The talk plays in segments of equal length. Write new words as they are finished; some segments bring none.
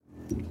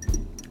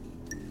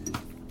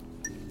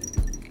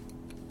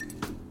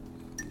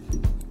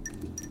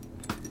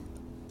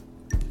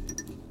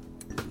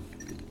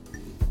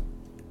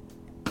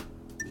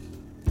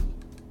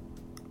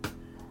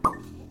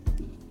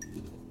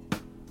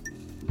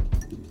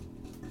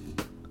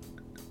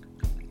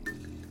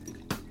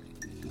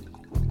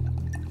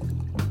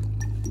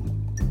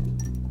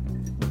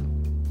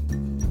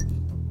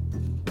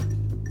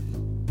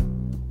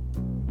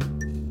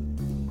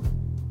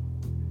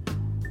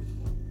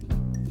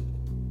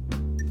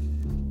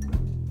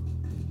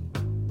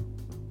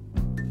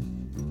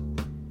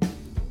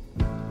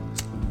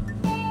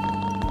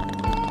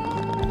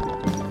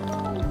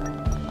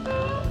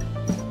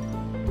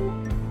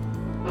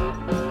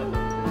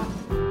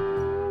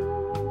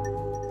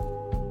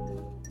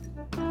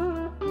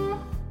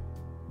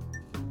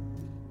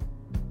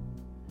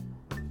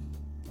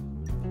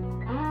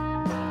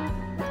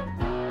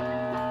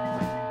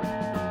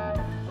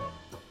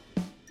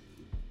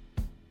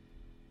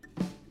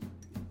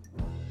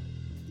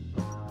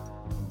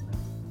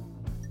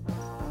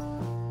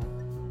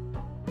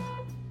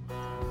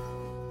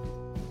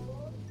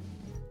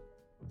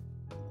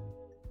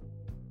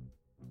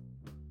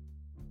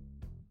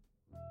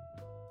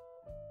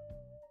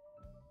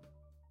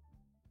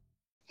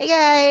Hey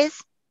guys,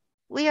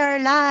 we are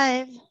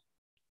live.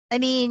 I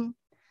mean,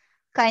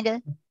 kind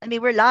of. I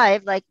mean, we're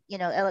live, like,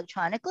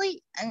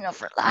 electronically. I don't know if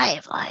we're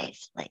live,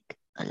 like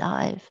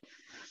alive.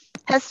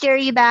 Hester, are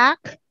you back?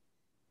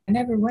 I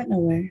never went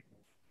nowhere.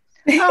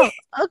 Oh,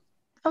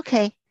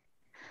 okay.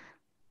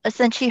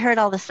 Since she heard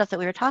all the stuff that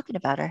we were talking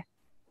about her.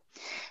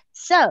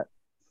 So,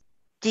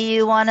 do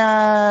you want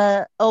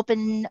to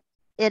open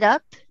it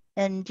up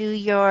and do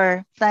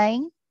your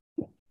thing?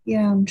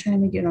 Yeah, I'm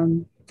trying to get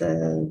on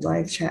the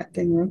live chat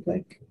thing real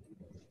quick.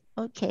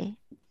 Okay.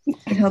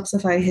 It helps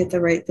if I hit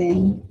the right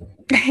thing.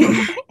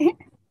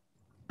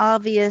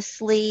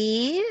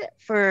 Obviously,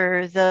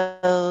 for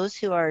those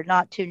who are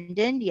not tuned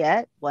in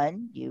yet,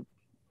 one, you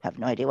have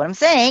no idea what I'm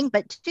saying,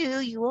 but two,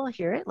 you will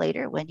hear it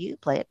later when you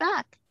play it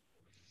back.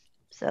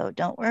 So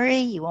don't worry,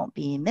 you won't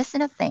be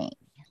missing a thing.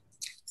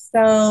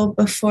 So,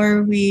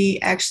 before we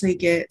actually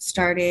get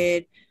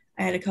started,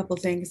 I had a couple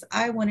things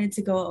I wanted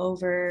to go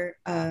over.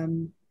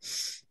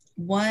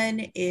 One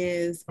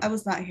is I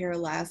was not here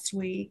last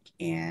week,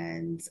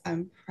 and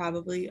I'm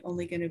probably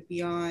only going to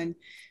be on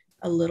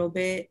a little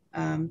bit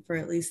for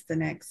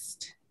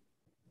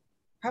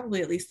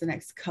probably at least the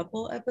next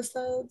couple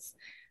episodes.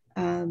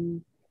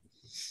 Um,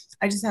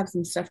 I just have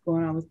some stuff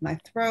going on with my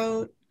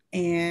throat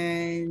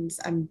and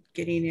I'm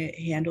getting it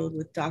handled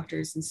with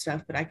doctors and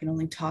stuff, but I can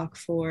only talk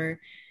for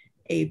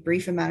a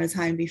brief amount of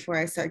time before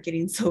I start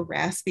getting so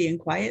raspy and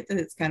quiet that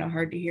it's kind of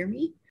hard to hear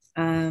me.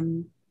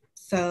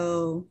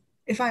 So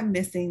if I'm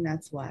missing,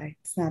 that's why.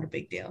 It's not a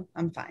big deal.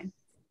 I'm fine.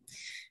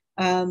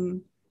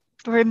 Um,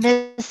 We're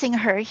missing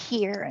her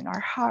here in our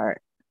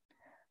heart,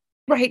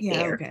 right yeah,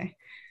 there. okay.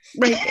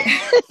 Right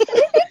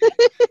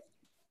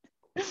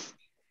there.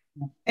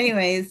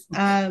 Anyways,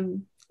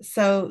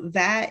 so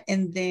that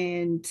and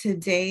then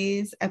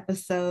today's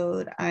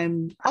episode,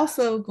 I'm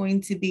also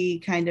going to be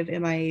kind of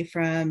MIA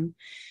from.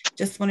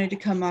 Just wanted to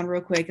come on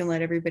real quick and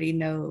let everybody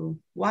know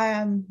why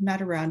I'm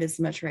not around as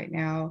much right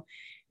now.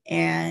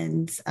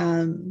 And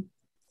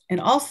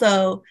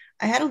also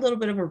I had a little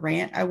bit of a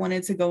rant I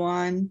wanted to go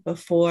on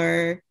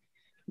before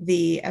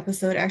the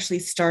episode actually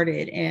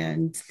started.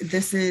 And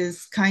this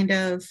is kind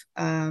of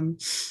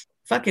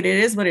fuck it, it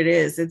is what it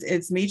is.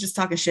 It's me just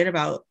talking shit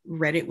about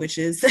Reddit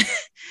witches.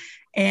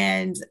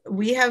 And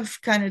we have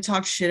kind of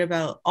talked shit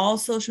about all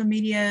social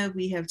media.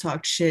 We have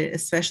talked shit,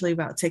 especially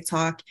about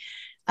TikTok.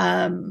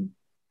 Um,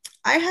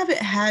 I haven't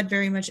had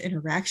very much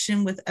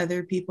interaction with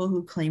other people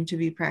who claim to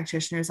be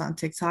practitioners on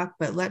TikTok,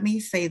 but let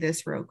me say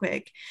this real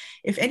quick.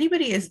 If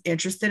anybody is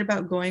interested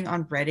about going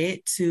on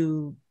Reddit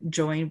to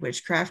join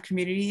witchcraft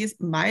communities,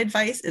 my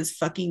advice is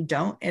fucking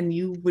don't, and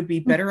you would be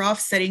better off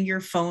setting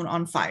your phone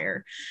on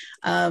fire.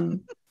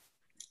 Um,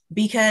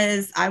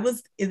 because I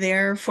was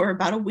there for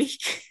about a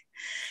week.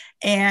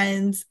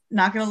 And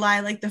not gonna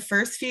lie, like the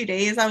first few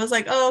days, I was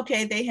like, oh,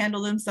 okay, they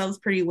handle themselves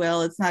pretty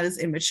well. It's not as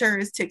immature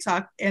as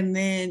TikTok. And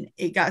then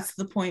it got to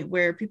the point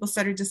where people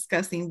started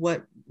discussing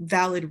what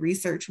valid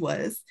research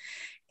was.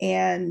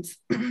 And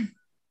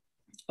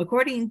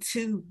according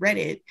to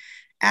Reddit,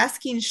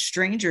 asking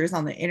strangers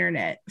on the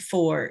internet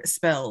for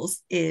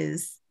spells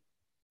is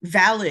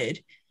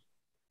valid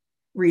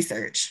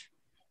research.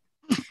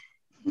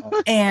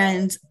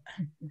 And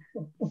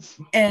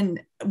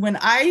and when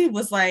I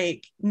was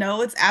like,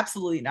 no, it's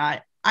absolutely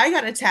not, I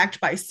got attacked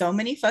by so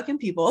many fucking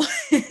people.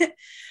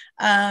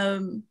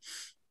 um,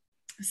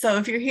 so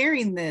if you're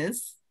hearing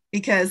this,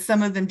 because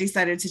some of them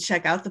decided to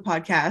check out the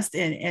podcast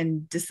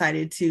and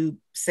decided to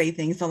say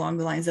things along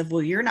the lines of,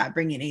 well, you're not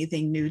bringing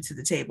anything new to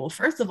the table.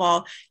 First of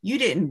all, you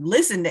didn't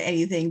listen to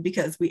anything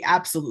because we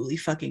absolutely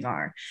fucking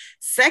are.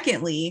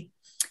 Secondly,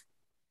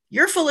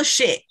 you're full of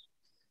shit.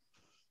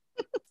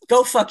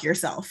 Go fuck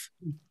yourself.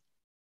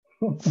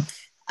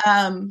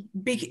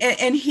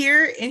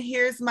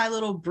 Here's my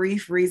little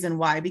brief reason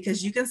why,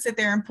 because you can sit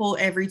there and pull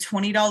every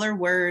 $20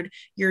 word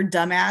your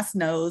dumbass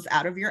knows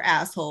out of your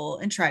asshole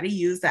and try to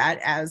use that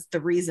as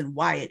the reason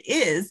why it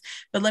is,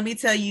 but let me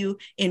tell you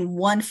in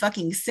one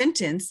fucking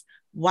sentence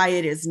why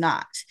it is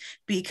not.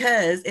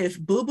 Because if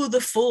Boo Boo the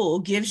Fool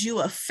gives you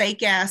a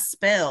fake ass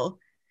spell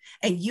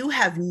and you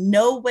have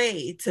no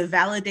way to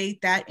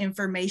validate that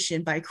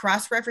information by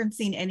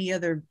cross-referencing any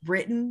other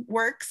written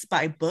works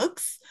by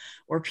books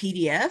or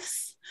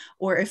PDFs,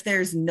 or if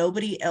there's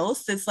nobody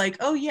else that's like,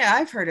 oh yeah,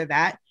 I've heard of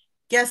that,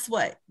 guess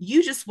what?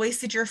 You just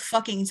wasted your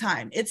fucking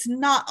time. It's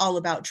not all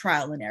about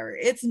trial and error.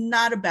 It's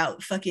not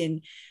about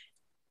fucking,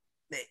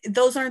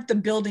 those aren't the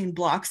building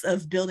blocks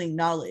of building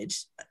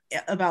knowledge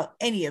about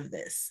any of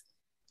this.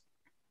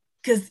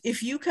 Because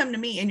if you come to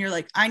me and you're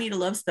like, I need a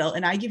love spell,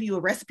 and I give you a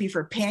recipe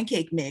for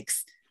pancake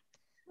mix,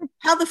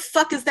 how the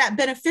fuck is that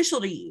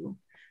beneficial to you?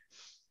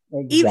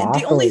 Exactly. Even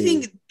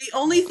the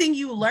only thing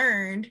you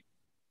learned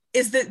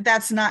is that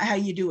that's not how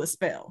you do a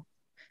spell.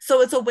 So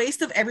it's a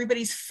waste of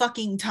everybody's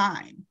fucking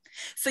time.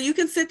 So you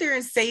can sit there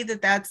and say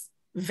that that's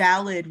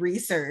valid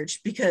research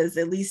because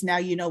at least now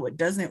you know what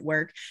doesn't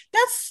work.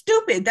 That's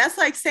stupid. That's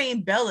like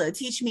saying, Bella,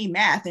 teach me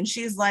math. And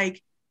she's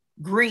like,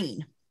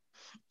 green.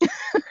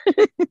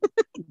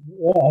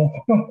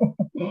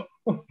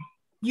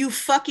 You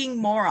fucking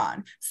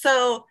moron.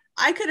 So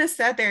I could have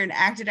sat there and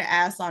acted an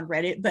ass on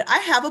Reddit, but I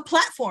have a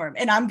platform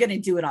and I'm going to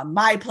do it on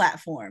my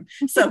platform.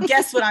 So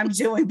guess what I'm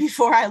doing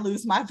before I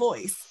lose my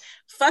voice?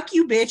 Fuck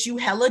you, bitch. You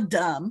hella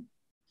dumb.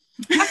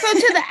 Also,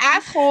 to the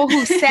asshole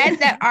who said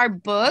that our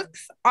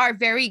books are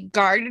very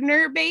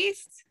Gardner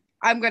based,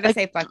 I'm going to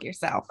say fuck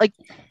yourself. Like,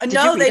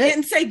 no, they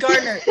didn't say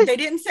Gardner. They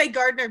didn't say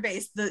Gardner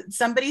based.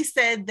 Somebody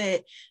said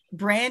that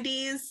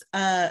Brandy's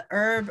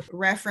herb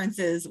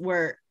references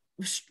were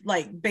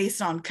like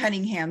based on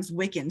Cunningham's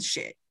Wiccan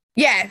shit.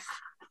 Yes.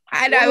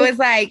 And I was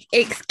like,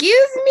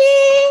 excuse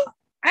me?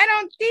 I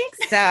don't think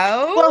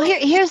so. Well,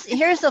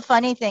 here's the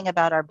funny thing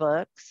about our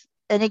books.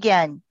 And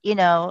again, you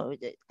know,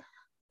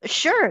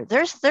 sure,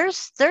 there's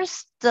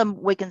some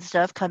Wiccan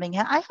stuff coming.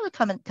 I have a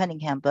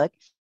Cunningham book.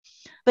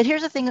 But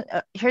here's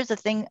the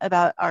thing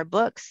about our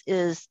books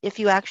is if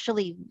you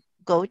actually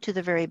go to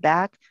the very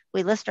back,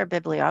 we list our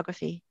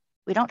bibliography.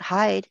 We don't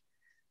hide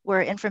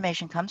where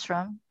information comes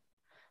from.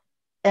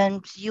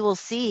 And you will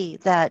see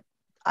that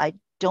I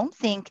don't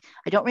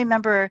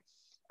remember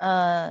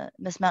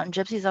Miss Mountain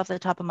Gypsies off the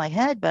top of my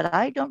head, but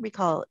I don't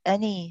recall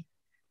any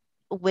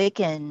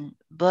Wiccan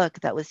book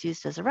that was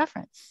used as a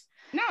reference.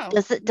 No.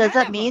 Does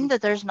that mean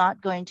that there's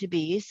not going to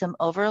be some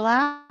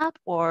overlap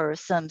or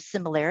some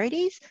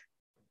similarities?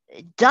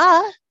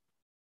 Duh.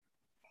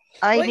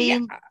 I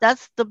mean,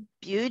 that's the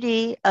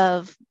beauty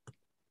of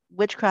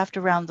witchcraft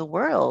around the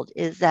world,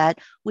 is that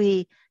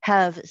we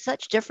have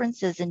such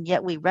differences and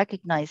yet we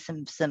recognize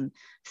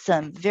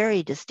some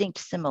very distinct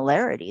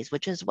similarities,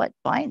 which is what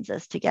binds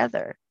us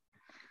together.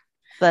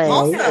 But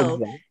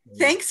also,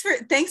 thanks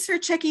for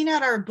checking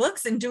out our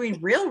books and doing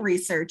real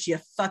research, you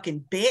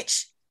fucking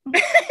bitch.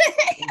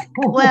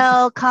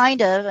 Well,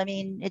 kind of. I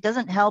mean, it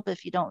doesn't help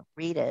if you don't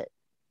read it,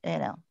 you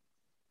know.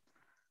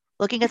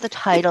 Looking at the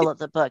title of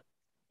the book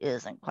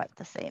isn't quite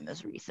the same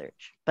as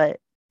research, but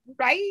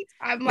right?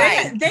 I'm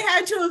like, they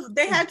had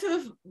to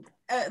have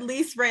at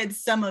least read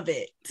some of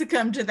it to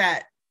come to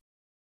that.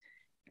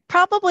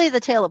 Probably the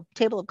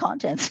table of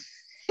contents.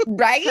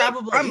 Right?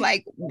 Probably. I'm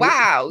like,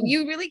 wow,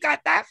 you really got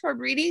that from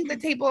reading the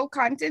table of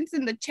contents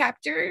and the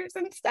chapters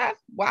and stuff?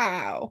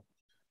 Wow.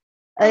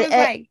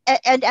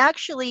 And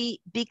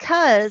actually,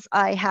 because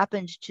I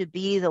happened to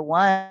be the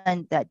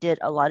one that did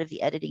a lot of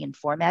the editing and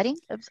formatting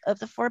of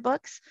the 4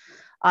 books,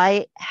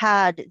 I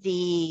had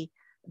the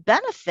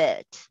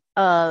benefit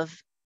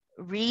of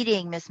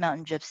reading Miss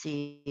Mountain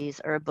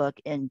Gypsies herb book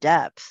in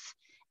depth,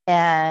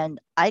 and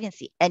I didn't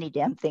see any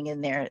damn thing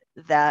in there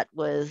that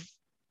was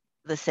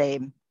the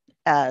same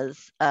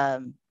as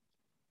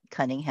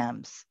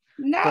Cunningham's.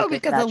 No,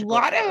 because a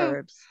lot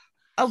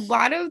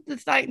of the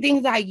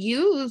things I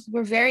used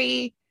were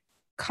very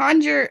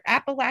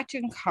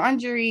Appalachian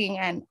conjuring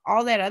and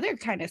all that other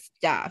kind of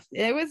stuff.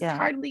 There was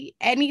hardly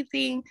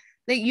anything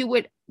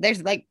that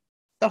there's like,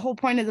 the whole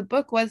point of the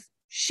book was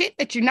shit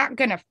that you're not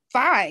gonna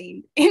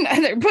find in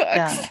other books.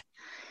 Yeah.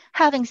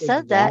 Having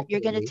said that,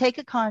 you're going to take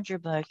a conjure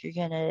book, you're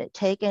going to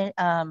take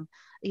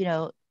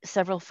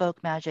several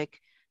folk magic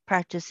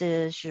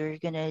practices, you're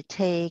going to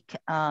take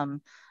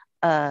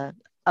a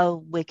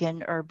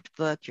Wiccan herb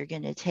book, you're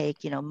going to take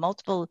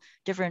multiple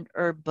different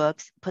herb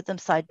books, put them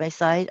side by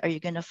side. Are you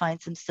going to find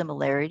some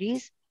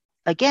similarities?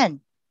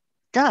 Again,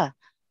 duh,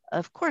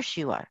 of course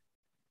you are,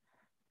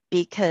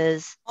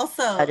 because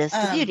also that is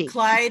the beauty.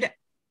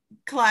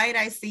 Clyde,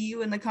 I see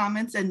you in the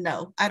comments, and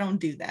no, I don't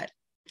do that.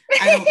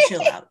 I don't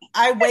chill out.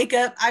 I wake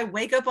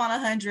up on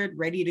 100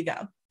 ready to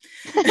go.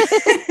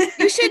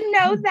 You should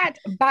know that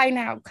by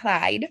now,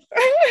 Clyde.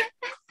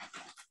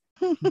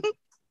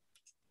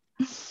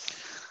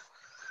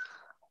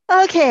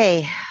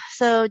 Okay,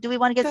 so do we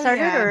want to get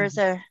started, or is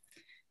there?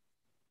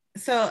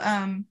 So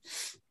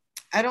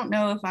I don't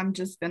know if I'm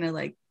just gonna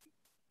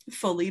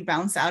fully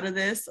bounce out of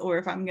this or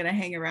if I'm gonna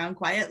hang around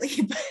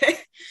quietly.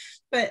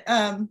 but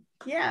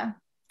yeah.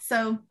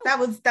 So that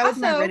was also,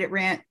 my Reddit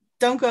rant.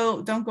 Don't go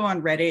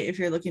on Reddit if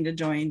you're looking to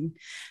join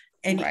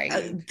any.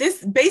 Right.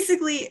 This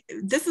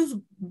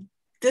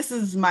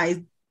is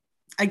my,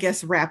 I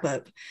guess, wrap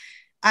up.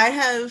 I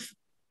have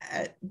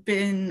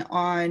been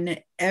on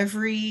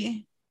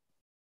every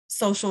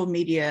social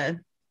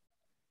media,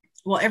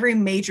 well, every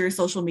major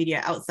social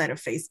media outside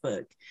of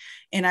Facebook,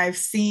 and I've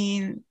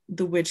seen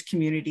the witch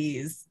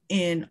communities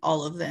in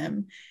all of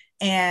them.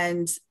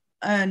 And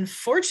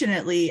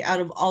unfortunately, out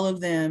of all of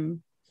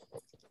them,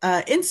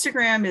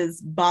 Instagram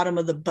is bottom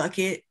of the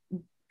bucket,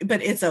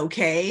 but it's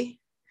okay.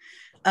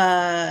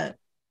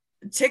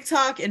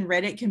 TikTok and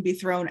Reddit can be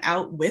thrown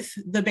out with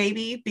the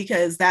baby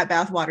because that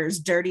bathwater is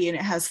dirty and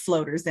it has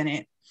floaters in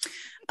it.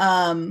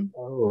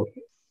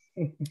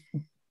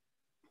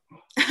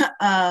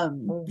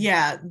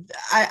 Yeah,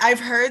 I've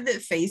heard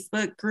that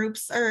Facebook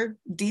groups are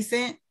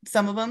decent,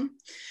 some of them.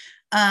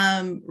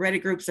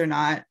 Reddit groups are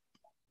not.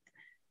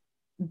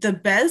 The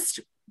best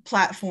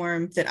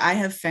platform that I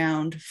have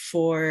found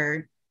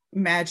for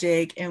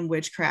magic and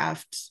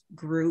witchcraft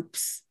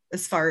groups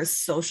as far as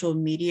social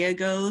media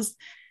goes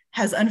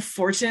has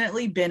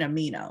unfortunately been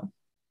Amino.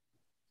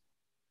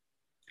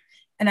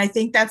 And I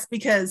think that's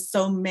because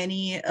so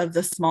many of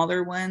the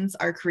smaller ones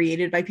are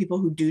created by people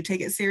who do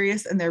take it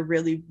serious, and they're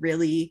really,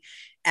 really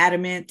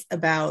adamant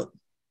about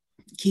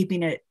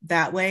keeping it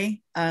that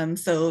way.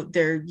 So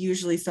they're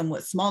usually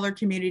somewhat smaller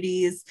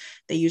communities.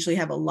 They usually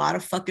have a lot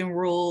of fucking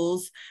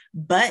rules,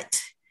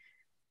 but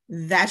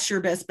that's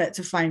your best bet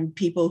to find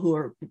people who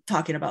are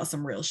talking about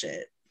some real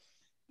shit.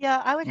 Yeah,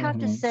 I would have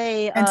to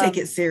say, and take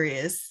it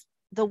serious.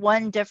 The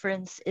one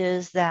difference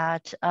is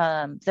that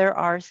there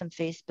are some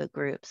Facebook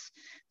groups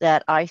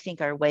that I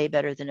think are way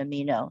better than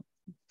Amino.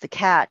 The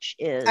catch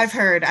is, I've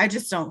heard, I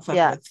just don't fuck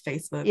with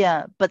Facebook.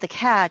 Yeah, but the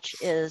catch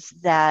is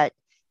that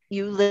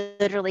you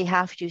literally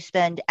have to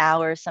spend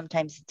hours,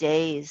 sometimes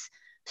days,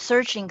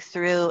 searching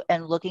through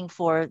and looking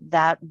for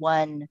that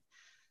one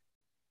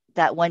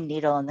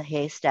needle in the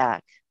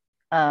haystack.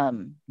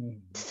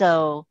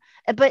 So,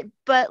 but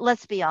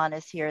let's be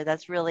honest here,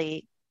 that's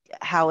really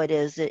how it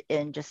is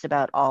in just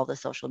about all the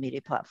social media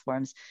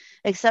platforms,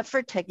 except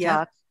for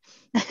TikTok.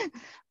 Yep.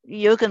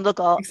 You can look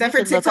all, except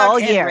for TikTok all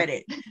year. And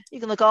Reddit. You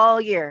can look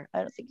all year. I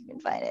don't think you can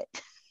find it.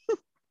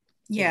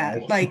 Yeah,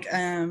 like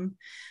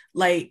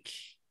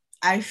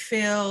I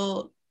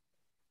feel,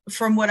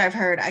 from what I've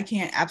heard, I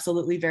can't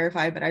absolutely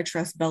verify, but I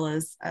trust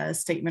Bella's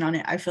statement on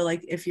it. I feel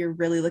like if you're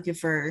really looking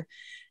for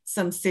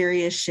some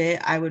serious shit,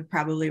 I would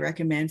probably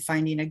recommend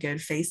finding a good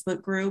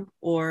Facebook group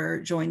or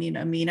joining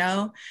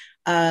Amino.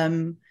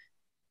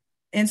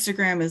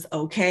 Instagram is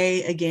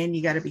okay. Again,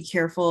 you got to be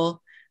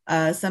careful.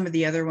 Some of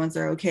the other ones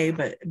are okay,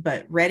 but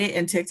Reddit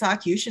and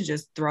TikTok, you should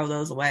just throw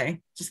those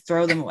away. Just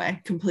throw them away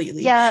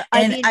completely. Yeah,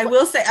 and I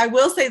will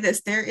say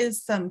this: there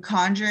is some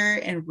conjure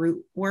and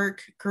root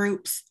work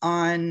groups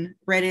on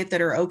Reddit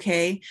that are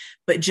okay,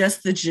 but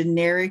just the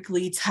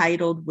generically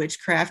titled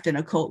witchcraft and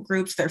occult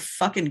groups, they're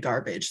fucking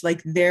garbage.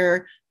 Like,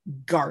 they're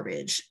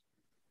garbage.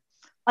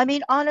 I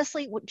mean,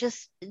 honestly,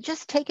 just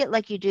take it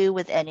like you do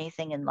with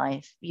anything in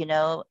life. You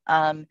know,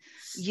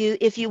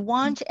 if you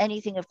want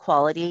anything of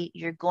quality,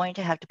 you're going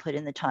to have to put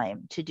in the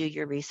time to do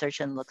your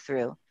research and look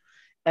through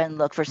and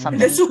look for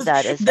something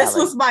that is valid. This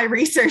was my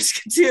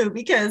research too,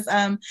 because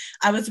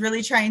I was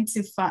really trying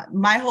to find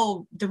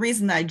the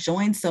reason that I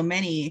joined so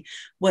many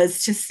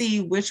was to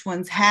see which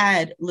ones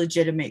had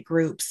legitimate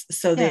groups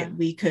so that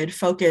we could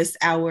focus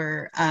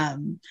our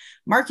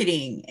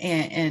marketing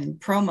and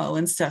promo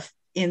and stuff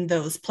in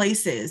those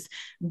places.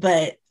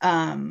 But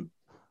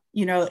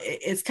you know,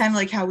 it's kind of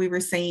like how we were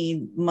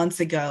saying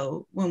months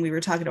ago when we were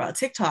talking about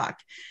TikTok.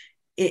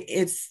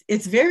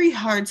 It's very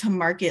hard to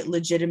market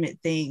legitimate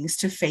things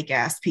to fake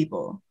ass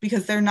people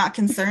because they're not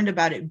concerned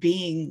about it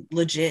being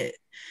legit.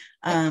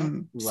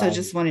 So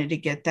just wanted to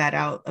get that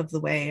out of the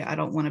way. I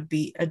don't want to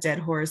beat a dead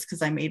horse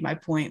because I made my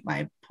point.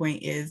 My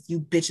point is, you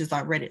bitches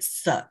on Reddit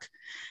suck.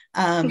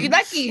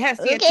 Lucky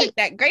Hestia took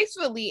that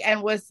gracefully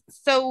and was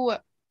so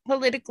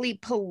politically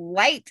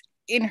polite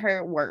in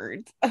her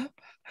words.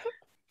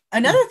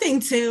 Another thing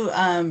too,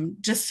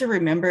 just to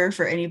remember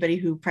for anybody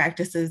who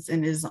practices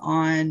and is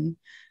on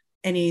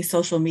any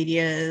social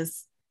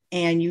medias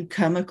and you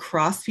come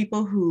across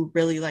people who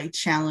really like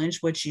challenge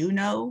what you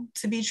know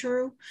to be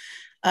true,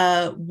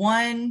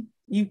 everybody's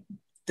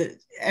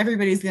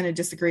going to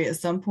disagree at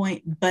some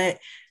point, but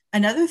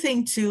another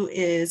thing too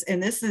is,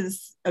 and this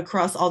is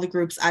across all the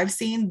groups I've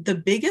seen, the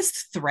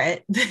biggest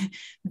threat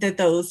that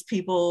those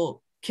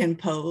people can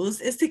pose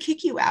is to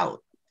kick you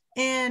out.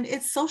 And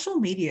it's social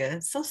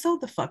media, so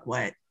the fuck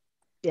what?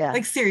 Yeah,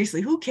 like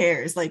seriously, who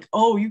cares? Like,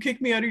 oh, you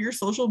kicked me out of your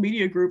social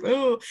media group.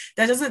 Oh,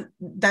 that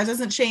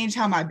doesn't change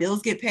how my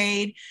bills get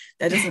paid.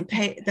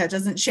 That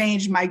doesn't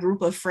change my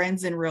group of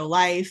friends in real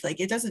life. Like,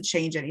 it doesn't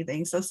change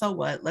anything. So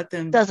what?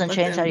 Doesn't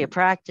change how you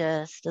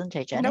practice. Doesn't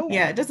change anything. No,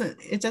 yeah,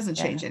 it doesn't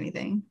change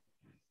anything.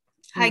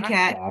 Hi,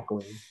 Kat.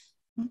 Exactly.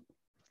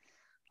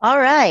 All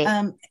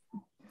right.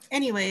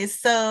 anyways,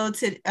 so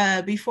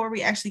to before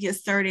we actually get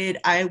started,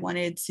 I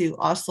wanted to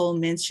also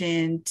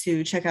mention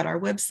to check out our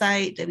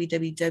website,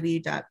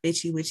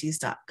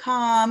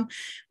 www.bitchywitchies.com.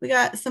 We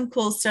got some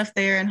cool stuff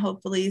there and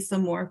hopefully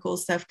some more cool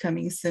stuff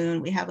coming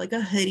soon. We have like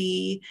a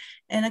hoodie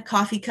and a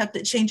coffee cup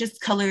that changes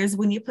colors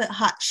when you put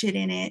hot shit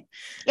in it.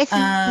 It's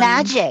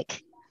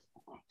magic.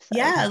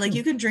 Yeah, like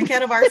you can drink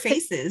out of our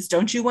faces.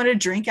 Don't you want to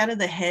drink out of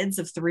the heads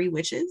of 3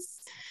 witches?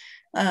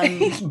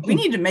 We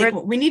need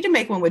to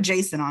make one with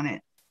Jason on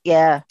it.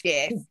 Yeah.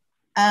 Yes.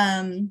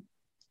 Don't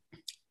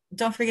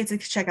forget to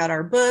check out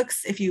our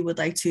books. If you would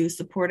like to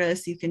support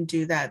us, you can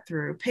do that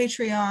through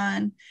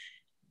Patreon,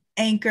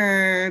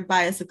 Anchor,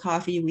 buy us a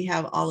coffee. We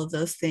have all of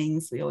those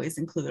things. We always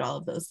include all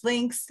of those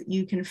links.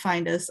 You can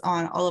find us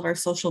on all of our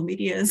social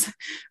medias,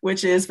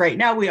 which is right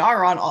now we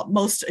are on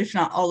most, if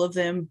not all of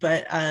them,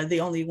 but the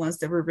only ones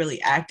that we're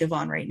really active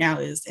on right now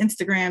is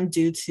Instagram,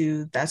 due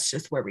to that's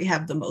just where we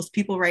have the most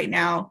people right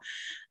now.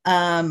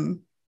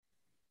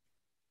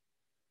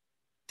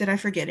 Did I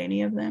forget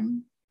any of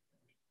them?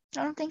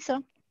 I don't think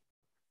so.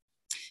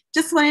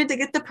 Just wanted to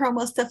get the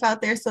promo stuff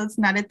out there so it's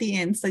not at the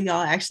end, so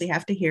y'all actually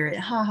have to hear it.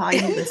 Ha,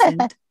 you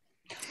listened.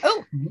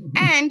 Oh,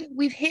 and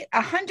we've hit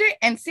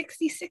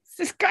 166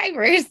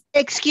 subscribers.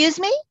 Excuse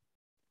me?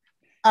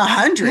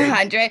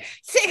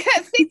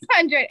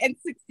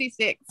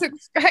 666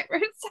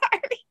 subscribers.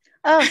 Sorry.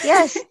 Oh,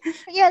 yes.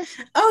 Yes.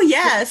 Oh,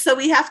 yeah. So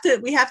we have to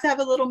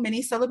have a little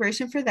mini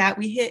celebration for that.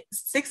 We hit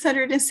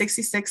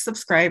 666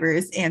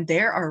 subscribers, and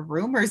there are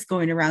rumors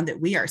going around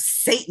that we are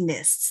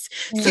Satanists.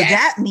 So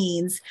that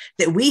means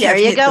that we have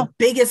hit the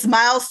biggest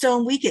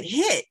milestone we could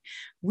hit.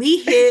 We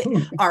hit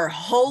our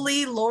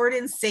holy Lord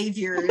and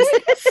Savior's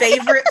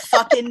favorite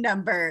fucking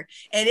number.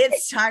 And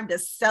it's time to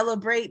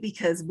celebrate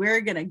because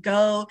we're going to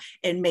go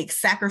and make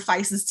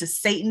sacrifices to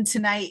Satan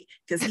tonight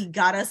because he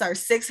got us our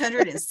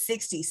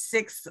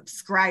 666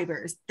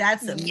 subscribers.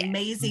 That's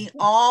amazing.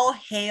 All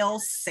hail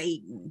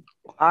Satan.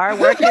 Our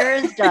work here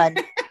is done.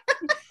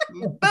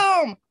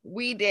 Boom.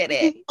 We did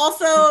it.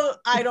 Also,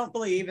 I don't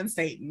believe in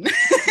Satan.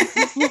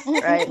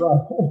 Right.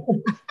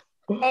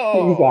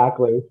 Oh.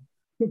 Exactly.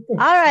 All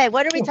right,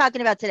 what are we talking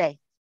about today?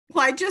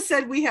 Well, I just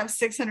said we have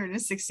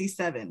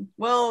 667.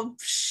 Well,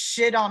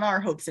 shit on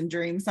our hopes and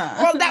dreams, huh?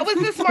 Well, that was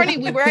this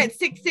morning. We were at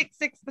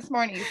 666 this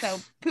morning, so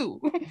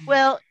poo.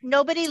 Well,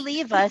 nobody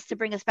leave us to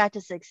bring us back to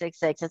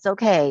 666. It's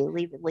okay.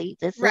 Leave.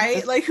 This,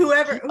 right? Like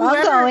whoever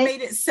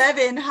made it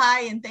 7,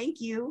 hi and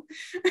thank you.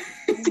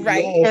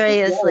 Right.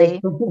 Seriously.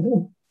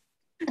 The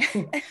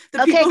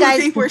people who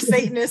think we're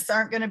Satanists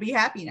aren't going to be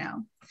happy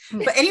now.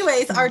 But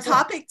anyways, our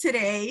topic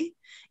today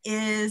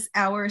is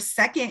our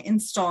second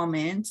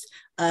installment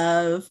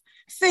of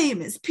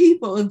famous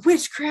people in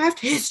witchcraft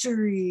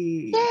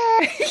history.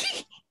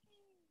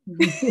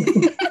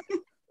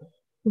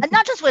 And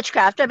not just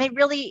witchcraft, I mean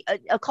really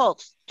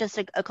occults, just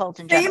occult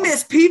in general.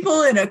 Famous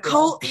people in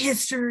occult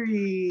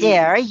history.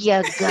 There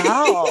you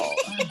go.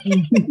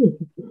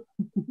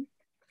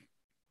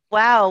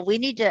 Wow, we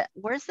need to,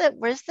 where's the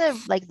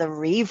like the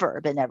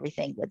reverb and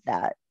everything with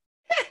that?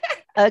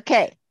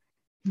 Okay.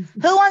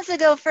 Who wants to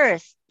go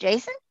first?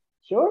 Jason?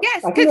 Sure.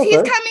 Yes, because he's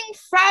coming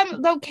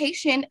from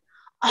location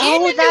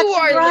in New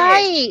Orleans.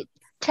 Right.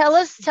 Tell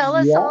us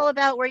all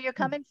about where you're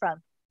coming from.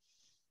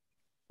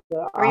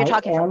 So where you're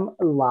talking from.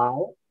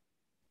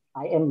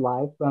 I am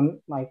live from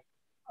my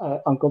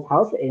uncle's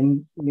house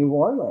in New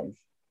Orleans.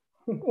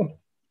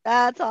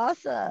 That's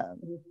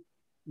awesome.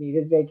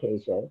 Needed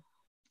vacation.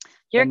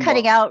 You're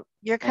cutting out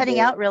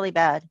really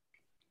bad.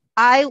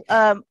 I'll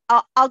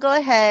go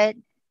ahead.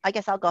 I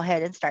guess I'll go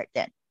ahead and start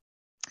then.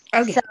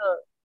 Okay.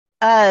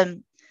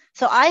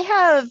 So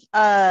I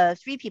have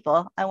 3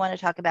 people I want to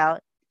talk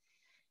about.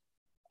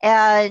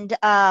 And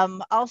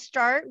I'll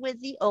start with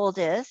the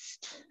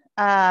oldest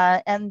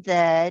and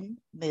then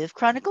move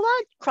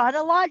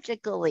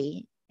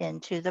chronologically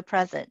into the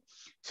present.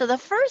 So the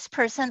first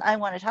person I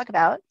want to talk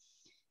about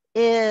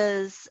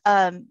is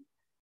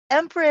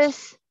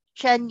Empress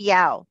Chen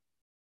Yao.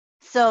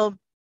 So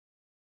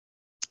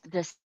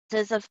this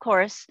is, of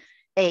course,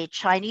 a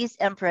Chinese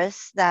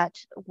empress that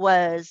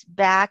was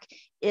back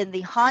in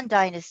the Han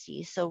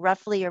Dynasty, so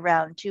roughly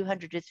around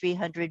 200 to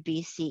 300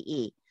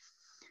 BCE.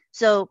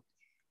 So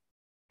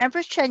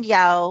Empress Chen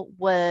Yao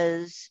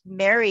was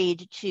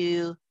married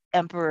to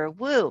Emperor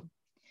Wu,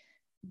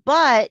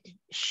 but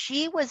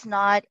she was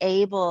not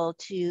able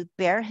to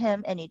bear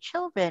him any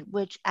children,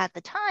 which at the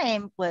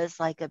time was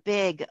like a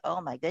big, oh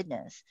my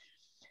goodness.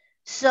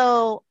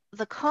 So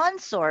the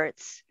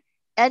consorts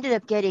ended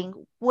up getting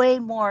way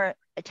more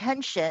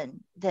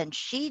attention than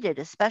she did,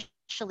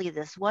 especially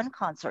this one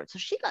consort. So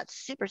she got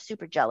super,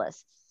 super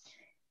jealous,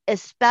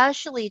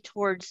 especially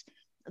towards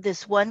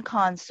this one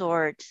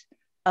consort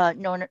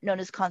known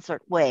as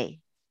Consort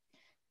Wei.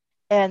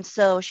 And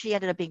so she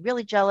ended up being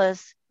really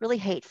jealous, really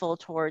hateful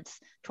towards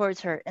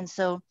her. And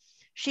so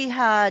she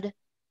had,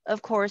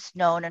 of course,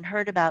 known and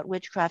heard about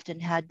witchcraft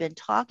and had been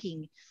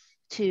talking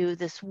to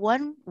this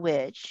one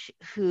witch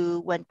who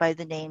went by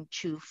the name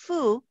Chu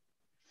Fu.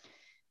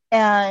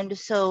 And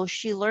so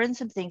she learned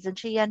some things, and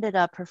she ended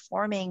up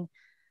performing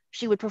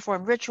she would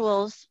perform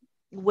rituals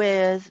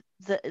with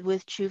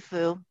Chu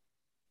Fu,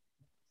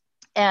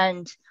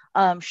 and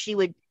she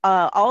would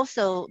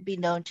also be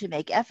known to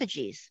make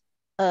effigies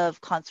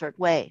of Consort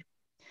Wei.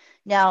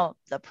 Now,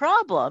 the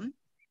problem,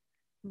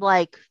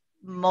 like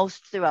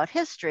most throughout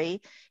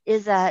history,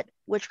 is that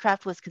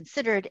witchcraft was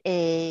considered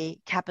a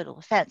capital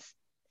offense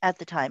at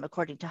the time,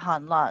 according to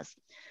Han laws.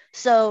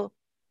 So,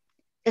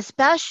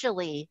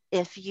 especially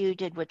if you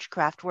did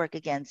witchcraft work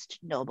against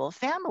noble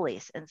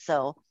families. And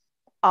so,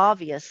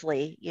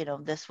 obviously,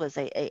 this was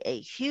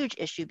a huge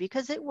issue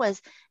because it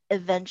was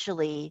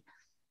eventually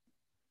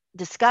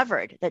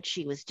discovered that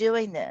she was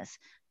doing this.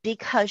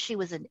 Because she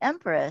was an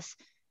empress,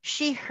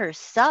 she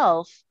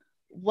herself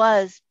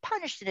was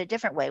punished in a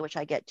different way, which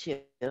I'll get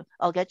to.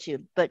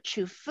 But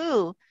Chu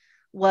Fu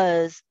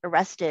was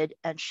arrested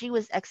and she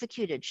was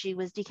executed. She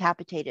was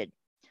decapitated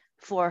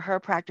for her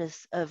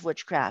practice of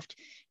witchcraft.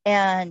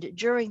 And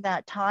during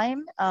that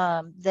time,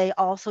 they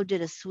also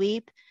did a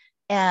sweep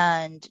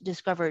and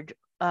discovered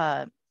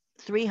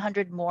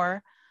 300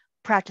 more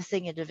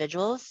practicing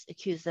individuals,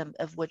 accused them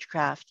of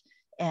witchcraft,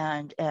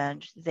 and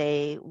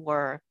they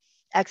were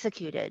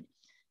executed.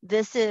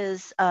 This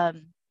is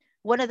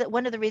one of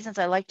the reasons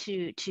I like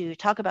to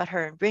talk about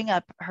her and bring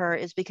up her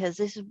is because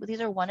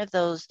these are one of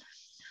those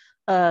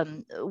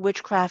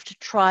witchcraft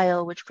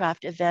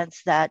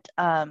events that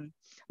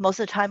most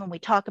of the time when we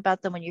talk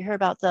about them, when you hear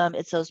about them,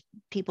 it's those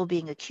people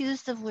being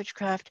accused of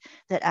witchcraft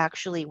that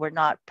actually were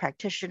not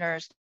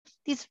practitioners.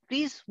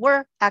 These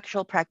were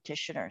actual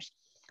practitioners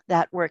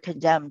that were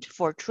condemned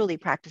for truly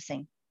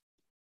practicing.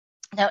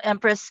 Now,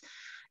 Empress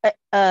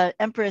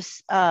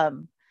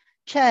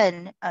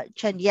Chen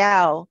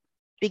Yao,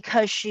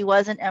 because she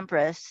was an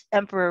empress,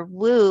 Emperor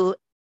Wu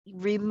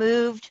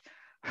removed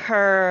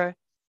her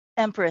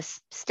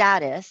empress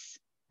status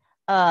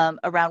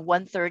around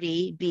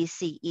 130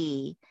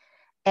 BCE.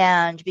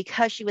 And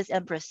because she was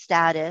empress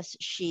status,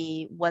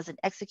 she wasn't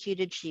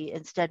executed. She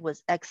instead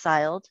was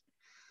exiled.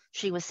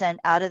 She was sent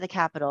out of the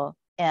capital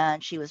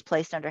and she was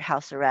placed under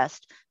house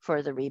arrest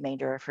for the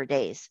remainder of her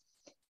days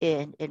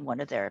in one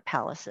of their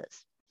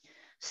palaces.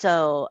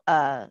 So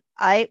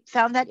I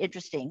found that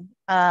interesting.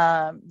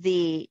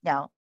 The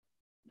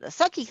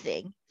sucky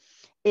thing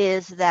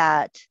is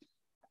that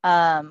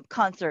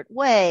Consort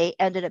Wei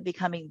ended up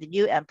becoming the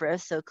new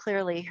empress. So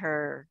clearly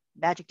her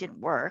magic didn't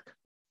work.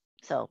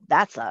 So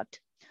that sucked.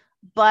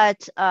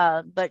 But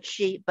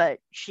she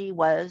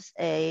was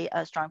a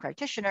strong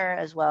practitioner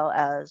as well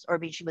as,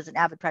 she was an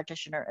avid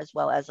practitioner as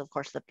well as, of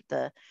course,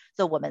 the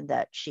woman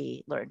that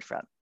she learned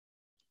from.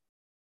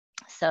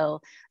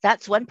 So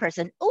that's one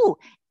person. Oh,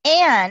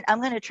 and I'm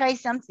going to try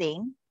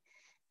something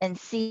and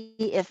see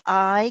if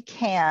I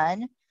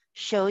can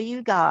show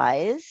you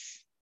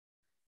guys.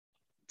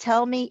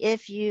 Tell me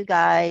if you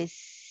guys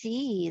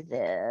see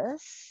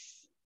this.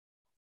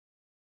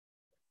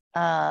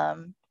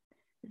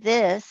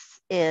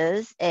 This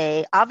is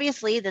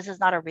obviously this is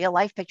not a real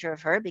life picture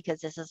of her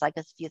because this is like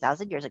a few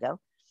thousand years ago,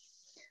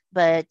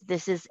 but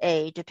this is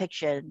a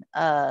depiction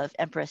of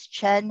Empress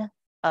Chen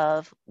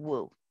of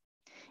Wu.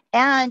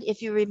 And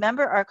if you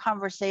remember our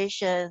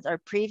conversations, our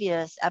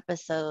previous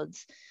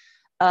episodes,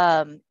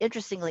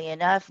 interestingly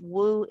enough,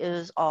 Wu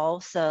is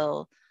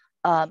also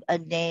a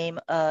name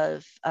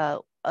of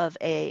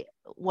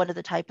one of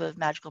the type of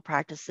magical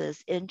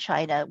practices in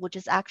China, which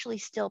is actually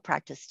still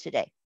practiced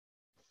today.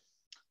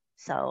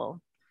 So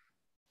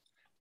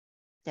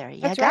there you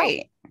That's go.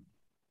 Right.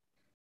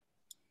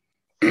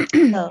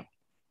 So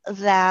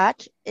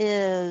that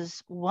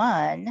is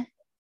one.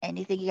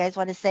 Anything you guys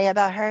want to say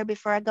about her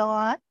before I go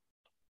on?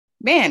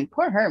 Man,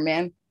 poor her,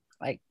 man.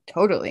 Like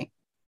totally.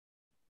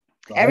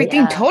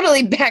 Everything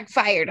totally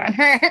backfired on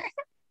her.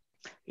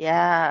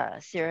 Yeah,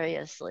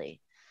 seriously.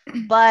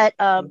 But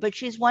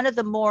she's one of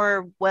the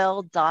more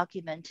well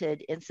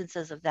documented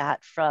instances of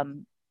that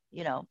from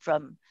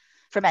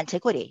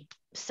antiquity.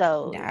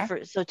 So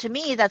so to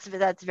me that's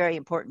very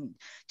important.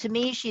 To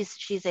me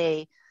she's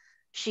an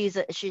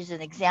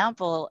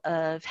example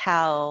of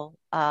how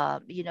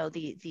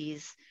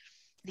these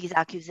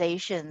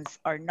accusations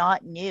are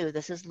not new.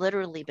 This has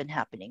literally been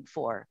happening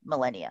for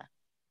millennia.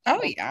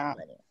 Oh yeah.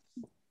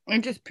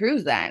 It just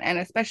proves that. And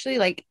especially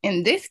like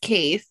in this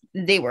case,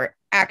 they were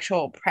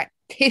actual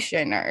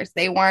practitioners.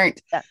 They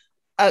weren't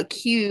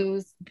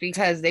accused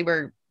because they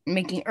were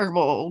making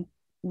herbal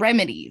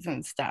remedies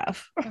and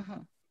stuff.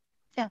 Mm-hmm.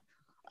 Yeah.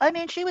 I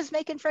mean, she was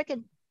making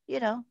freaking,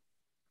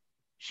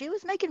 she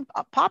was making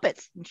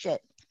poppets and shit.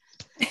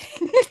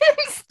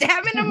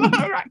 Stabbing them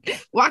all,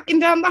 walking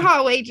down the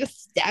hallway,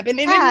 just stabbing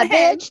him in the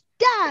head.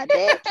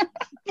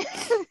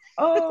 Bitch.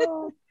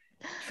 Oh,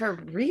 for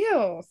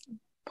real.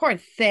 Poor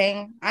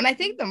thing. And I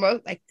think the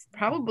most,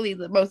 probably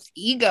the most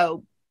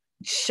ego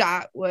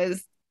shot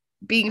was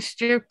being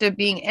stripped of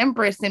being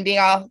empress and being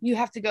all, you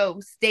have to go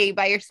stay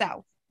by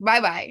yourself.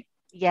 Bye-bye.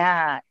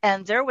 Yeah.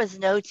 And there was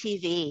no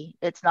TV.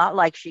 It's not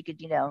like she could,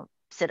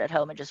 sit at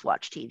home and just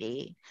watch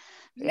TV.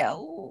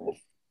 No.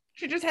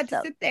 She just had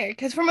to sit there.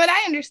 Because from what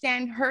I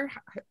understand,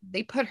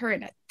 they put her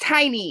in a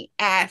tiny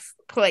ass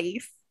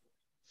place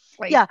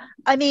Like, yeah,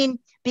 I mean,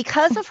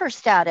 because of her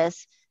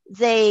status,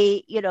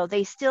 they,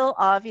 they still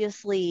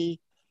obviously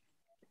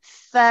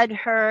fed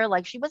her,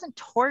 like she wasn't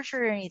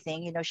tortured or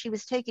anything, she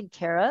was taken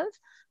care of,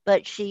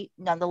 but she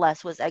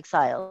nonetheless was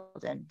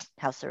exiled and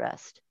house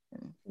arrest.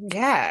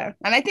 Yeah.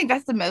 And I think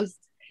that's the most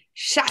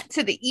shot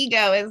to the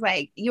ego is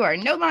like, you are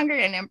no longer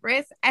an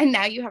empress and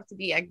now you have to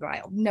be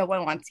exiled. No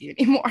one wants you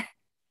anymore.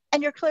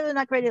 And you're clearly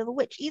not great of a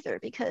witch either,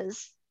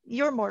 because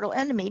your mortal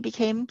enemy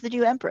became the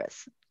new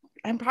empress.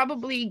 And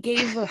probably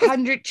gave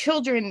 100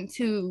 children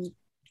to,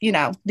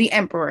 the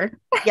emperor.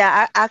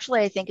 Yeah,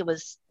 actually, I think it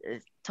was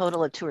a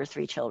total of 2 or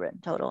 3 children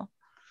total.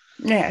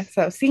 Yeah,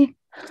 so see,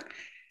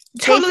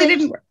 totally Jason,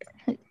 didn't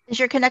work. Is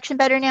your connection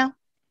better now?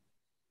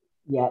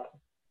 Yeah.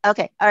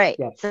 Okay, all right.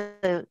 Yep.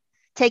 So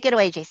take it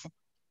away, Jason.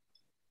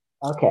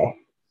 Okay,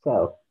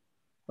 so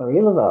Marie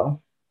Laveau,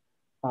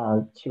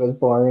 she was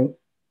born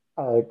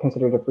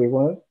considered a free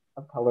woman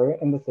of color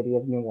in the city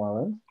of New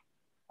Orleans,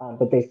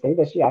 but they say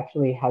that she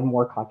actually had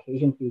more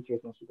Caucasian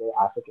features than she did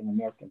African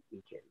American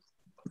features.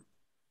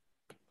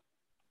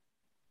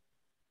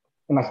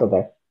 Am I still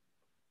there?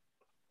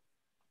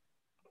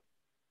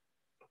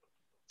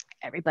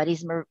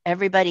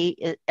 Everybody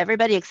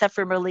except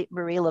for Marie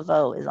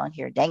Laveau is on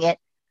here. Dang it.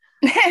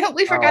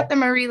 We forgot the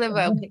Marie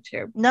Laveau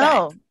picture.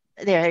 No,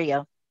 there you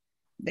go.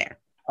 There.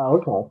 Oh,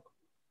 okay.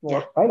 Well,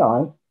 yeah. Right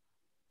on.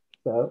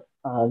 So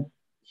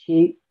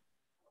she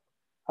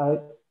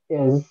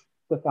is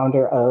the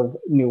founder of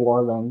New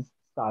Orleans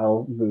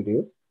style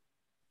voodoo,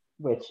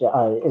 which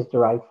is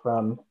derived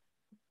from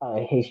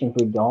Haitian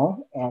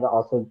voodoo and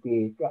also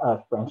the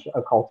French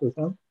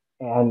occultism,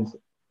 and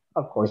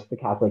of course the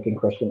Catholic and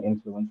Christian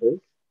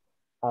influences.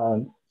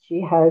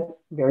 She had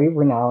very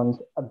renowned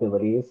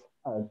abilities.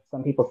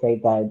 Some people say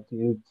that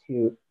due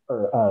to,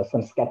 or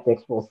some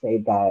skeptics will say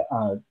that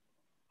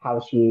how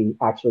she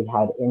actually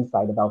had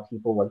insight about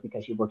people was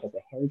because she worked as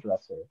a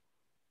hairdresser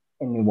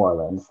in New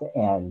Orleans,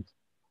 and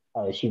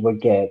she would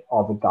get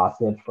all the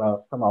gossip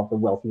from all the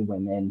wealthy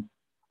women.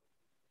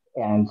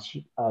 And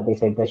they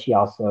say that she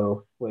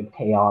also would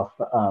pay off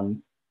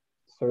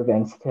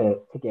servants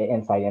to get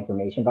inside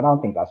information, but I don't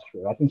think that's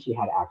true. I think she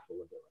had actual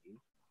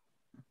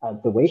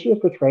abilities. The way she was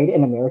portrayed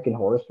in American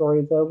Horror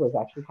Story, though, was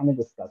actually kind of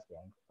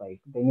disgusting. Like,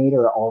 they made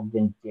her all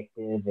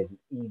vindictive and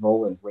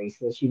evil and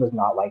racist. She was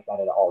not like that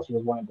at all. She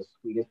was one of the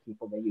sweetest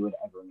people that you would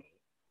ever meet.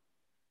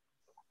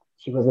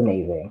 She was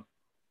amazing.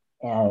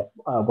 And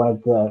one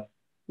of the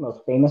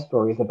most famous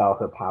stories about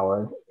her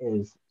power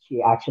is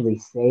she actually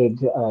saved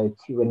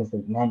 2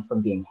 innocent men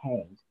from being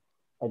hanged.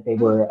 They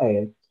were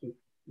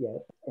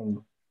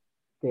and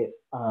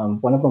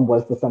one of them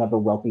was the son of a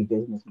wealthy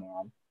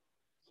businessman.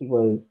 He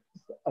was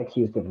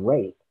accused of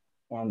rape,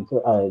 and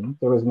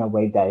there was no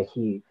way that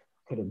he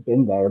could have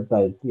been there,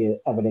 but the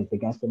evidence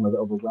against him was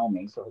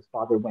overwhelming. So his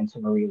father went to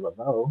Marie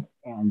Laveau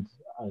and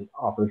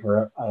offered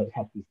her a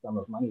hefty sum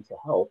of money to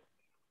help.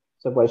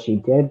 So what she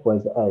did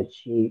was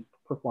she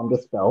performed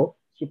a spell.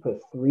 She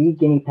put 3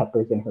 guinea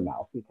peppers in her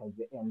mouth because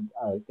in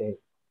the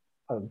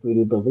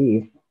voodoo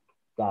belief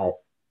that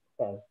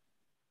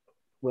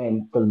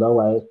when the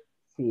Loa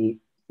see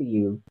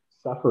you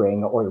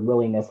suffering or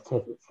willingness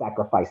to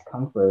sacrifice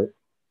comfort,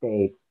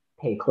 they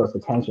pay close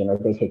attention or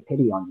they take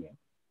pity on you.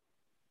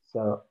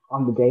 So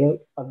on the day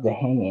of the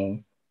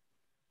hanging,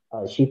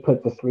 she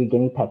put the 3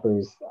 guinea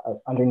peppers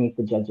underneath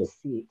the judge's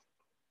seat,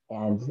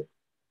 and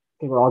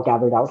they were all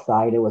gathered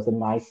outside. It was a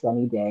nice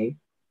sunny day,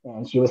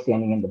 and she was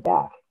standing in the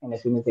back. And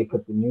as soon as they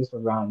put the noose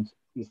around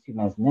these 2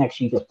 men's necks,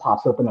 she just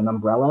pops open an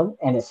umbrella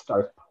and it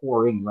starts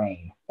pouring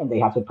rain, and they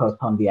have to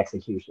postpone the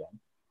execution.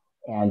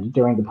 And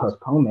during the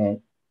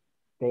postponement,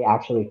 they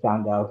actually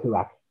found out who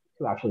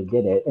actually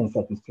did it and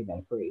set these 2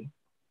 men free.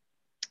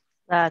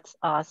 That's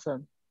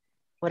awesome.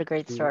 What a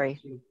great story.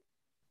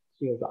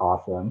 She was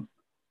awesome.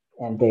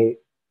 And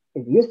it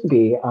used to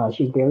be,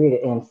 she's buried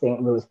in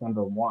St. Louis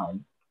number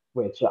 1,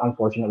 which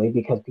unfortunately,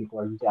 because people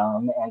are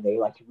dumb and they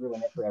like to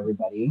ruin it for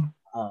everybody,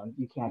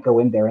 you can't go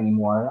in there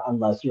anymore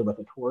unless you're with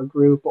a tour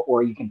group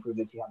or you can prove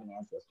that you have an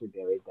ancestor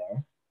buried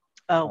there.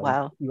 Oh,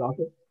 wow. You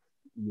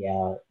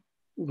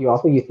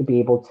also used to be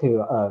able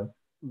to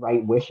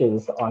write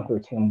wishes on her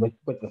tomb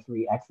with the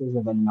 3 X's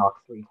and then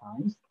knock 3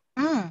 times.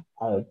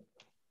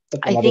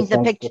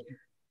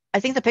 I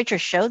think the picture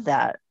showed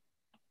that.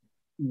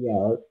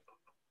 Yeah.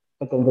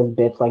 But then this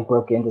bitch like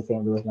broke into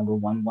St. Louis number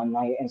 1 one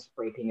night and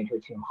spray painted her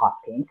tomb hot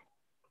pink.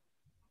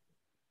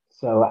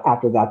 So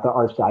after that, the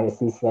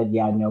archdiocese said,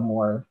 yeah, no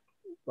more.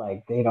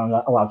 Like, they don't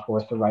allow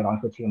tourists to write on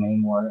her tomb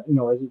anymore,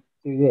 nor do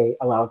they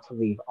allow to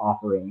leave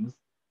offerings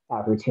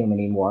at her tomb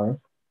anymore.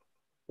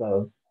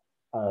 So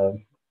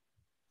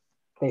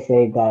they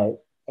say that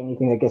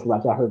anything that gets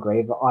left at her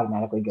grave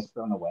automatically gets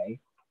thrown away.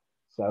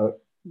 So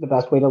the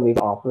best way to leave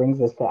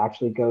offerings is to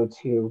actually go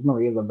to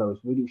Marie Laveau's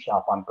voodoo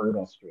shop on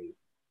Bourbon Street.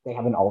 They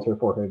have an altar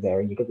for her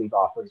there. You could leave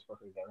offerings for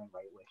her there and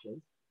write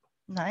wishes.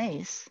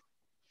 Nice.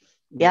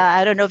 Yeah,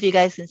 I don't know if you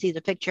guys can see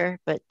the picture,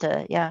 but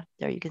yeah,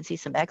 there you can see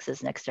some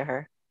X's next to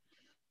her.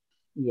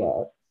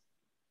 Yeah.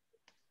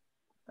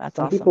 That's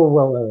Some awesome. people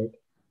will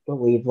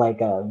leave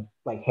like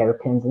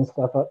hairpins and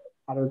stuff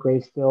at her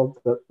grave still.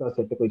 Those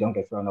typically don't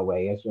get thrown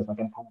away. It's just like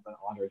a kind of an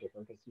honor to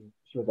her because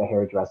she was a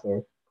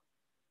hairdresser.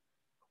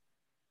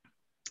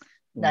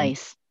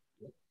 Nice.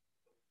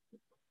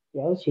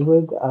 Yeah, she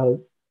would,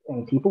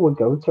 and people would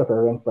go to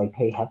her and like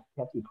pay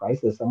hefty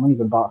prices. Someone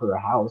even bought her a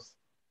house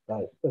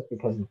that just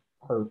because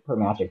her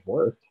magic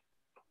worked.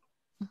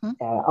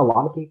 Mm-hmm. A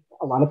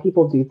lot of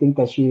people do think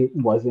that she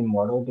was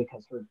immortal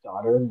because her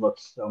daughter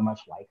looked so much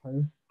like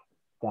her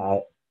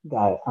that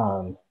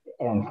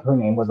and her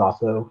name was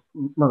also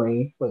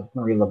Marie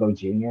Laveau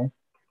Jr.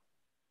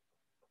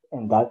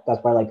 And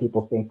that's why like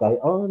people think that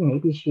oh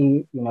maybe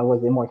she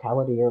was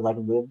immortality or like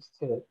lived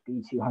to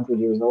be 200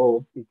 years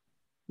old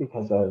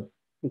because of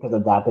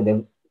that, but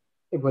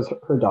it was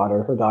her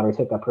daughter. Her daughter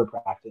took up her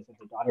practice, and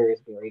her daughter is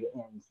buried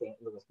in St.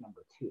 Louis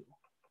 #2.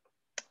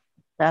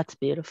 That's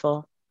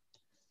beautiful.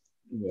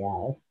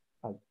 Yeah,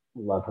 I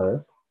love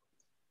her.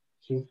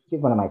 She's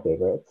one of my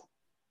favorites.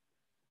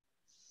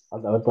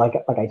 Although it's like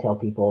I tell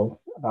people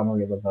about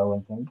Marie Laveau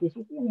and think, did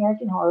you see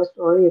American Horror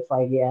Story? It's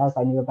like, yes,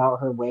 I knew about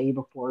her way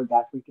before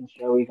that freaking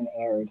show even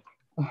aired.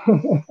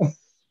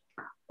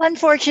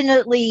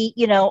 Unfortunately,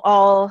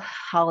 all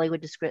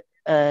Hollywood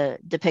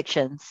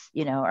depictions,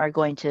 are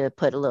going to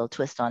put a little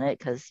twist on it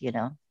because, they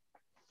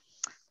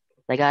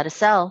got to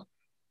sell.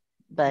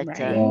 But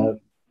right.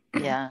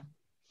 yeah,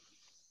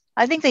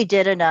 I think they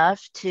did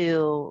enough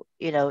to,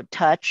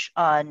 touch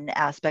on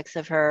aspects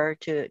of her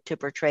to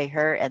portray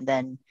her, and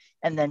then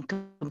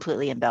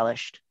completely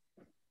embellished.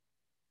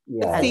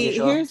 Yeah. See,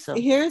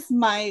 here's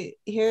my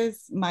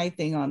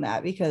thing on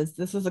that, because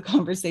this is a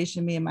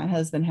conversation me and my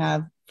husband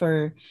have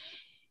for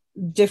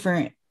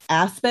different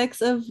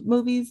aspects of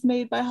movies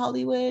made by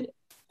Hollywood.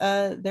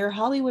 They're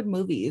Hollywood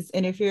movies,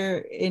 and if you're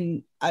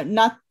in,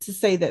 not to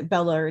say that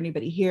Bella or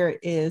anybody here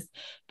is,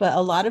 but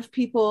a lot of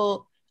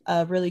people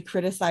really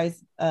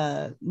criticize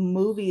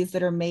movies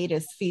that are made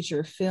as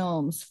feature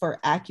films for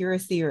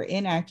accuracy or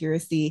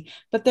inaccuracy,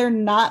 but they're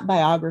not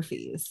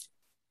biographies.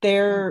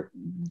 They're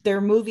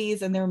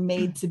movies, and they're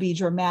made to be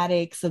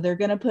dramatic, so they're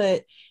going to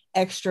put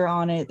extra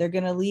on it. They're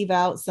going to leave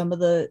out some of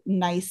the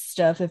nice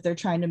stuff if they're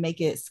trying to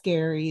make it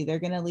scary. They're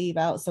going to leave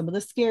out some of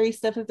the scary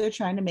stuff if they're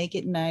trying to make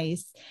it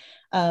nice,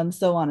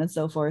 so on and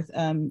so forth.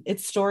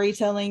 It's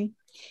storytelling,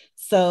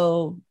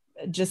 so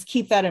just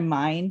keep that in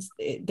mind.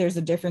 There's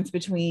a difference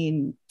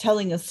between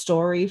telling a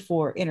story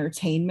for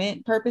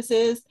entertainment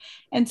purposes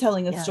and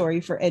telling a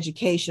story for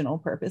educational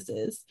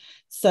purposes.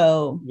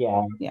 So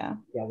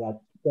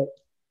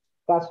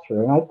that's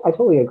true, and I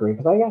totally agree,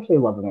 because I actually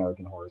love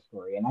American Horror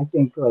Story, and I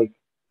think like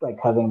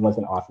Coven was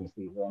an awesome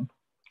season,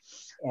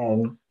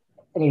 and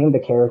even the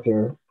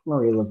character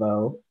Marie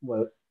Laveau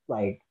was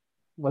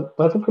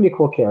a pretty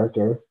cool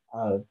character.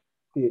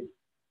 The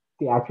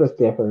actress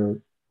did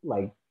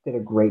a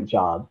great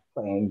job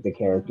playing the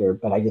character,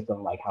 but I just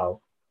don't like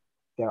how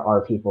there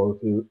are people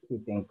who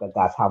think that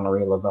that's how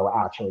Marie Laveau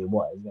actually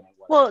was.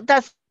 Well,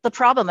 that's the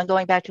problem. And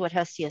going back to what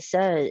Hestia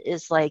said,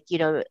 is like,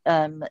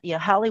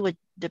 Hollywood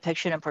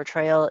depiction and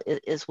portrayal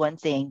is one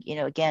thing,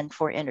 again,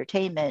 for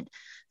entertainment,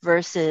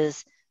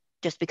 versus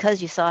just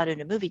because you saw it in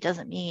a movie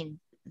doesn't mean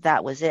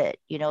that was it.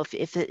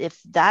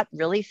 If that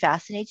really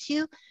fascinates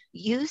you,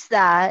 use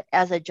that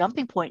as a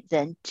jumping point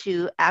then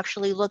to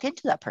actually look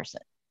into that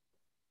person.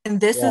 And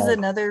this is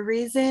another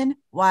reason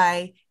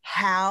why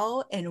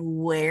how and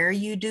where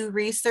you do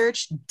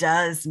research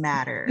does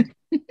matter.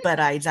 But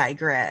I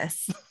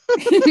digress.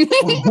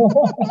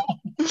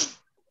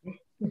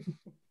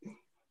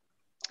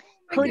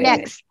 Who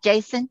next,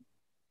 Jason?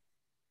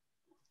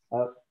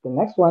 The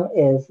next one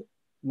is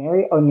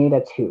Mary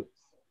Onita Toops.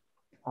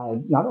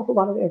 Not a whole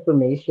lot of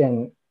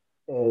information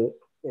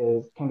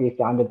can be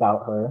found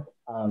about her.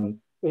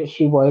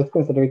 She was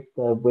considered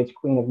the Witch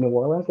Queen of New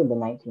Orleans in the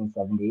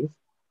 1970s.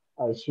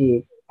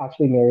 She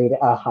actually married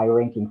a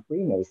high-ranking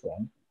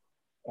Freemason,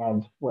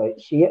 and what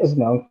she is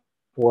known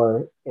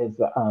for is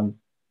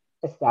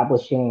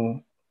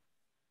establishing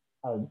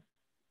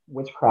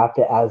witchcraft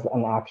as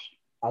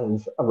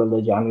as a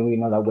religion. I mean, we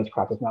know that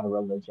witchcraft is not a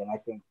religion. I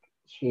think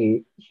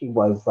she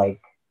was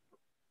like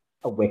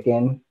a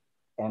Wiccan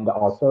and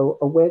also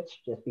a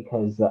witch, just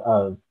because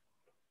of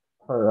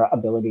her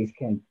abilities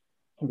can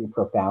be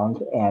profound,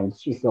 and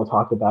she still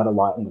talked about a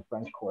lot in the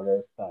French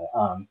Quarter. But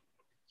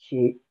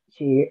she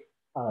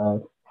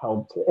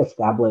helped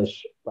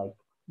establish like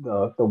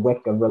the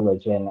Wicca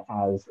religion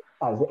as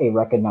a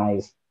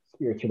recognized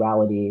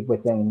spirituality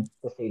within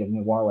the state of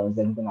New Orleans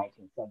in the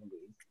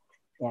 1970s,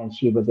 and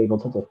she was able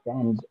to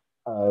defend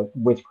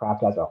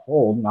witchcraft as a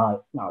whole,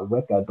 not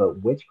Wicca,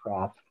 but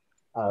witchcraft,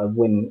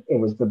 when it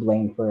was the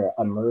blame for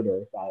a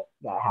murder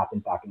that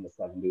happened back in the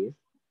 70s.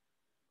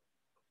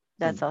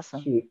 That's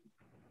awesome. She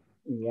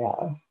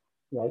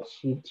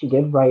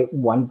did write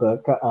one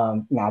book,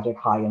 Magic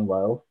High and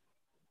Low.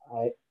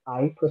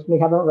 I personally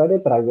haven't read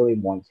it, but I really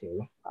want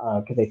to,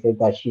 because they say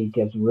that she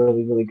gives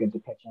really, really good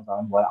depictions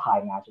on what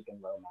high magic and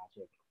low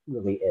magic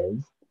really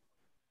is.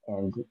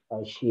 And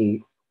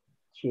she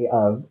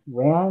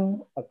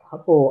ran a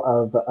couple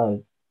of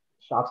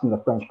shops in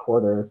the French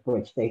Quarter,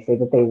 which they say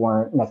that they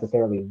weren't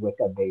necessarily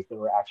Wicca based. They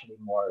were actually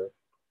more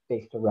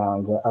based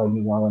around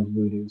New Orleans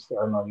voodoo,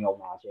 ceremonial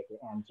magic,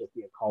 and just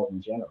the occult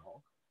in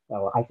general.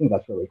 So I think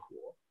that's really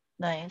cool.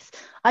 Nice.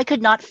 I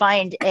could not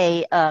find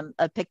a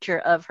picture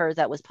of her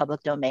that was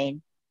public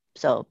domain.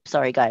 So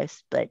sorry,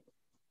 guys, but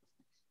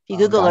if you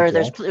Google her,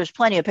 there's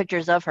plenty of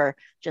pictures of her,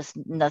 just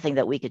nothing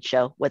that we could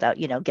show without,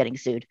 getting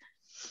sued.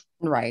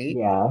 Right.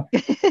 Yeah.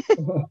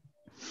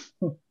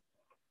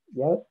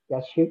 Yeah.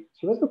 She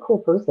was a cool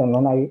person,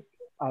 and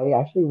I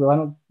actually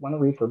really want to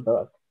read her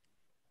book,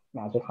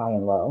 Magic High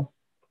and Low.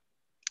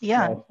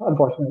 Yeah.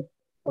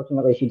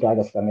 Unfortunately, she died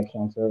of stomach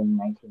cancer in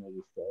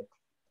 1986.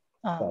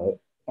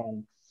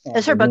 And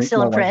is her book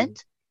still in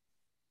print?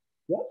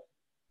 Yep.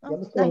 Yeah,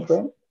 it's still in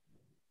print.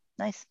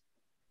 Nice.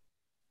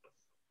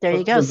 There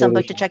you go. Some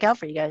book to check out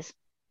for you guys.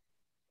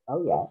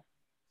 Oh yeah.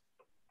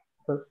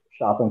 Her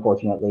shop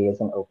unfortunately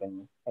isn't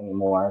open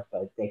anymore,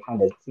 but they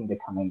kind of seem to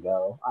come and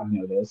go, I've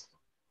noticed.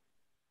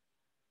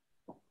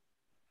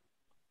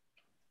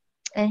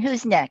 And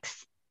who's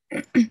next?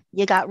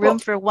 You got room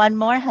for one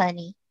more,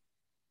 honey.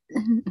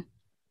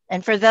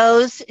 And for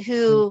those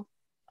who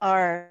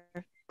are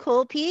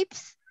cool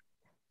peeps,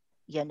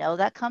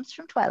 that comes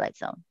from Twilight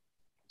Zone.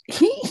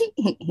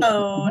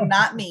 Oh,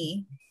 not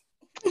me.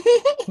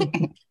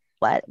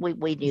 What?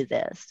 We knew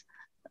this.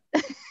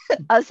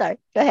 Oh, sorry.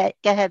 Go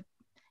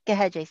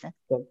ahead, Jason.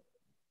 So,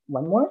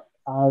 one more.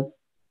 I'll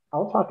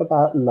talk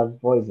about La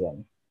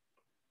Voisin.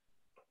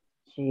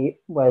 She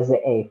was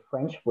a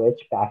French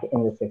witch back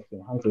in the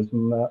 1600s,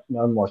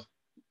 known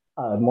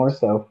more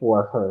so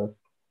for her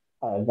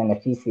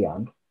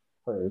beneficium,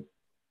 her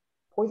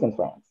poison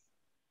plants.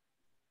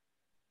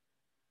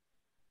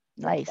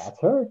 Nice. That's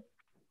her.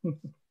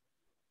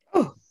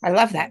 Oh, I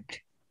love that.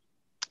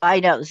 I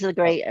know. This is a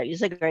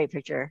great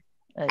picture.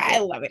 I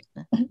love it.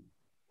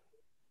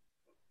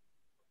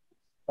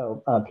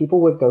 So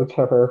people would go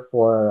to her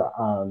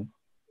for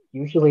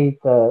usually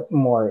the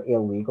more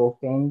illegal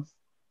things,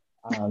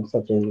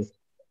 such as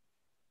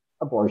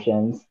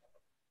abortions,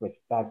 which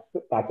back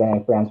then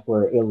in France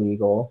were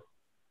illegal,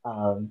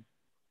 and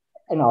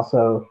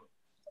also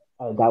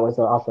that was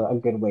also a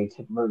good way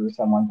to murder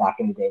someone back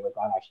in the day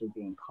without actually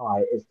being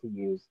caught, is to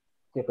use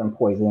different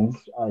poisons.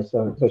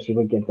 So she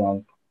would give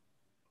them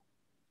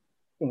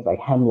things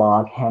like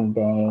hemlock,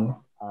 henbane,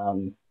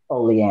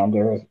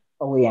 oleander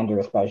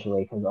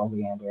especially, because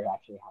oleander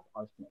actually has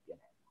arsenic in it.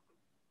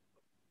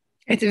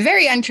 It's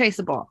very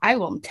untraceable. I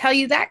will tell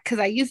you that because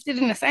I used it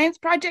in a science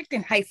project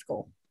in high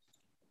school.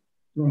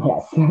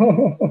 Yes.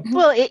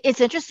 Well,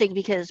 it's interesting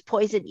because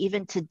poison,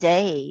 even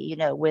today,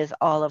 with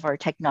all of our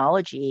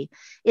technology,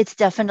 it's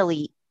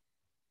definitely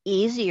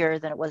easier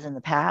than it was in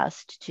the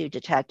past to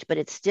detect, but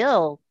it's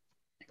still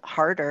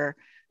harder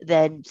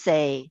than,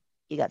 say,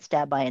 you got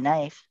stabbed by a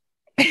knife.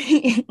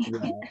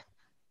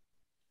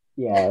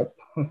 Yeah.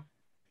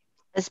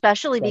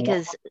 Especially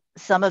because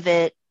some of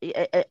it,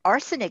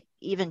 arsenic,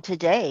 even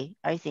today,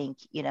 I think,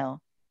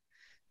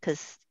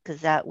 because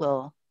that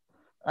will,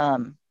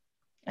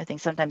 I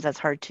think sometimes that's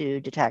hard to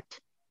detect.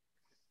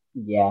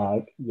 Yeah.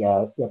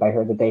 I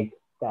heard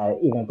that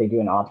even if they do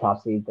an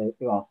autopsy, they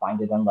won't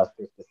find it unless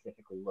they're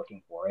specifically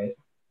looking for it.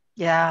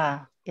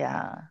 Yeah.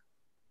 I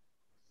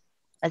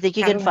think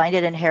you can find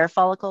it in hair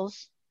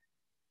follicles.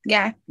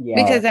 Yeah.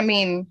 Because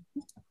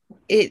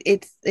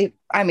it's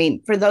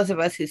for those of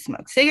us who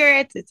smoke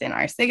cigarettes, it's in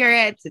our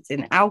cigarettes, it's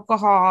in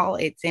alcohol,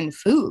 it's in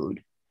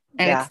food,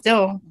 and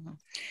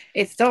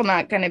it's still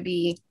not going to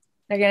be.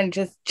 They're going to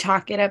just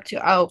chalk it up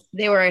to,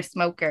 they were a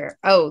smoker.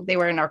 They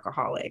were an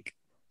alcoholic.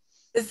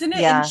 Isn't it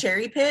in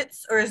cherry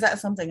pits, or is that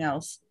something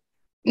else?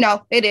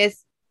 No, it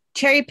is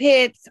cherry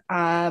pits,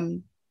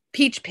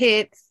 peach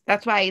pits.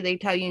 That's why they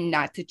tell you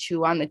not to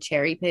chew on the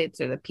cherry pits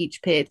or the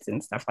peach pits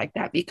and stuff like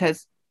that,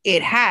 because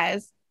it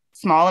has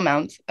small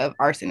amounts of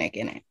arsenic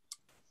in it.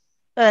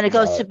 And it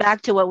goes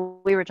back to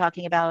what we were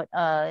talking about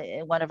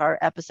in one of our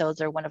episodes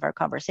or one of our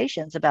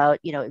conversations about,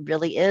 it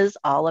really is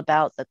all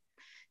about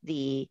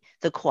the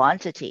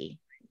quantity.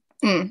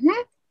 Mm-hmm.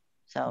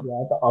 So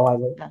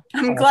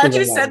I'm glad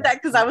you said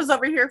that, because I was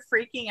over here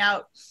freaking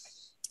out.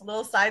 A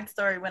little side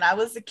story. When I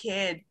was a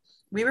kid,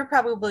 we were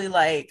probably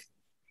like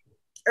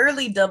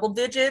early double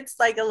digits,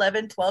 like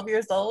 11, 12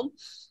 years old.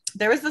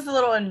 There was this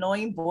little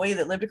annoying boy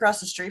that lived across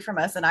the street from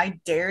us, and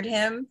I dared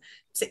him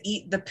to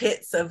eat the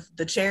pits of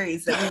the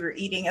cherries that we were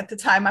eating at the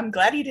time. I'm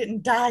glad he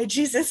didn't die.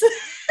 Jesus.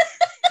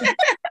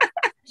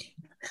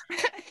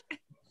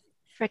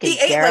 He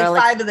ate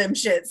like 5 of them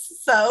shits.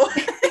 So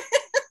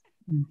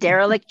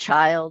derelict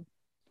child.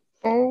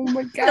 Oh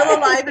my God. Still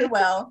alive and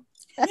well.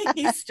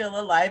 He's still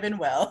alive and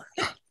well.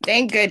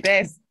 Thank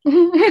goodness.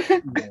 That's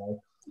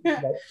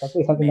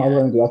actually something I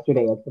learned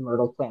yesterday at the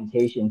Myrtle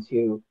Plantation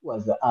too,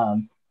 was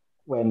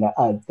when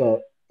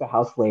the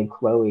house slave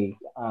Chloe,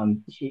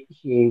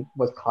 she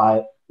was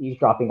caught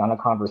eavesdropping on a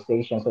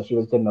conversation, so she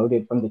was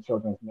demoted from the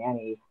children's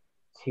nanny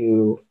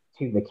to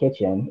the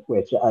kitchen,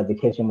 which the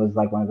kitchen was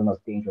like one of the most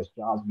dangerous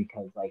jobs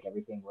because like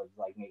everything was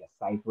like made of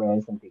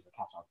cypress and things would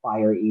catch on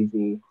fire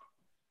easy.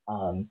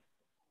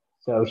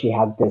 So she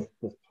had this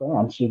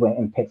plan. She went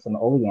and picked some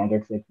oleander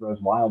because it grows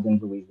wild in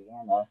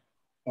Louisiana,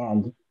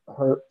 and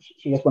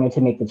she just wanted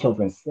to make the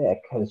children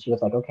sick because she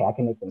was like, okay, I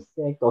can make them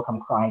sick. They'll come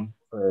crying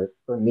for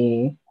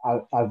me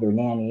as their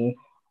nanny.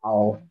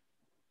 I'll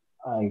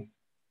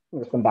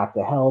nurse them back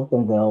to health,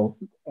 and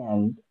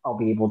I'll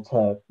be able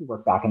to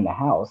work back in the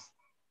house.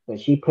 But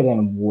she put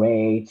in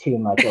way too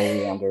much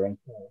oleander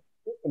into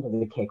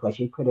the cake. Like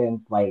she put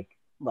in like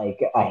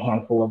a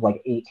handful of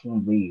like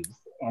 18 leaves,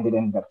 and it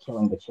ended up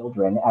killing the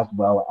children as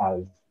well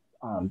as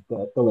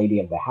the lady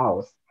of the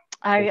house.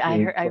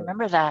 I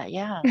remember that.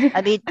 Yeah.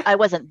 I mean, I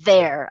wasn't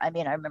there. I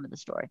mean, I remember the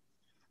story.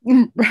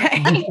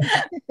 Right.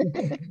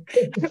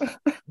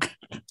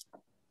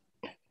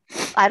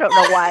 I don't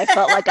know why I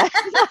felt like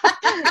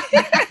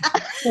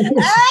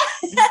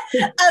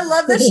I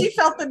love that she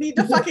felt the need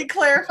to fucking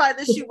clarify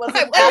that she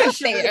wasn't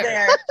actually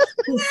there.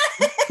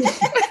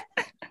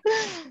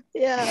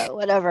 Yeah,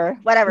 whatever,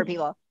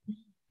 people.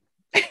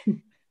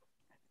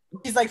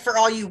 She's like, for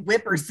all you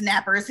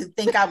whippersnappers who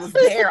think I was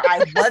there,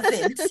 I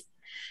wasn't.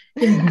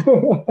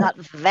 Not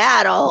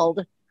that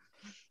old.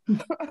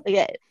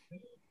 Okay.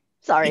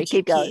 Sorry,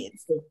 keep going.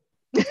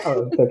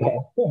 Oh, it's okay.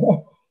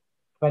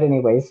 But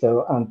anyway,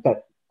 so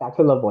back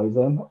to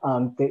Lavoisier.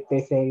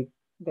 They say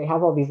they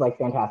have all these like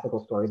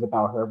fantastical stories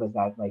about her, but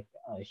that like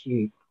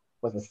she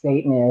was a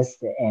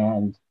Satanist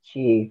and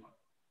she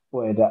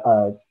would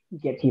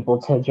get people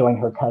to join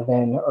her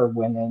coven or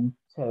women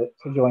to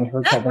join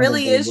her coven. That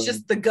really is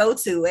just the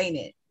go-to, ain't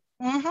it?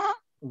 Mm-hmm.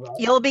 Right.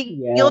 You'll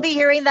be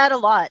hearing that a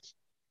lot.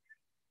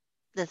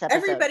 This episode.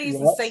 Everybody's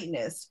a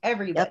Satanist.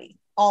 Everybody. Yep.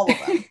 All of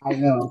them. I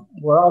know.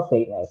 We're all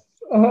Satanists.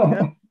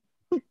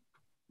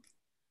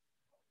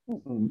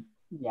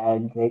 Yeah,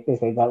 they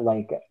say that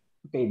like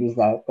babies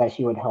that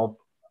she would help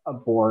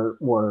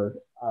abort were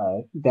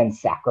then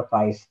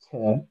sacrificed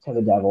to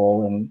the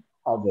devil and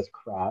all this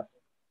crap.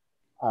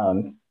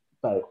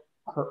 But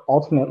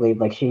ultimately,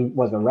 like she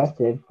was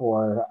arrested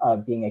for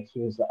being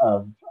accused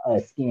of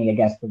scheming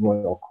against the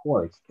royal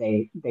courts.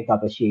 They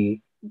thought that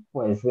she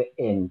was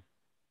in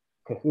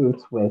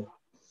cahoots with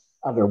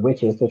other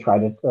witches to try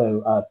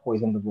to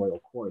poison the royal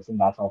courts, and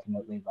that's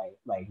ultimately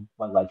like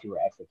what led to her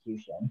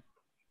execution.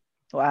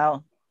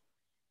 Wow.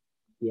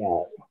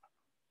 Yeah.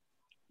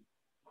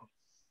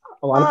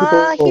 A lot of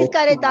people. He's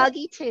got a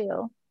doggy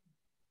too.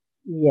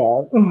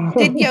 Yeah.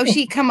 Did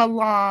Yoshi come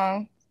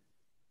along?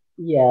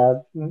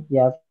 Yeah.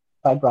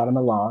 I brought him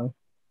along.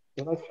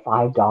 There's like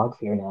 5 dogs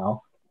here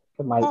now.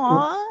 So my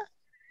aunt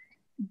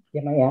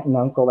and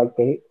uncle, like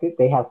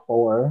they have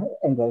 4,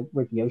 and then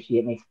with Yoshi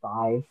it makes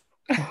 5.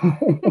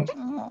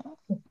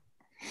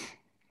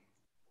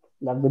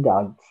 Love the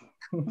dogs.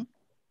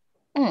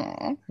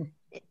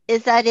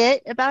 Is that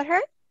it about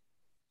her?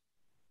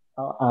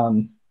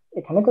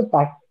 It kind of goes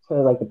back to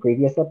like the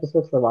previous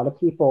episodes. A lot of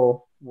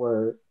people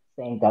were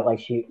saying that like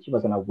she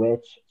wasn't a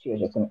witch, she was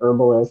just an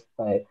herbalist,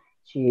 but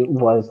she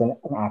was an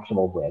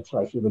actual witch.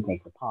 Like she would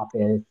make the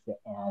poppets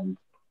and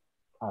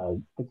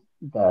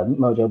the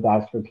mojo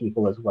bags for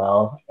people as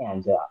well.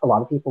 And a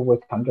lot of people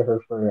would come to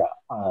her for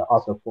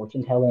also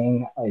fortune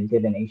telling,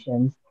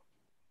 divinations.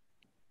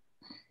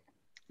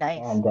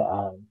 Nice. And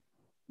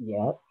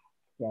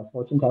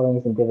fortune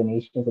tellings and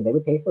divinations, and they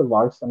would pay for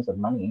large sums of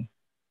money.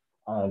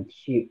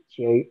 She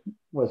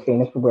was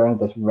famous for wearing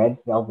this red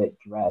velvet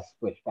dress,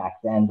 which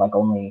back then, like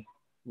only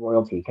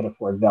royalty could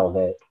afford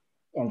velvet,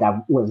 and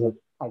that was,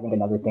 I think,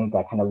 another thing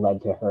that kind of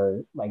led to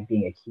her like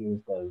being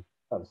accused of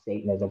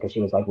Satanism, because she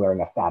was like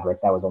wearing a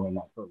fabric that was only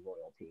meant for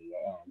royalty,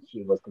 and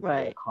she was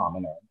considered a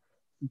commoner.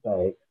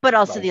 But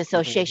also like, the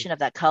association of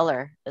that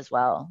color as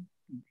well.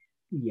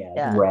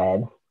 Yeah.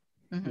 Red.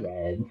 Mm-hmm.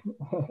 Red.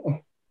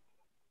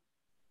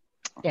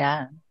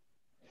 Yeah.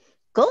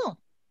 Cool.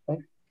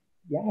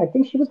 Yeah, I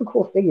think she was a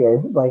cool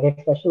figure. Like,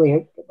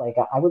 especially like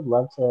I would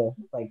love to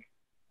like.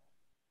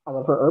 I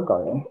love her herb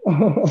garden.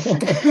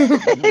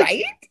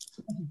 Right.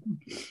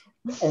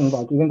 And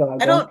like, even though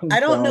I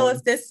don't know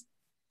if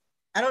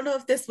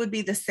this would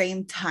be the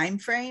same time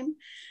frame,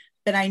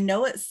 but I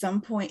know at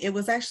some point it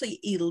was actually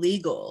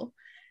illegal,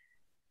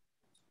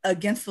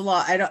 against the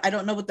law. I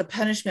don't know what the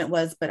punishment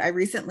was, but I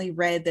recently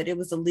read that it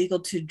was illegal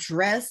to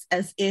dress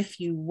as if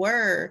you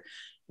were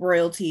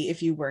royalty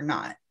if you were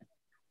not.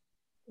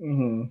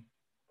 Mm-hmm.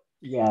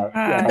 Yeah.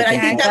 But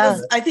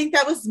I think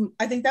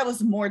that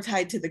was more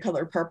tied to the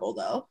color purple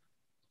though.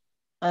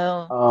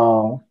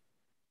 Oh.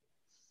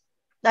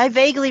 I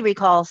vaguely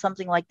recall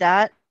something like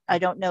that. I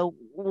don't know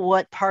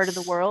what part of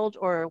the world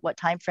or what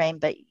time frame,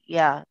 but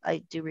yeah,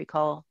 I do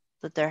recall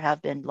that there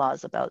have been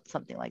laws about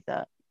something like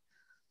that.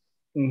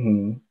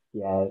 Mm-hmm.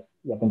 Yeah,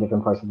 in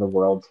different parts of the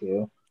world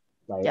too.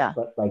 Like, yeah.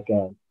 But like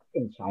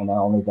in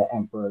China, only the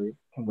emperor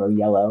can wear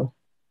yellow.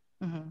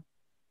 Mm-hmm.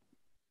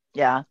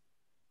 Yeah.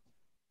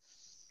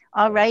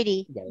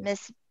 Alrighty, yeah.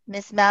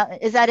 Miss Mountain.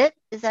 Is that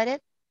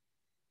it?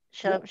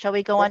 Shall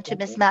we go on to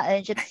Miss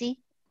Mountain Gypsy?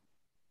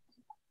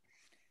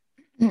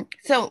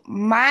 So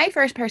my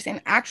first person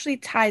actually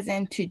ties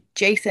into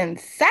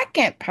Jason's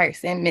second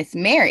person, Miss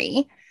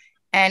Mary,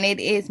 and it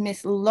is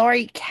Miss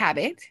Laurie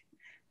Cabot.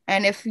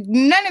 And if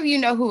none of you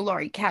know who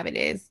Laurie Cabot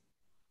is,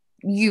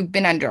 you've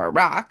been under a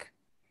rock.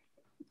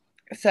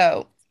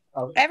 So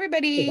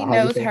everybody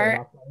knows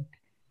her.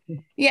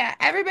 Yeah,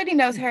 everybody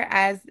knows her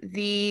as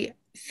the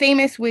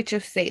famous witch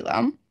of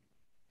Salem.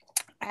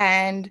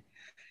 And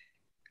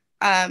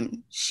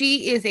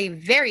she is a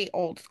very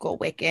old school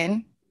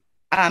Wiccan,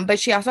 but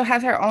she also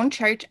has her own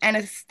church and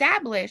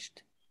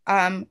established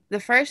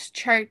the first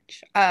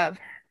church of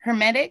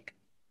Hermetic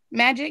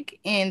magic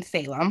in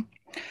Salem.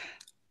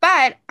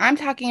 But I'm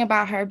talking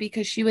about her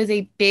because she was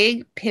a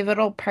big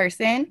pivotal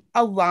person,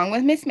 along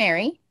with Miss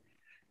Mary,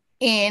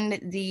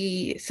 in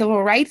the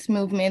civil rights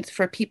movements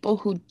for people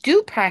who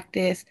do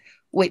practice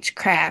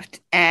witchcraft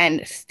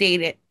and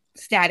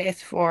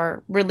status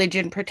for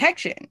religion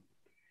protection.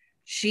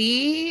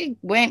 She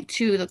went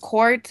to the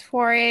courts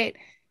for it.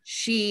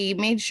 She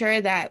made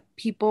sure that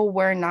people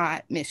were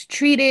not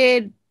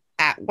mistreated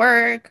at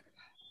work,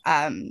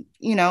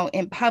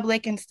 in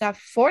public and stuff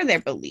for their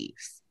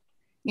beliefs.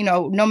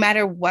 No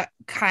matter what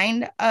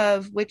kind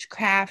of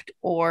witchcraft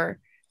or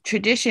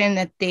tradition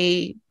that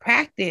they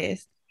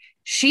practiced,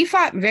 she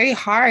fought very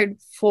hard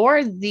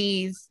for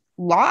these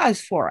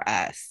laws for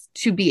us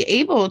to be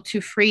able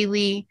to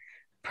freely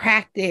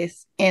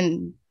practice.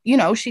 And,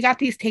 she got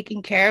these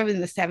taken care of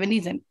in the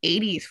 70s and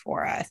 80s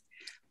for us.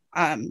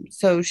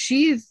 So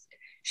she's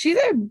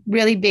a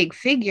really big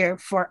figure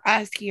for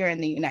us here in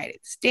the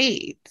United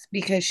States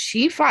because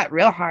she fought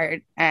real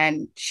hard,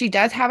 and she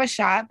does have a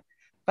shop,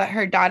 but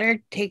her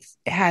daughter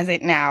has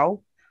it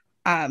now.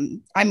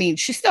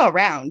 She's still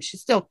around.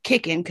 She's still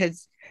kicking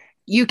because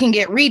you can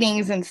get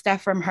readings and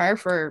stuff from her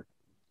for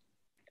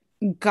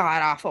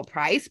god awful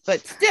price, but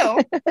still,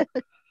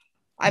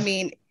 I've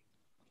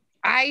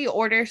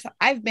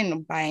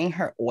been buying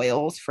her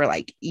oils for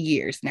like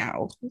years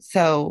now.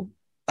 So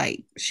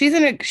like she's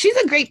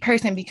a great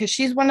person because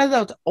she's one of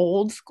those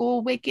old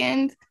school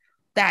Wiccans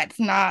that's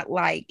not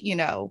like,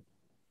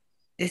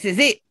 this is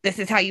it. This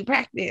is how you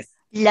practice.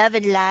 Love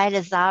and light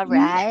is all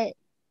right.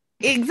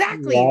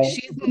 Exactly. Yeah.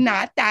 She's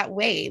not that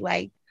way.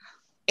 Like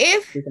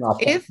if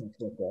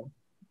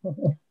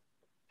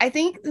I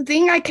think the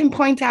thing I can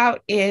point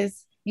out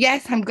is,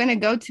 yes, I'm going to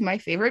go to my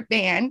favorite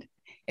band.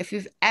 If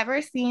you've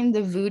ever seen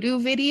the Voodoo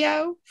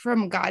video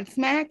from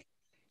Godsmack,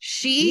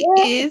 she's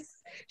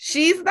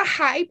the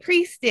high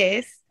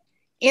priestess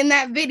in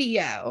that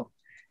video.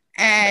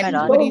 And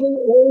I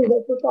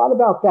forgot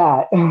about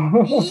that.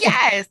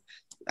 Yes.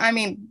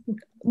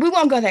 We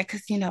won't go there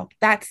because,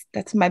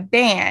 that's my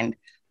band.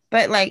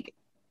 But like,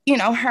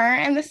 her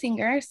and the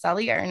singer,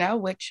 Sully Erna,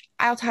 which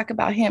I'll talk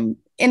about him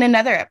in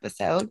another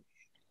episode,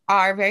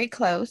 are very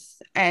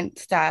close and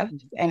stuff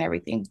and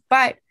everything.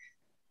 But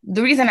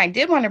the reason I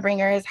did want to bring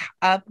her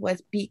up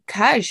was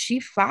because she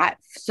fought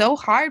so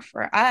hard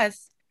for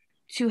us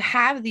to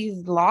have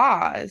these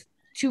laws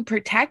to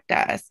protect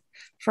us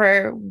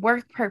for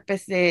work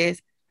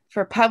purposes,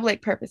 for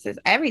public purposes,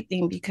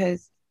 everything.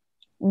 Because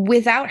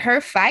without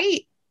her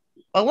fight,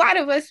 a lot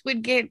of us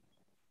would get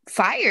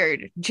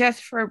fired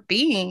just for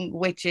being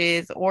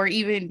witches or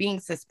even being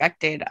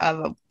suspected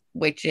of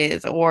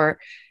witches or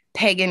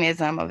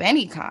paganism of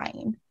any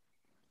kind.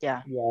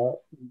 Yeah.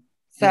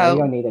 So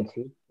Leonida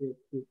too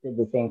did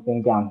the same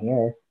thing down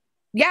here.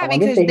 Yeah,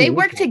 because they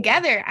worked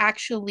together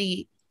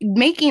actually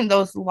making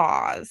those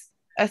laws,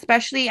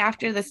 especially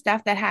after the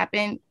stuff that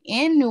happened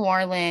in New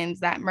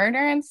Orleans, that murder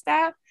and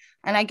stuff.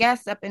 And I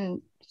guess up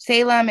in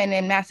Salem and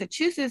in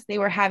Massachusetts, they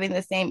were having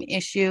the same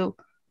issue,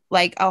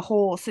 like a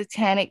whole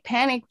satanic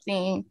panic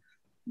thing.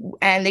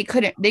 And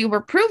they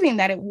were proving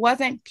that it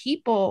wasn't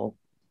people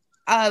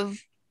of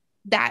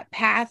that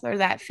path or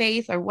that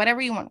faith or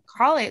whatever you want to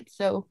call it.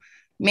 So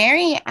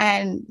Mary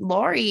and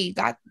Laurie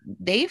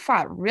they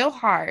fought real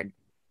hard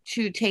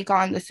to take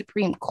on the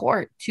Supreme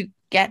Court to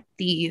get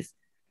these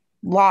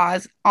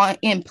laws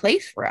in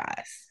place for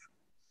us.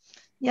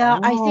 Yeah,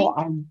 I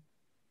think.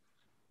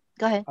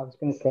 Go ahead. I was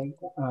going to say,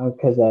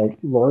 because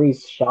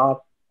Laurie's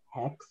shop,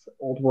 Hex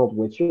Old World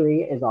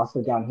Witchery, is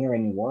also down here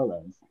in New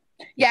Orleans.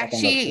 Yeah,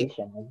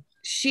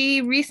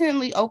 she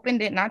recently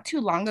opened it not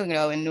too long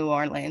ago in New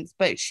Orleans,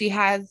 but she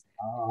has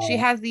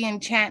the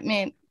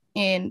enchantment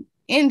in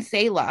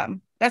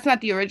Salem. That's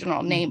not the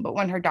original name, but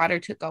when her daughter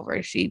took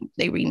over,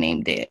 they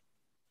renamed it.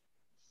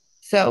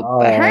 So,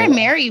 but her and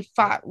Mary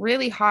fought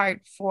really hard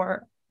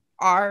for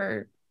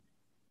our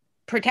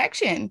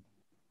protection.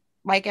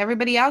 Like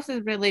everybody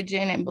else's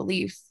religion and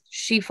beliefs,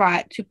 she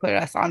fought to put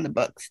us on the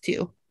books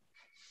too.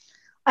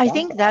 I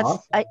think that's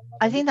awesome.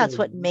 I think that's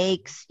what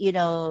makes,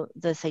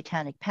 the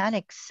Satanic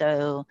Panic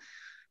so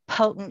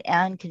potent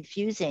and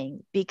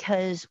confusing,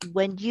 because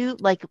when you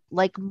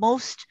like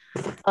most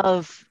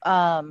of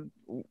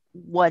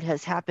what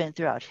has happened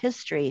throughout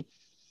history,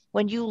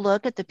 when you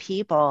look at the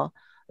people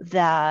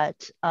that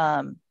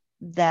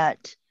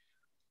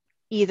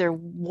either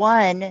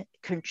one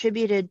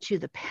contributed to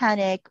the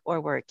panic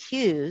or were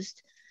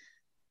accused,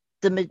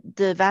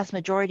 the vast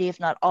majority, if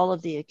not all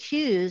of the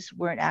accused,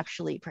 weren't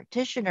actually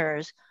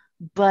practitioners,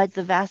 but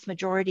the vast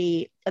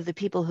majority of the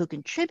people who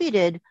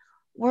contributed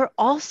were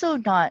also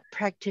not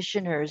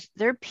practitioners.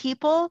 They're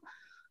people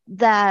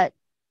that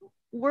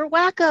were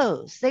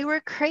wackos. They were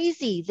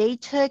crazy. They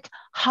took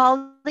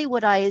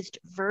Hollywoodized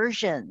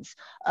versions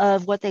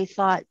of what they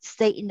thought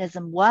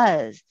Satanism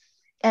was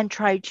and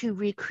tried to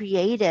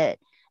recreate it,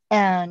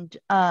 and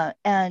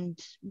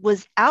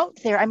was out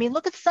there. I mean,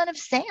 look at Son of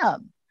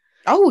Sam.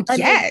 Oh,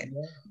 yeah.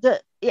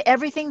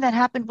 Everything that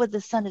happened with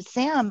the Son of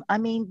Sam, I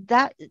mean,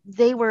 that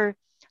they were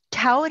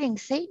touting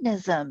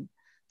Satanism.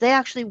 They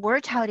actually were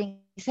touting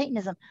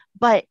Satanism,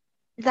 but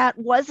that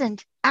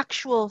wasn't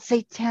actual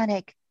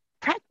satanic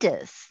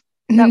practice.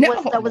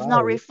 That was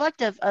not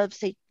reflective of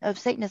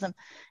Satanism.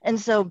 And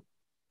so,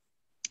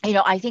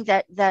 I think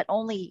that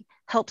only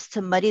helps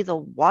to muddy the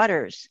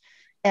waters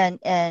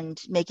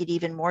and make it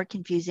even more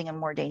confusing and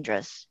more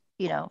dangerous,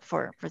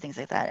 for things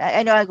like that.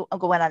 I know I'm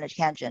going on a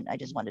tangent. I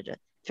just wanted to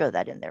throw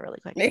that in there really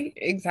quick.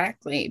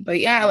 Exactly. But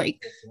yeah,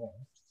 like,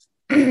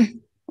 yeah,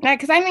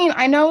 because I mean,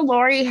 I know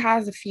Lori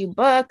has a few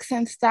books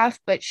and stuff,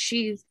 but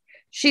she's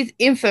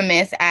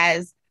infamous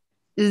as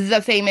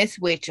the famous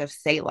witch of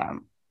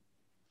Salem.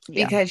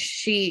 Yeah. Because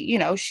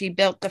she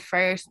built the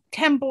first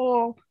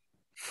temple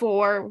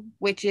for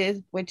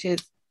witches,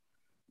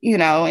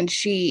 and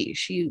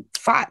she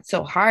fought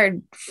so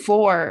hard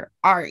for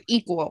our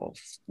equal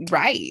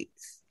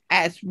rights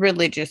as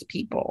religious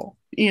people,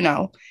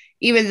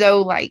 even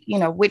though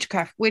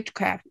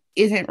witchcraft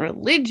isn't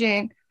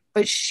religion,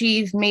 but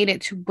she's made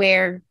it to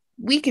where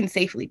we can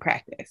safely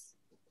practice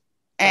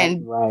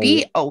and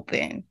be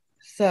open.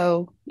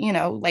 So,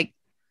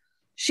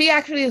 she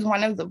actually is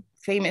one of the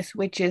famous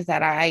witches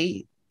that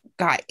I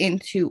got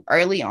into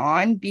early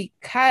on,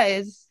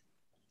 because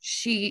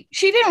she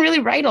didn't really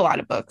write a lot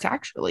of books,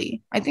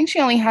 actually. I think she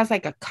only has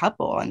like a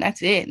couple, and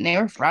that's it. And they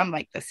were from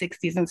like the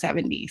 60s and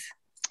 70s.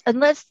 And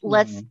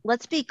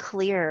let's be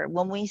clear.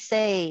 When we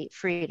say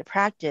free to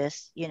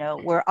practice,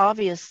 we're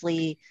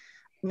obviously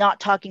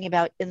not talking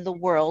about in the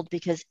world,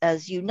 because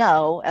as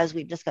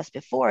we've discussed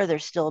before,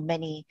 there's still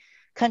many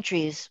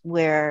countries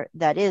where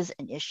that is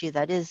an issue,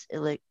 that is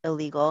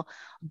illegal.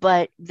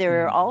 But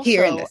there are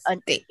also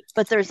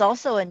there's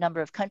also a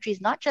number of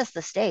countries, not just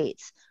the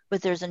States,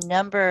 but there's a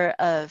number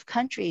of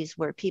countries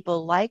where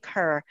people like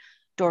her,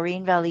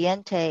 Doreen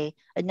Valiente,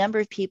 a number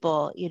of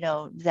people,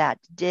 that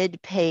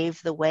did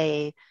pave the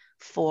way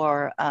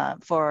for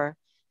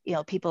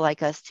people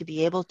like us to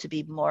be able to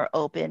be more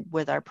open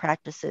with our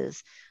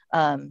practices.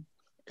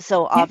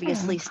 So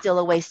obviously still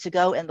a ways to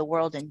go in the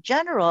world in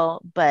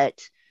general,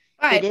 but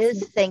it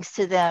is thanks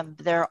to them.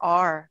 There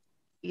are,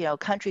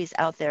 countries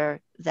out there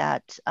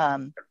that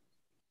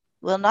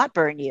will not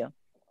burn you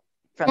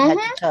from head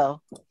to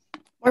toe,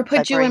 or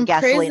put you in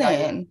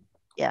prison,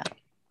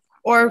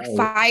 or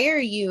fire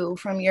you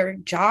from your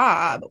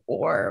job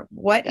or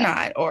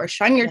whatnot, or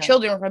shun your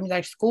children from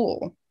their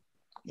school.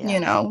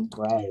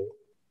 Right.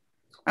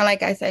 And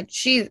like I said,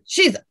 she's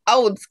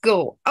old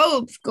school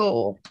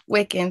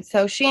Wiccan,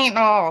 so she ain't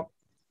all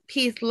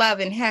peace, love,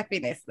 and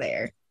happiness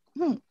there.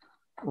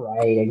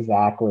 Right,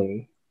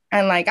 exactly.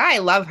 And like, I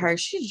love her.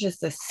 She's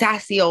just a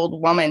sassy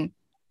old woman.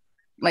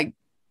 Like,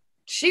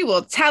 she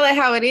will tell it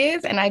how it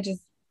is. And I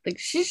just, like,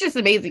 she's just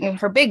amazing. And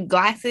her big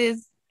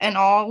glasses and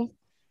all,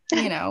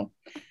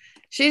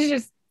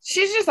 she's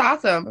just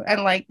awesome.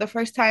 And like, the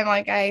first time,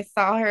 like, I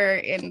saw her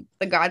in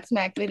the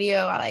Godsmack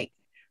video,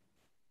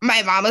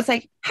 my mom was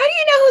like, how do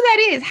you know who that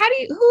is?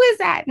 Who is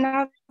that? And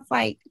I was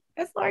like,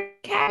 that's Laurie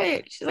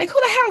Cabot. She's like, who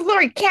the hell is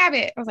Laurie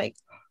Cabot? I was like,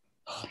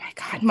 oh my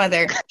God,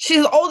 mother,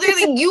 she's older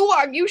than you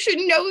are. You should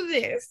know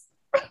this.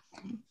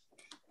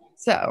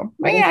 So,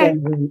 but yeah.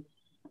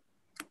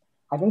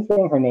 I've been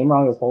saying her name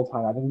wrong this whole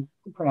time. I've been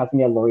pronouncing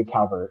it Laurie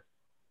Calvert.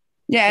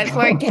 Yeah, it's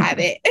Laurie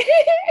Cabot.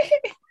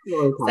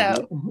 Laurie Cabot.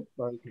 So,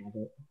 Laurie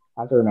Cabot.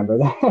 I have to remember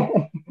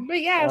that.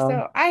 But yeah,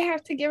 so I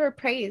have to give her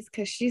praise,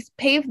 because she's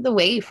paved the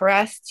way for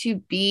us to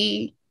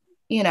be,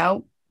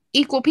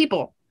 equal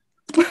people.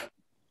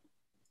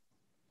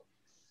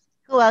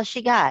 Who else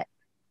she got?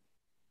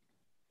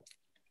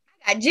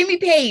 I got Jimmy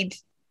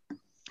Page.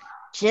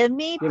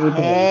 Jimmy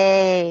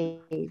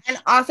Page. And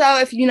also,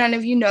 if none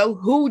of you know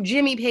who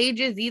Jimmy Page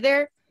is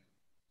either,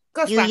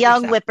 go you slap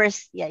young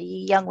yourself. you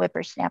young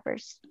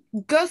whippersnappers.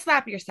 Go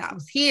slap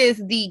yourselves. He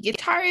is the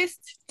guitarist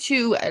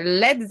to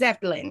Led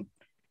Zeppelin.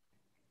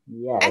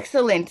 Yes.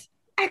 Excellent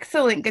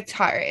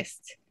guitarist.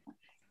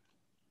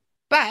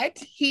 But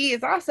he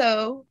is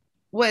also,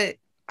 what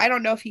I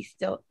don't know if he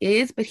still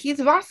is, but he's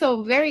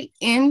also very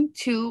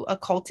into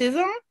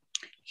occultism.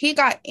 He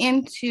got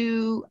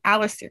into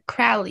Aleister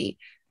Crowley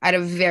at a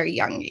very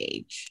young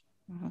age.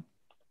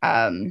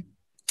 Mm-hmm.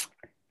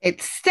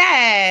 It's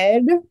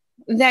said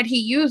that he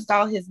used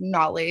all his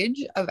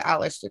knowledge of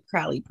Aleister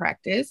Crowley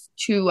practice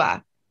to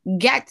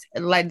get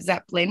Led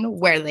Zeppelin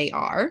where they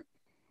are.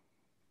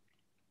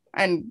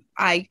 And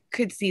I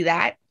could see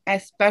that,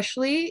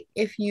 especially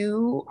if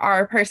you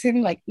are a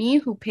person like me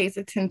who pays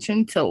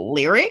attention to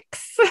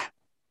lyrics.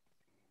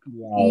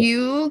 Yes.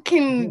 You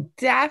can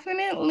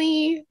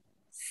definitely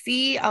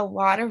see a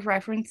lot of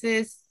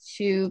references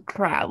to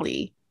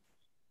Crowley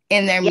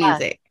in their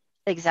music.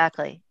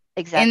 Exactly.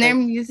 In their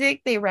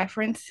music, they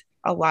reference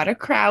a lot of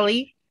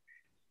Crowley.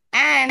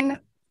 And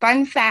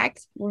fun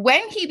fact,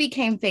 when he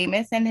became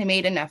famous and he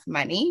made enough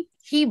money,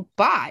 he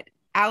bought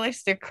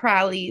Aleister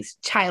Crowley's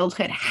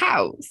childhood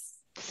house.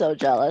 So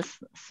jealous,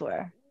 I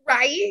swear.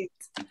 Right?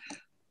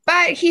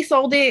 But he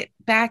sold it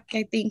back,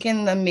 I think,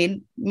 in the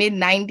mid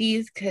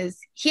 90s because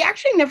he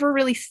actually never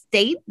really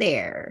stayed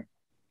there.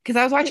 Because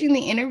I was watching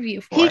the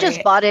interview for it. He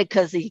just bought it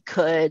because he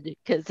could.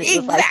 Because it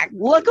was like,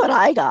 look what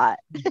I got.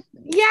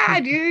 Yeah,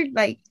 dude.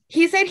 Like,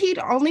 he said he'd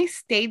only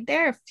stayed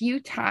there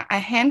a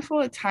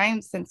handful of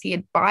times since he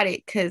had bought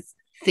it because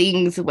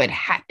things would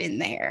happen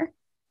there.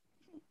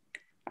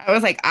 I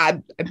was like,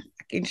 I'm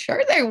fucking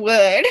sure they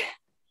would.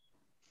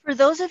 For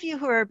those of you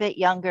who are a bit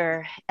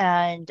younger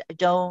and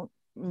don't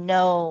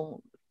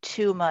know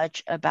too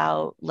much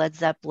about Led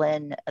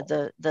Zeppelin,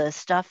 the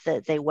stuff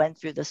that they went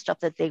through, the stuff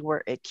that they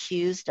were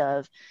accused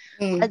of,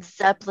 Led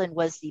Zeppelin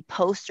was the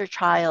poster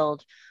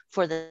child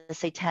for the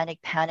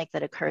satanic panic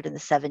that occurred in the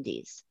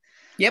 70s.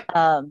 Yep.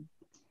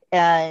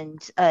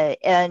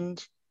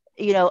 And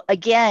you know,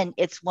 again,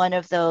 it's one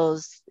of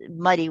those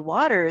muddy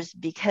waters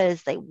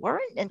because they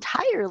weren't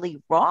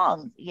entirely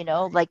wrong, you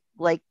know, like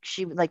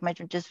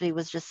Matron Disby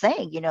was just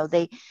saying, you know,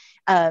 they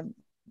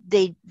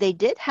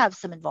did have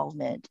some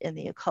involvement in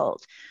the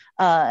occult.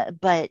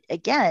 But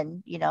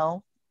again, you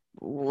know,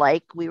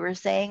 like we were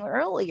saying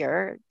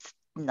earlier,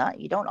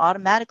 you don't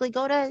automatically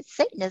go to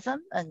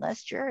Satanism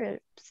unless you're a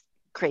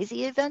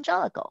crazy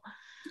evangelical.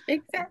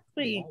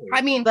 Exactly.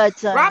 I mean,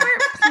 but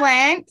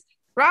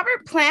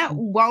Robert Plant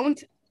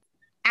won't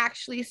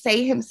actually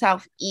say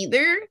himself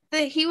either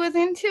that he was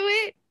into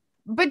it,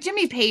 but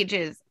Jimmy Page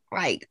is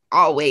like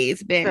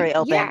always been very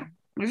open,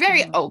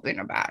 very open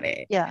about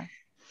it. Yeah.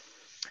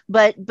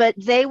 But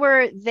they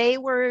were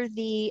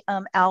the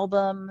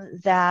album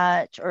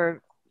that,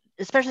 or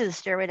especially the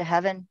Stairway to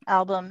Heaven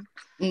album.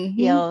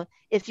 You know,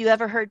 if you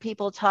ever heard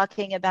people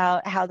talking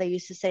about how they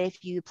used to say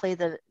if you play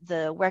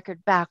the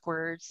record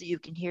backwards, you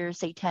can hear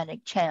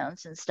satanic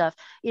chants and stuff.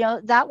 You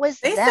know, that was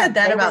they them. said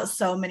that about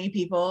so many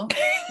people.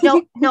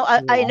 No,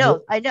 I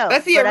know.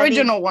 That's the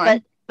original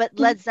one. But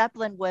Led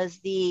Zeppelin was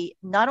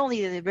not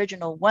only the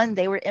original one,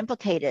 they were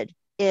implicated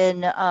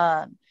in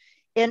a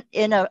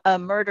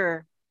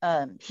murder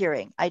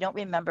hearing. I don't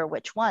remember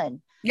which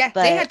one. Yes,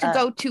 they had to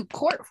go to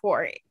court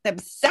for it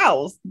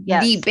themselves.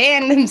 Yes. The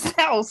band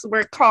themselves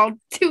were called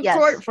to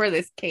court for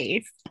this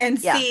case. And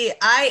see,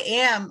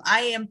 I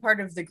am part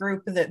of the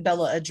group that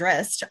Bella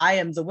addressed. I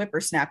am the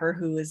whippersnapper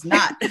who is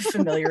not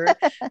familiar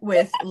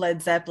with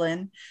Led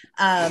Zeppelin.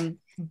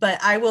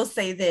 But I will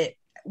say that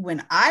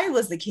when I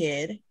was a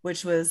kid,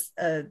 which was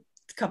a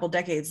couple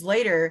decades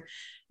later,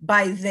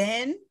 by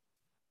then,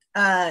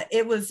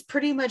 it was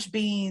pretty much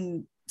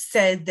being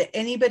said that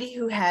anybody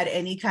who had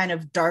any kind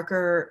of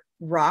darker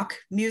rock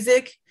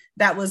music,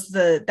 that was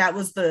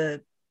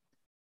the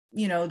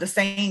you know, the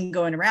saying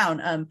going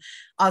around.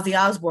 Ozzy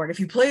Osbourne, if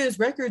you play his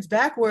records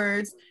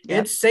backwards,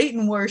 it's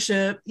Satan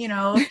worship. You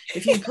know,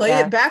 if you play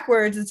it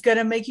backwards, it's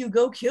gonna make you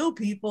go kill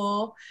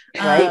people.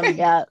 Right.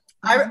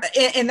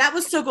 And that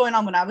was still going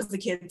on when I was a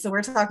kid. So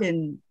we're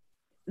talking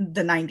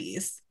the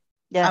 90s.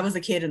 Yeah, I was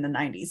a kid in the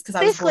 90s because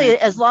basically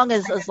as long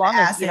as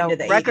you know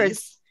records,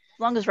 80s. As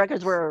long as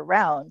records were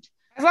around,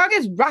 as long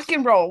as rock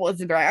and roll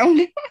was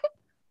around.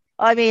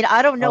 I mean,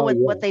 I don't know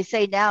what they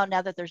say now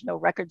that there's no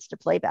records to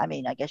play. But I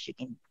mean, I guess you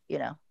can, you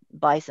know,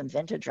 buy some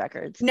vintage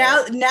records.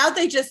 Now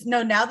they just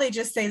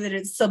say that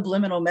it's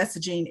subliminal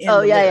messaging.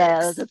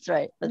 That's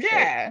right.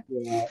 Yeah.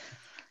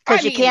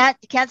 Because you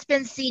can't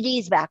spin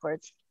CDs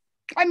backwards.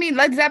 I mean,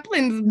 Led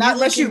Zeppelin's not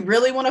unless you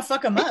really want to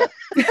fuck them up.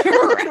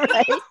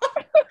 Right?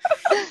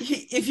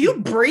 If you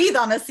breathe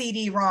on a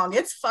CD wrong,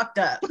 it's fucked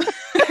up.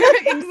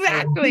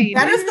 Exactly.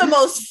 That is the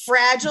most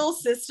fragile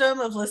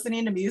system of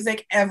listening to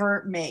music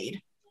ever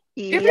made.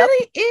 It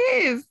really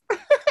is.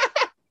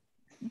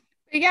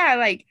 Yeah,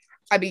 like,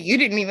 I mean, you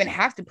didn't even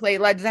have to play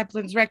Led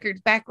Zeppelin's records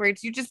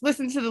backwards. You just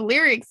listened to the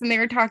lyrics and they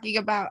were talking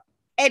about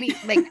any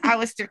like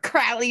Aleister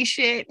Crowley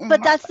shit.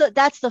 But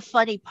that's the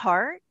funny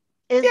part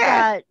is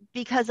that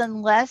because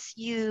unless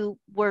you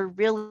were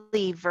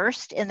really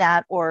versed in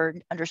that or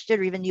understood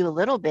or even knew a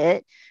little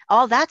bit,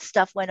 all that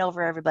stuff went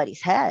over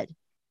everybody's head.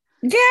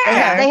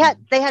 Yeah.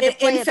 They had to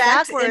play it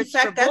backwards. In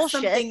fact, that's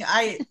something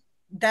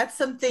that's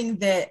something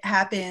that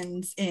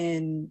happens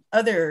in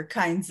other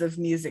kinds of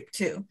music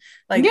too.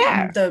 Like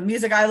the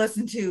music I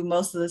listen to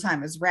most of the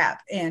time is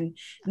rap. And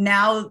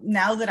now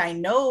that I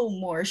know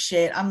more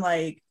shit, I'm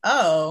like,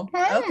 oh,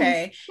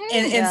 okay.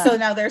 And so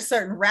now there's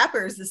certain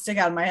rappers that stick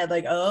out in my head,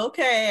 like, oh,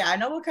 okay, I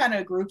know what kind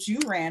of groups you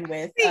ran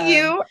with.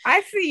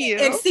 I see you.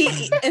 And see,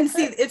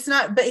 it's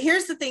not, but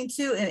here's the thing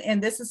too,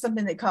 and this is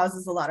something that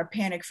causes a lot of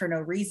panic for no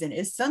reason,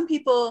 is some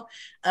people,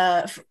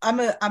 I'm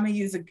gonna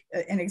use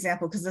an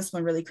example because this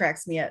one really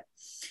cracks me up.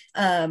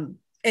 And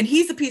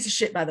he's a piece of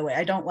shit, by the way.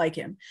 I don't like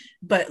him,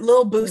 but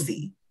Lil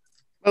Boosie.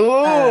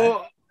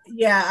 Oh,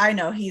 yeah, I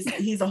know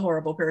he's a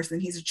horrible person.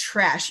 He's a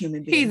trash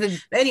human being.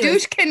 He's a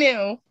douche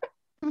canoe.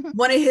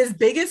 One of his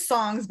biggest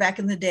songs back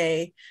in the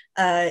day,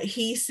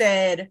 he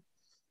said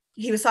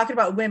he was talking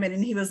about women,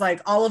 and he was like,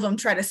 all of them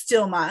try to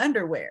steal my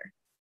underwear.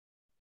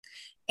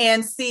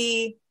 And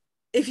see,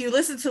 if you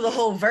listen to the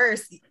whole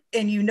verse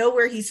and you know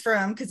where he's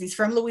from, because he's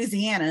from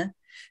Louisiana.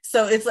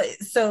 So it's like,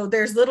 so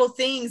there's little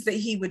things that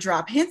he would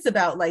drop hints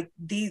about, like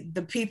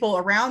the people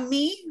around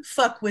me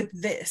fuck with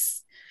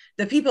this.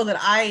 The people that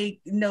I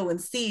know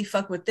and see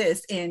fuck with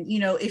this. And, you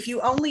know, if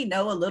you only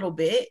know a little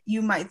bit,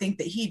 you might think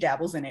that he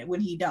dabbles in it when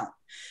he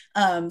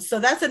don't. So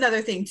that's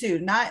another thing too.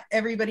 Not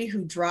everybody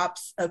who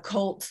drops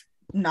occult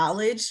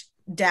knowledge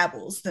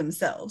dabbles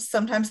themselves.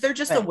 Sometimes they're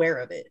just aware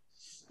of it.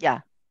 Yeah.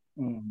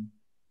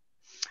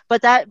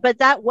 But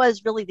that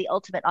was really the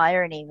ultimate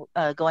irony,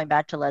 going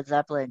back to Led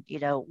Zeppelin, you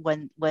know,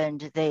 when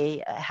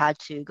they had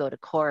to go to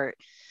court,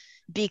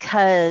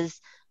 because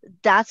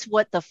that's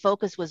what the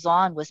focus was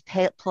on, was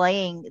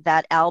playing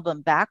that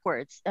album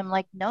backwards. I'm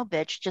like, no,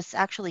 bitch, just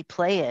actually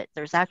play it.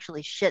 There's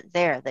actually shit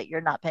there that you're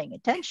not paying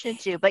attention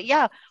to. But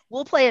yeah,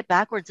 we'll play it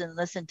backwards and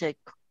listen to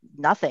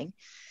nothing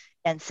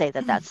and say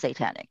that that's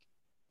satanic.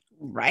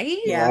 Right?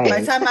 Yeah. Right.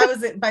 By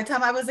the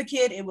time I was a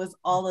kid, it was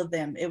all of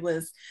them. It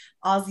was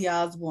Ozzy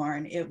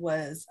Osbourne. It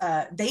was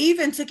they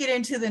even took it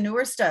into the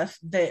newer stuff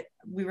that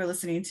we were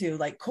listening to,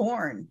 like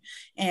Korn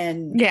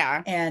and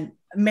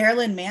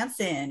Marilyn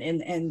Manson.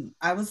 And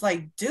I was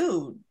like,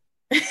 dude,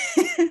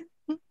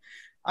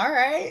 all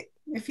right,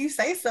 if you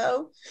say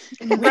so.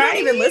 We don't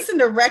even listen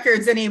to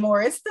records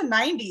anymore. It's the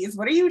 90s.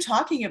 What are you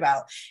talking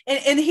about?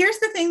 And here's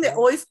the thing that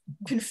always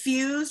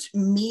confused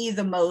me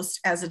the most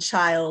as a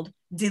child,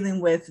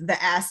 dealing with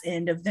the ass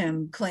end of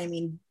them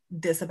claiming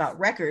this about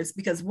records,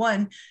 because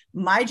one,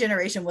 my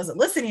generation wasn't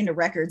listening to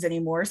records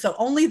anymore, so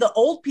only the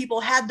old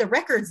people had the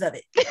records of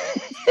it.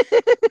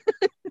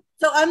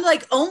 So I'm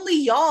like, only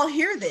y'all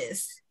hear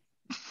this,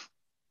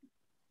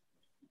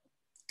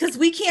 because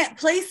we can't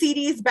play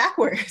CDs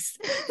backwards.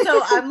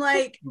 So I'm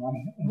like,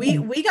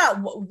 we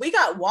got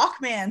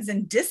Walkmans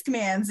and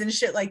Discmans and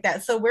shit like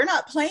that. So we're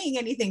not playing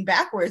anything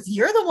backwards.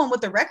 You're the one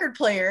with the record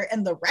player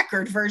and the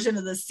record version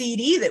of the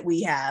CD that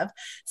we have.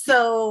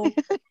 So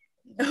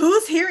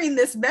who's hearing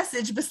this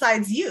message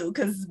besides you?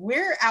 Because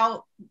we're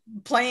out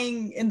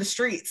playing in the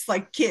streets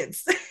like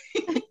kids.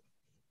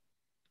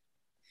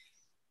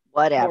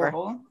 Whatever.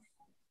 Horrible.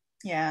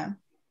 Yeah.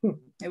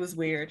 It was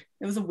weird.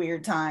 It was a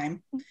weird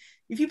time.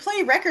 If you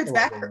play records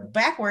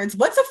backwards,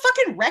 what's a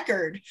fucking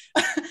record?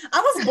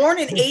 I was born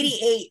in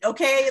 88,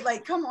 okay?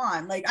 Like, come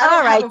on. Like, I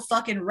don't have a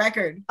fucking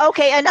record.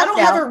 Okay, enough. I don't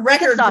have a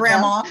record,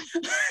 Grandma.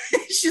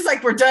 She's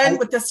like, we're done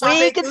with this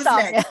topic. Who's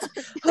next?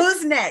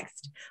 Who's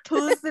next?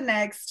 Who's the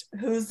next?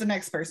 Who's the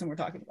next person we're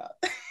talking about?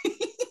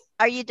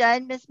 Are you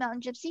done, Miss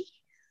Mountain Gypsy?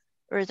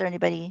 Or is there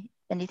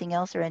anything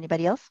else or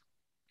anybody else?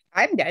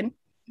 I'm done.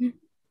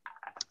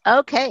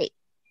 Okay.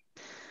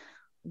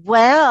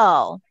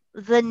 Well,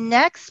 the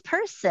next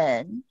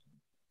person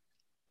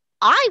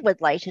I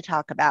would like to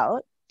talk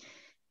about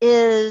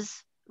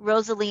is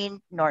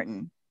Rosaline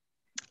Norton.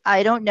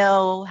 I don't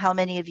know how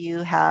many of you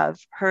have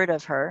heard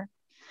of her.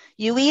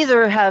 You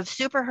either have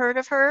super heard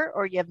of her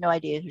or you have no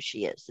idea who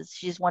she is.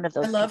 She's one of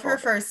those. I love her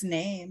first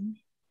name.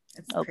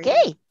 It's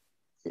okay.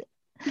 Crazy.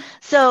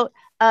 So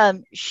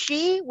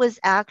she was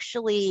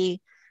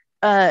actually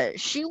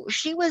she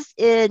was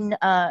in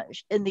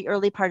the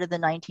early part of the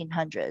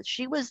 1900s.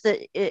 She was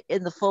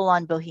in the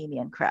full-on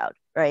bohemian crowd,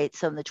 right?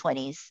 So in the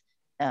 20s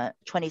and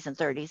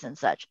 30s and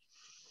such.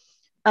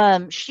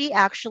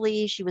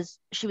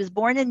 She was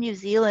born in New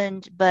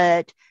Zealand,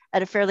 but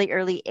at a fairly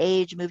early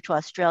age moved to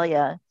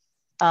Australia.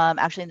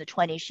 Actually in the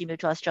 20s, she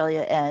moved to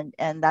Australia,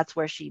 and that's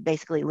where she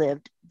basically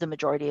lived the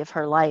majority of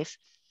her life.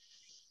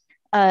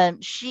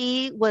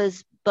 She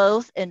was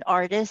both an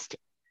artist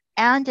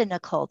and an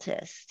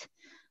occultist.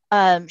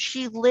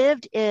 She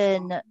lived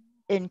in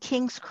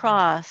King's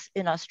Cross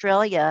in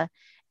Australia,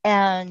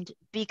 and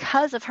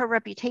because of her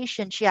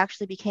reputation, she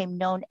actually became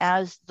known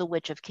as the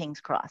Witch of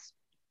King's Cross.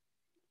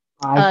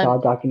 I saw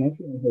a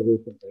documentary on her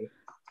recently.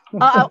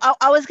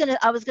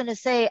 I was gonna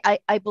say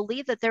I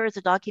believe that there is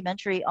a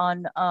documentary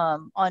on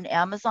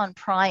Amazon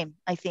Prime,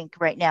 I think,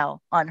 right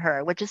now on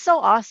her, which is so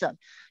awesome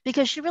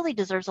because she really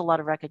deserves a lot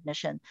of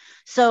recognition.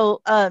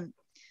 So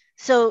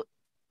so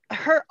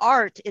her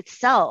art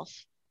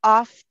itself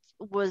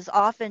was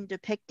often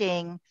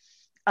depicting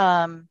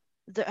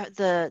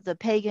the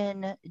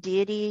pagan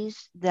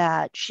deities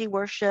that she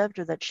worshipped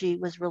or that she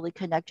was really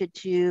connected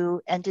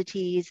to,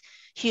 entities,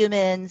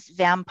 humans,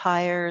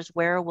 vampires,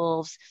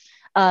 werewolves.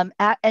 And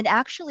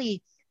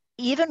actually,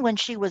 even when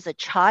she was a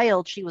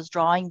child, she was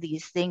drawing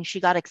these things. She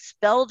got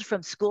expelled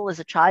from school as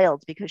a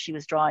child because she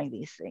was drawing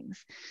these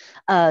things.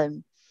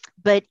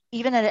 But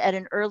even at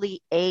an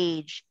early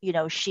age, you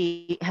know,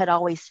 she had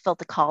always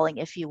felt a calling,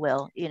 if you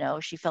will. You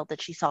know, she felt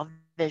that she saw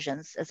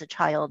visions as a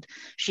child.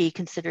 She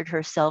considered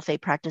herself a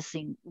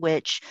practicing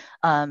witch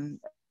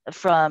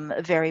from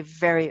a very,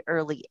 very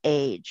early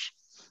age.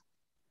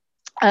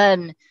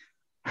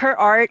 Her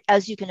art,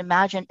 as you can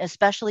imagine,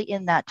 especially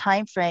in that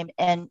time frame,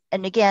 and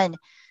again,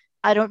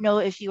 I don't know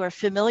if you are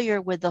familiar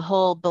with the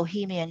whole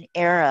Bohemian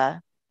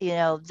era. You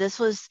know, this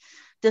was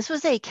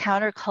a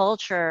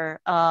counterculture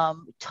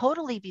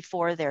totally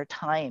before their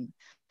time.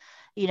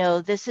 You know,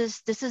 this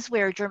is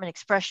where German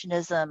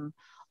Expressionism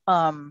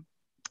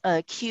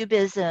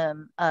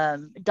Cubism,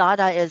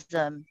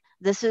 Dadaism.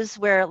 This is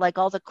where like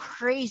all the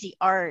crazy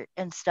art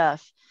and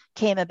stuff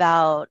came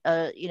about.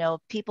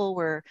 People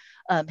were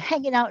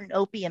hanging out in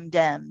opium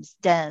dens,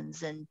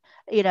 and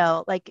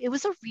like it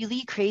was a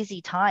really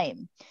crazy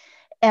time.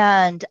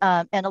 And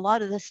a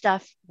lot of the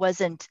stuff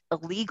wasn't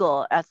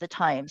illegal at the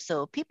time,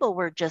 so people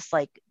were just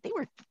like they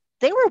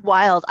were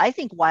wild. I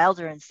think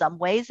wilder in some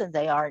ways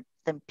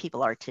than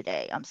people are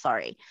today. I'm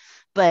sorry,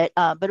 but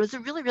it was a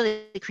really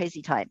really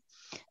crazy time.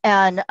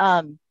 And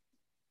um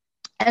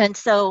and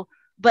so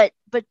but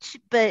but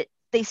but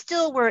they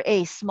still were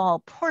a small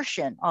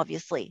portion,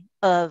 obviously,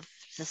 of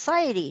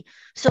society.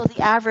 So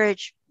the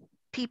average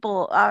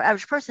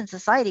person in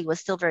society was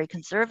still very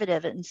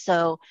conservative, and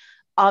so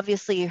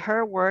obviously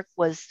her work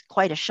was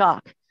quite a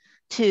shock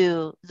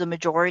to the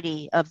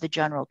majority of the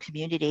general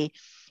community.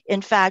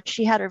 In fact,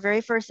 she had her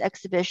very first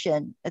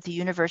exhibition at the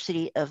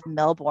University of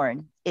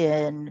Melbourne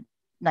in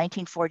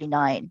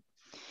 1949,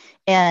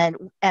 and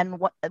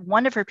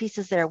one of her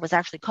pieces there was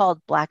actually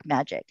called Black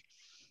Magic,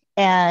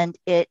 and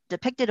it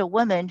depicted a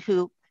woman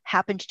who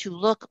happened to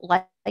look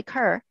like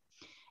her,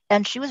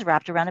 and she was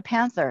wrapped around a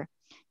panther.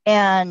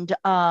 And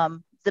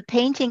the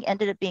painting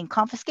ended up being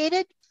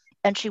confiscated,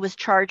 and she was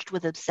charged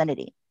with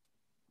obscenity.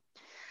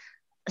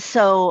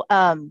 So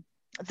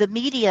the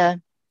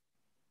media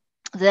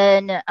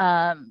then,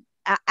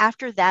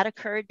 after that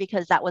occurred,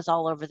 because that was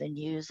all over the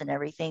news and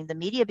everything, the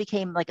media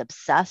became like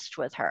obsessed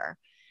with her.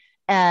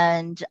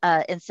 And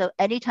so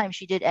anytime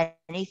she did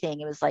anything,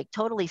 it was like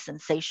totally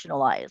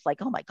sensationalized,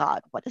 like, oh my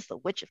God, what is the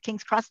Witch of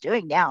King's Cross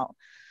doing now?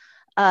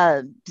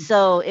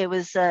 So it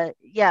was it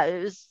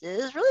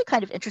was really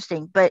kind of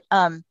interesting. But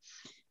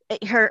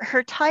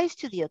her ties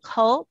to the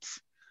occult,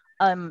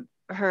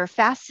 her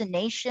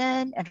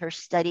fascination and her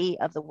study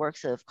of the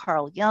works of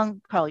Carl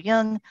Jung,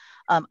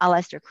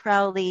 Aleister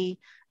Crowley,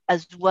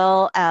 as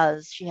well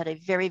as she had a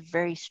very,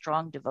 very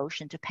strong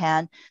devotion to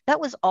Pan. That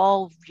was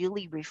all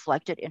really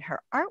reflected in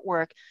her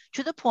artwork,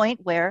 to the point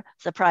where,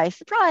 surprise,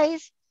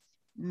 surprise,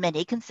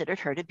 many considered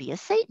her to be a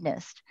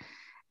Satanist.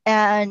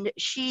 And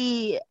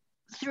she,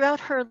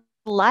 throughout her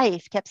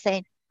life, kept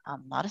saying,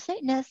 I'm not a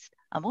Satanist,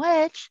 I'm a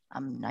witch,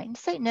 I'm not a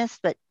Satanist,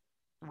 but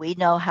we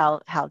know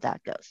how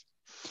that goes.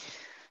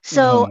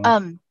 So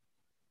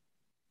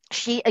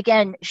she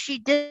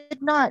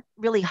did not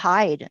really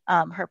hide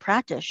her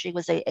practice. She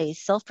was a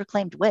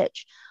self-proclaimed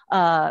witch.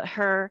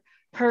 Her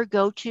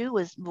go-to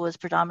was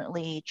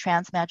predominantly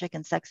trance magic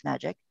and sex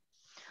magic.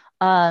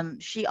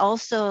 She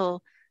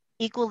also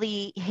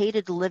equally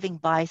hated living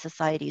by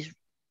society's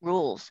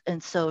rules,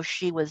 and so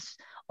she was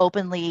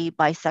openly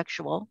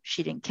bisexual.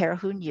 She didn't care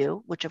who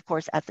knew, which of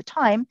course at the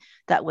time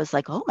that was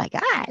like, oh my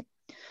God.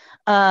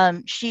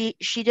 She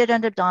did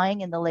end up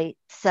dying in the late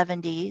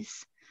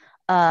 70s,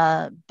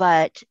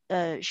 but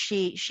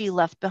she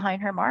left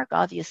behind her mark,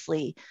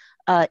 obviously,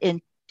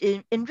 in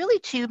really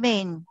two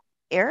main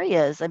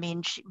areas. I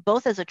mean,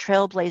 both as a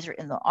trailblazer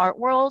in the art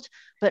world,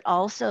 but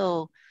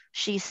also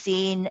she's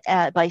seen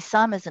by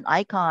some as an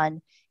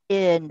icon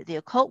in the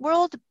occult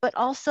world, but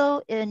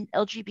also in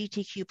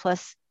LGBTQ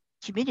plus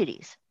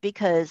communities,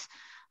 because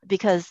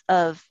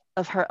of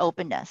her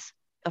openness,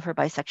 of her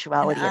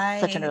bisexuality at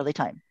such an early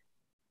time.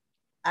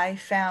 I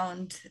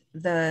found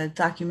the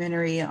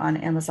documentary on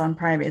Amazon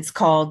Prime. It's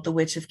called The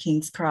Witch of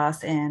King's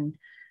Cross, and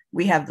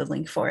we have the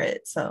link for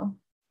it. So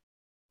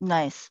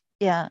nice.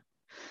 Yeah.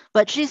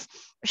 But she's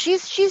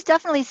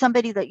definitely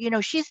somebody that,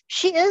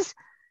 she is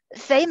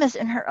famous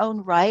in her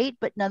own right,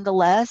 but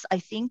nonetheless, I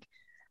think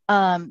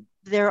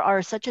there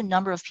are such a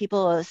number of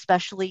people,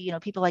 especially,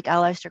 people like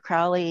Aleister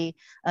Crowley,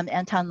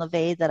 Anton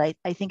LaVey, that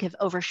I think have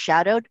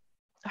overshadowed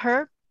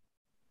her,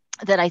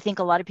 that I think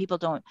a lot of people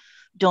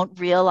don't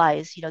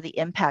realize, the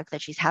impact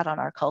that she's had on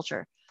our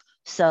culture.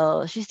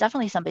 So she's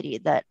definitely somebody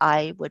that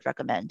I would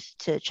recommend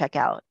to check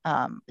out.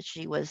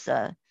 She was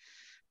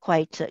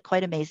quite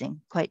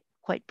amazing, quite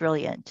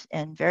brilliant,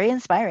 and very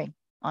inspiring,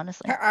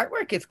 honestly. Her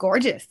artwork is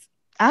gorgeous.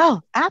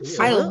 Oh,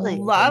 absolutely. I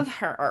love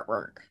her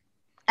artwork.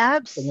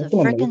 Absolutely.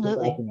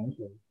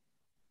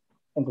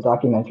 And the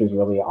documentary is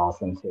really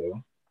awesome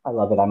too. I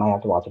love it. I might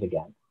have to watch it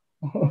again.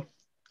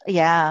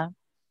 Yeah.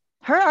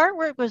 Her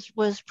artwork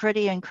was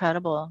pretty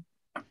incredible.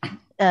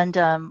 And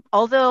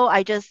although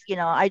I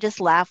just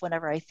laugh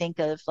whenever I think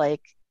of,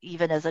 like,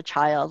 even as a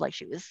child, like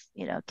she was,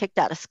 kicked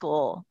out of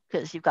school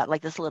because you've got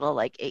like this little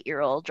like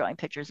 8-year-old drawing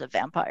pictures of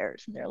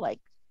vampires, and they're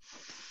like,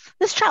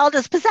 this child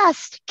is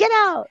possessed, get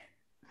out.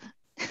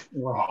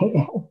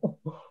 Right.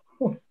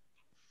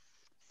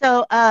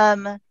 So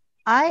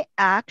I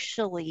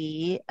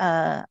actually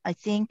I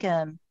think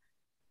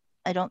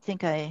I don't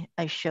think I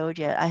showed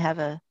yet. I have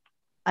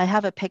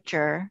a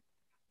picture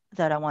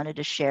that I wanted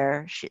to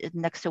share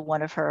next to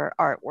one of her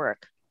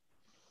artwork.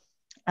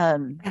 I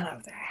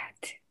love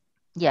that.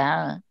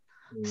 Yeah.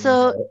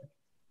 So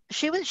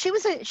she was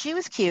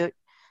cute.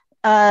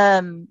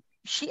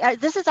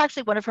 This is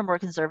actually one of her more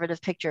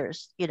conservative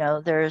pictures.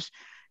 There's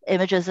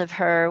images of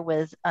her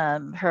with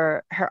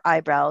her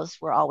eyebrows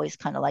were always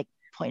kind of like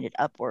pointed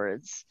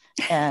upwards,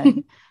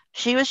 and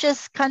She was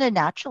just kind of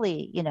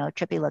naturally,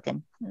 trippy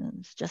looking.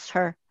 It's just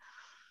her.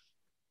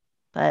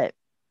 But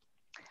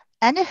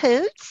and the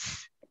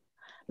hoots.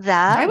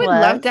 I would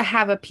love to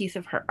have a piece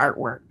of her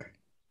artwork.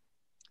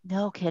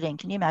 No kidding.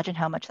 Can you imagine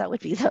how much that would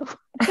be, though?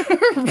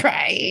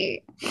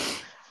 Right.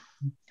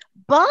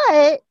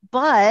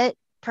 But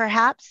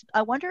perhaps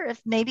I wonder if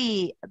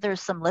maybe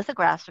there's some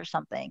lithographs or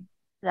something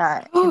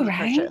that can be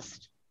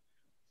purchased.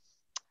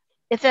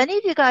 If any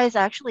of you guys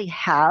actually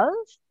have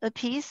a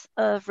piece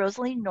of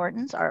Rosalie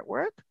Norton's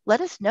artwork,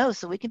 let us know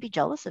so we can be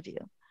jealous of you.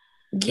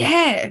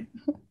 Yeah.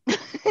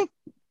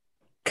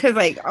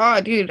 Because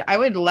oh, dude, I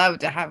would love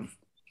to have,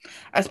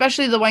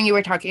 especially the one you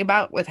were talking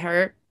about with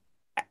her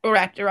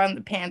wrapped around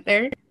the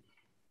panther.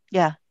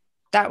 Yeah.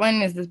 That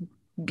one is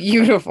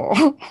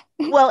beautiful.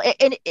 Well,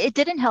 it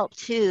didn't help,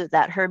 too,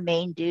 that her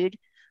main dude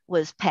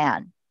was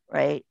Pan,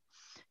 right?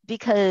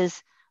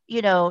 Because,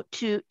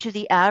 to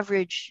the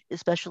average,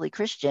 especially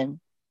Christian,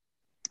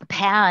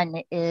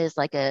 Pan is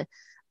like the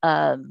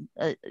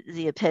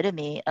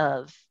epitome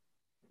of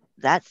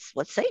that's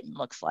what Satan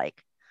looks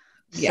like.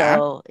 Yeah.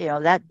 So,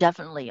 that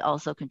definitely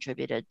also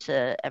contributed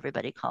to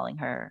everybody calling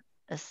her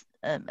a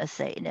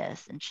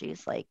Satanist. And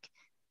she's like,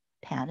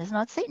 Pan is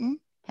not Satan.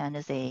 Pan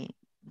is a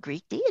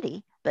Greek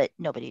deity, but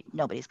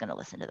nobody's going to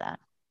listen to that.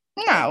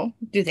 No.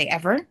 Do they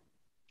ever?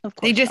 Of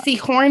course they just not. See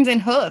horns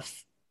and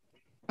hoofs.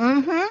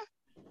 Mm-hmm.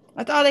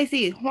 That's all they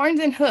see. Horns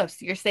and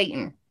hoofs. You're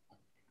Satan.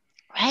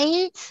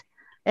 Right?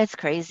 It's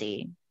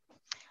crazy.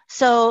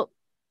 So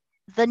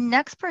the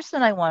next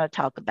person I want to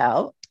talk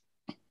about,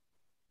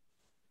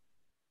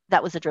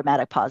 that was a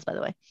dramatic pause, by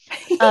the way.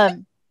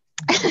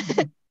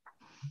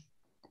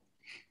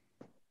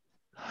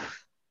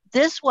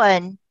 This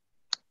one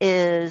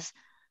is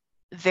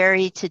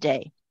very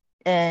today.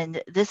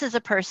 And this is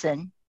a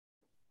person,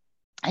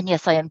 and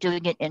yes, I am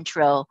doing an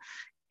intro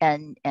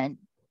and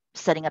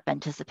setting up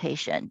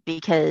anticipation,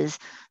 because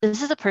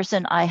this is a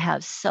person I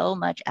have so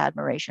much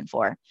admiration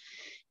for.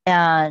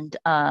 And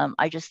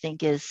I just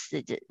think is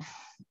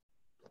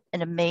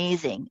an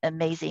amazing,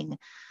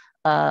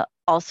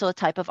 also a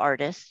type of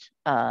artist,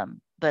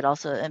 but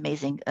also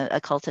amazing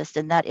occultist,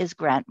 and that is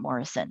Grant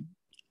Morrison.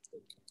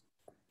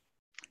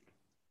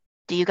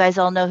 Do you guys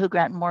all know who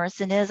Grant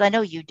Morrison is? I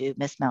know you do,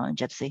 Miss Mountain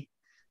Gypsy.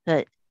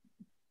 But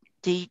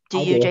do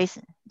you,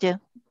 Jason? Do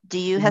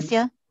you,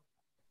 Hestia?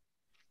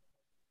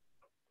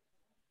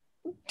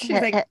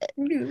 She's like,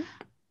 no.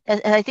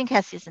 I think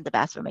Hestia's in the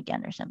bathroom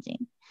again or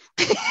something.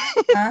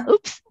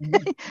 Oops.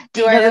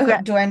 Do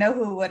I know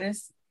who? What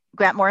is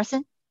Grant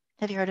Morrison?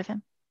 Have you heard of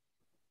him?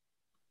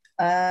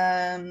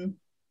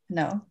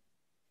 No.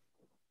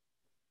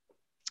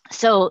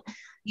 So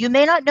you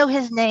may not know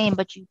his name,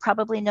 but you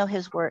probably know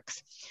his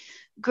works.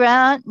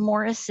 Grant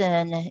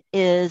Morrison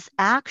is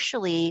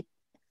actually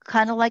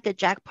kind of like a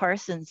Jack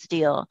Parsons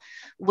deal,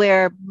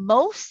 where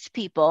most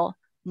people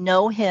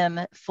know him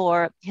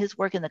for his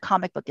work in the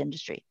comic book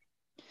industry.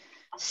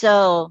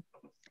 So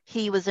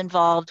he was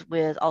involved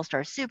with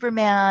All-Star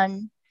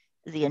Superman,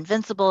 The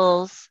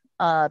Invincibles,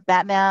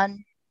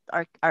 Batman,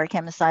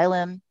 Arkham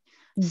Asylum.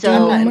 So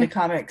I'm not into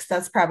comics.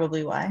 That's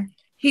probably why.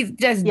 He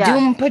does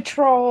Doom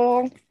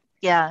Patrol.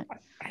 Yeah.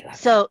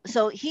 So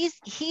he's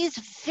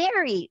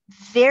very,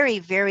 very,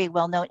 very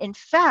well known. In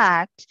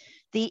fact,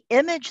 the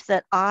image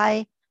that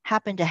I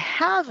happen to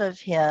have of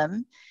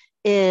him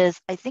is,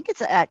 I think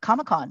it's at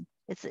Comic-Con.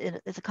 It's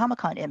a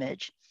Comic-Con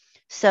image.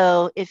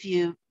 So if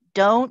you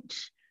don't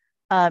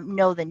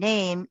know the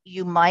name,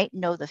 you might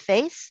know the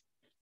face.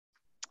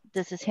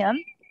 This is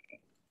him,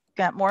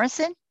 Grant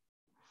Morrison.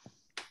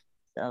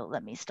 So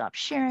let me stop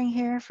sharing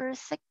here for a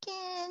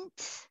second.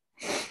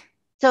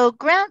 So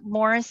Grant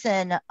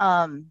Morrison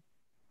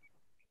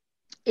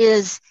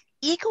is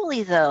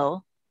equally,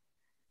 though,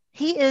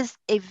 he is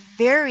a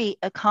very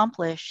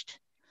accomplished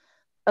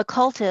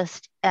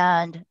occultist,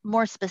 and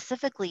more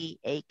specifically,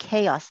 a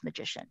chaos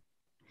magician.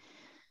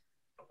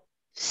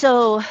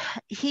 So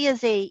he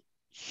is a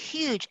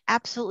huge,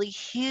 absolutely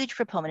huge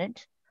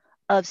proponent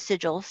of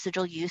sigil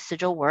use,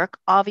 sigil work,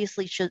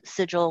 obviously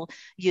sigil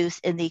use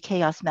in the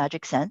chaos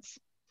magic sense.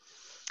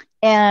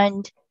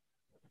 And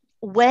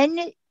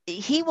when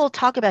he will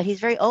talk about, he's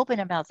very open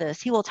about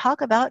this, he will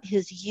talk about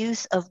his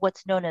use of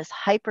what's known as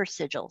hyper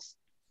sigils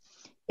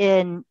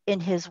in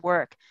his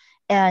work.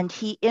 And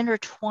he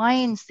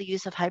intertwines the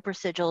use of hyper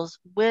sigils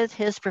with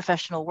his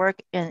professional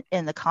work in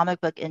the comic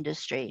book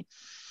industry.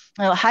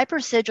 Now, hyper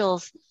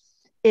sigils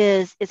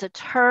is a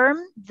term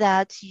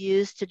that's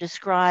used to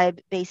describe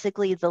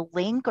basically the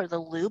link or the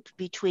loop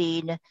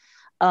between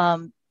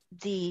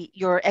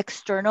your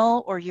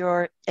external or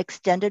your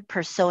extended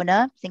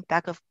persona. Think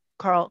back of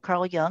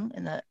Carl Jung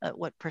and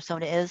what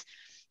persona is,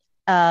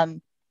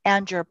 and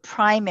your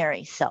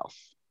primary self.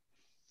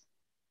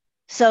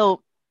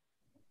 So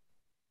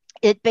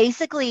it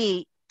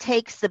basically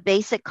takes the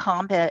basic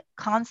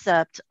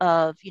concept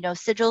of,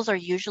 sigils are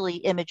usually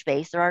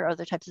image-based. There are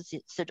other types of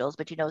sigils,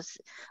 but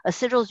a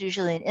sigil is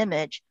usually an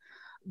image.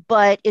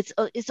 But it's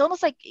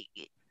almost like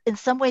in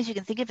some ways you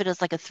can think of it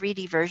as like a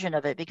 3D version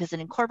of it, because it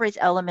incorporates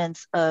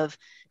elements of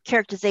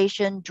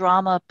characterization,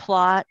 drama,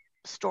 plot,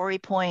 story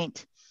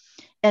point.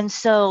 And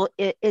so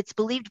it's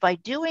believed by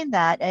doing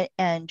that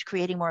and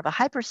creating more of a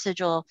hyper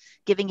sigil,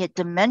 giving it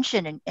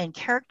dimension and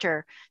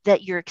character,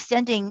 that you're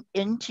extending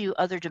into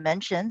other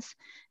dimensions.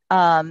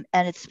 And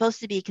it's supposed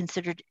to be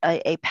considered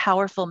a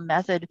powerful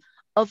method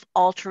of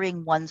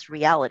altering one's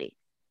reality.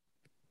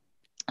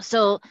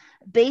 So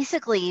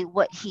basically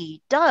what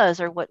he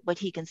does, or what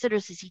he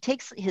considers, is he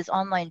takes his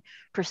online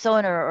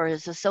persona, or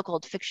his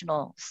so-called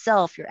fictional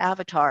self, your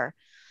avatar,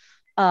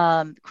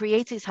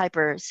 creates these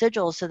hyper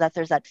sigils so that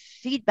there's that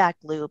feedback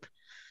loop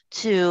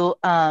to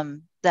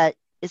that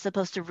is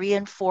supposed to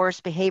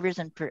reinforce behaviors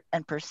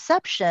and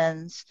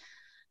perceptions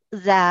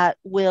that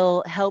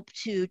will help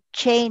to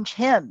change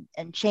him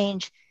and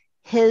change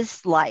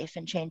his life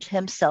and change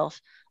himself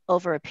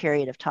over a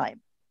period of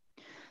time.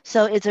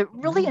 So it's a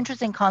really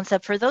interesting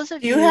concept for those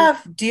of you.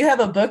 Do you have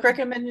a book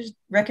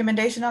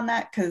recommendation on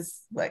that? Because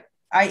like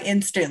I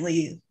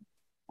instantly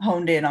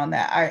honed in on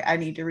that. I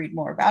need to read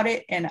more about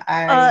it, and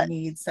I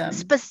need some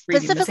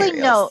specifically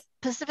materials.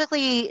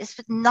 Specifically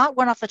not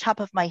one off the top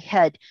of my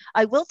head.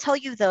 I will tell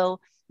you though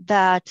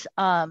that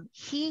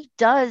he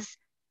does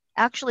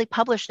actually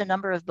publish a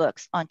number of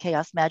books on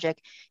chaos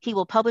magic. He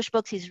will publish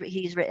books.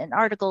 He's written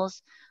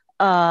articles.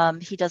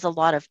 He does a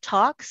lot of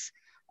talks.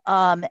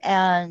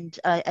 And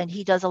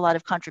he does a lot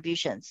of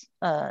contributions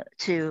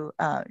to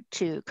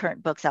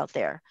current books out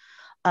there.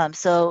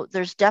 So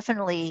there's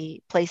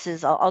definitely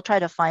places. I'll try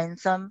to find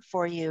some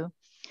for you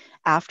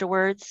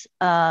afterwards,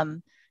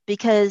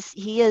 because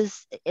he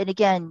is, and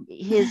again,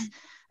 his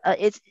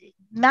it's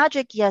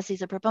magic. Yes,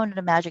 he's a proponent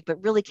of magic,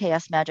 but really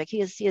chaos magic.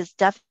 He's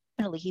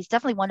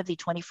definitely one of the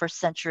 21st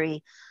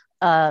century.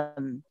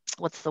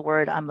 What's the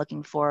word I'm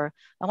looking for?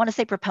 I want to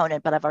say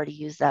proponent, but I've already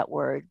used that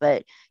word.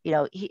 But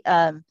he.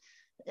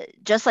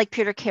 Just like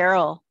Peter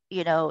Carroll,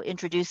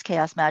 introduced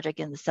chaos magic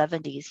in the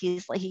 70s.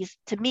 He's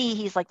to me,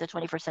 he's like the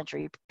 21st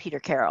century Peter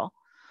Carroll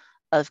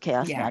of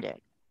chaos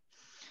magic.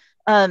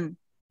 But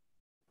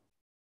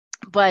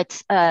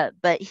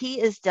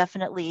he is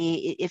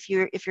definitely, if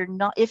you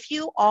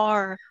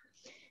are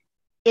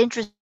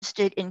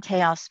interested in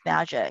chaos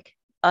magic,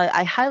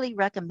 I highly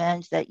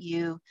recommend that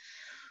you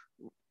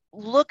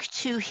look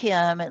to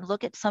him and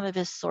look at some of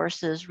his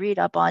sources, read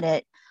up on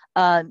it.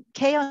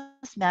 Chaos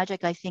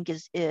magic, I think,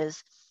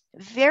 is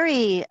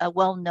very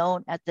well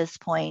known at this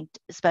point,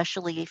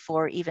 especially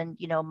for even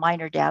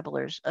minor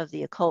dabblers of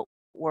the occult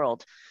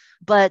world.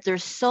 But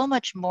there's so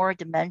much more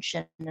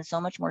dimension and so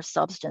much more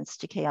substance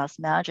to chaos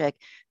magic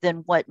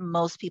than what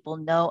most people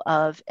know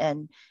of.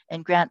 And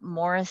Grant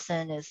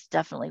Morrison is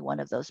definitely one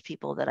of those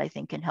people that I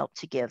think can help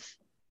to give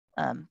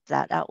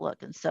that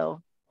outlook. And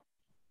so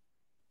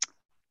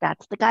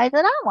that's the guy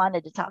that I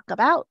wanted to talk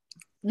about.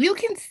 You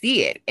can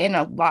see it in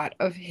a lot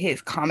of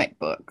his comic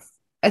books,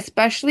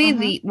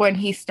 especially when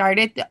he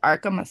started the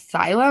Arkham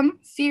Asylum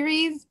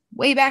series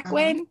way back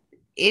when.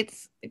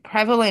 It's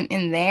prevalent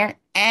in there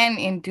and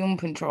in Doom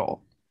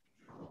Patrol.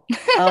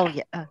 Oh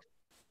yeah.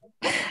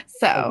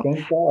 So I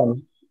think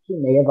he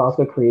may have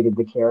also created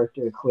the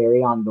character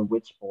Clarion the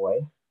Witch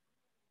Boy.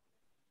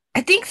 I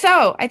think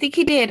so. I think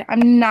he did.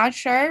 I'm not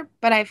sure,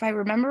 but if I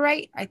remember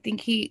right, I think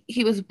he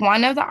was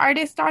one of the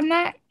artists on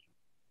that.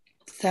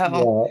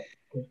 So yeah.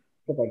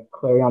 Like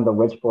Clarion the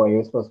Witch Boy,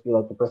 you're supposed to be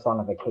like the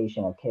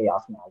personification of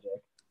chaos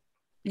magic.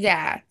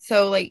 Yeah,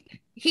 so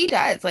like he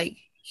does, like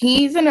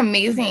he's an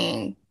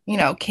amazing,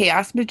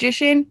 chaos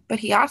magician, but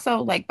he also,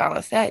 like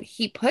Bella said,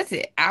 he puts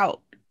it out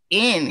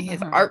in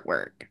his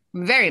artwork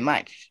very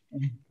much.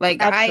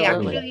 Like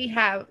absolutely.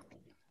 I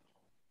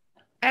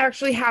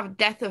actually have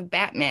Death of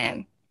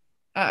Batman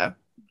up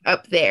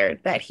there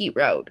that he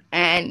wrote,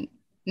 and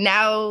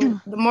now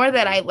the more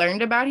that I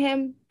learned about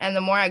him and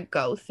the more I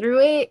go through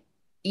it,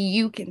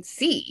 you can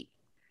see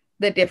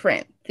the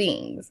different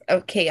things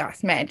of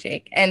chaos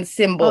magic and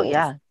symbols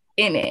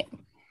in it.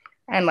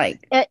 And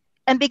like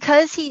and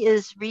because he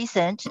is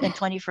recent and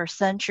 21st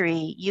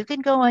century, you can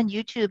go on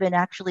YouTube and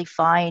actually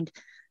find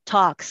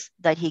talks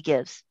that he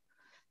gives.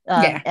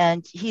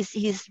 And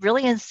he's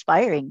really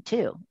inspiring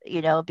too,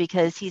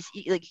 because he's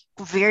like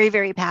very,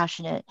 very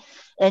passionate,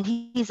 and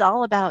he's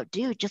all about,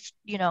 dude, just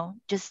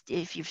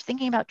if you're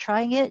thinking about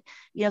trying it,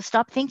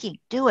 stop thinking,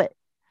 do it.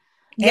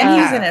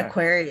 And he's an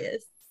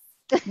Aquarius.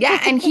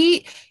 Yeah, and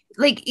he,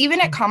 like,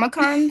 even at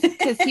Comic-Cons,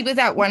 because he was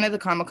at one of the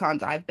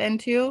Comic-Cons I've been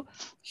to,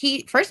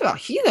 first of all,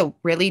 he's a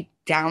really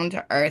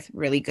down-to-earth,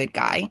 really good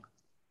guy.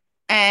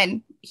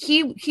 And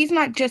he's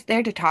not just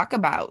there to talk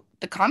about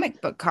the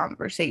comic book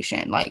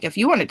conversation. Like, if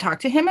you want to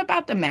talk to him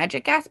about the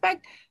magic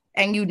aspect,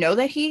 and you know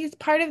that he's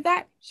part of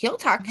that, he'll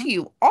talk to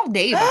you all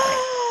day about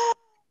it.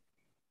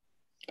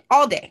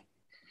 All day.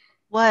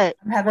 What?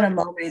 I'm having a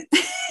moment.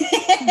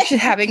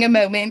 She's having a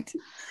moment.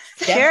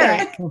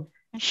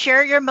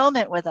 Share your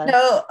moment with us.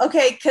 No,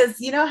 okay,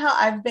 because you know how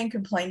I've been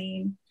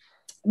complaining.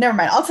 Never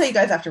mind. I'll tell you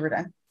guys after we're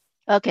done.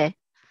 Okay.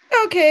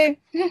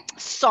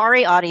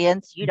 Sorry,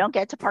 audience. You don't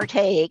get to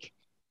partake.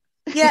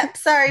 Yep.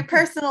 Sorry.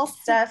 Personal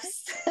stuff.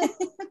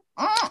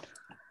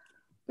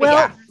 Well,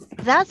 yeah.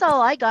 That's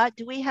all I got.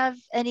 Do we have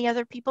any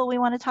other people we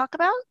want to talk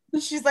about?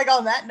 She's like,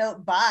 on that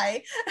note,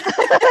 bye.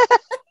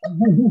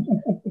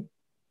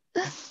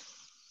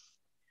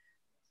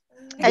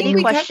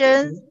 Any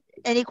questions?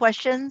 Any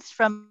questions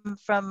from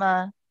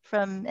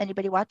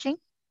anybody watching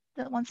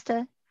that wants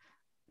to?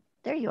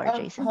 There you are,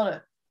 Jason. Hold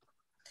on.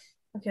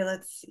 Okay,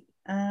 let's see.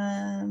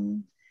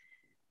 Have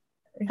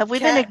we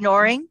been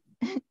ignoring?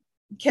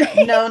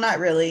 No, not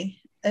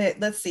really.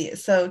 Let's see.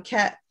 So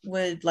Kat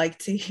would like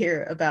to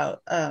hear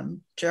about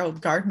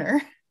Gerald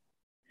Gardner.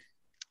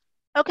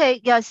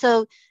 Okay, yeah.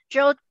 So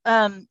Gerald,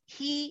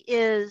 he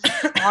is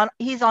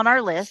he's on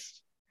our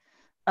list.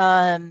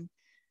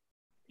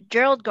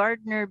 Gerald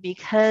Gardner,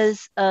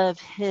 because of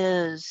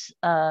his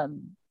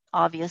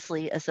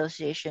obviously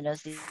association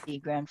as the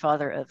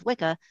grandfather of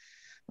Wicca,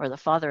 or the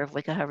father of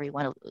Wicca, however you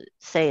want to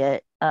say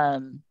it.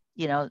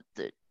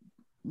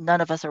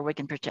 None of us are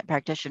Wiccan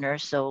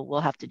practitioners, so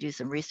we'll have to do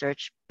some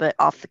research. But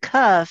off the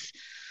cuff,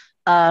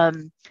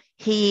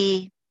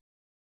 he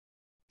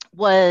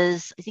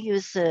was, I think he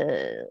was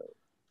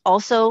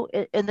also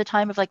in the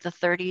time of like the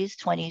 30s,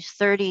 20s,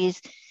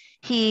 30s.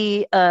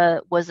 He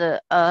was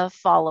a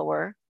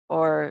follower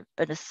or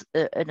an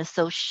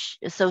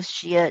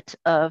associate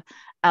of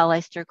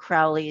Aleister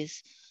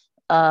Crowley's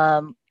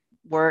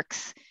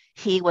works.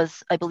 He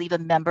was, I believe, a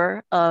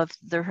member of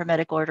the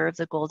Hermetic Order of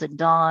the Golden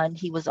Dawn.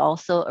 He was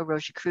also a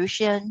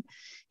Rosicrucian.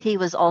 He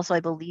was also,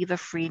 I believe, a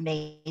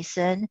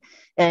Freemason.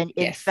 And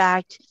in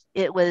fact,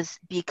 it was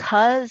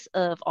because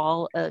of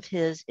all of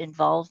his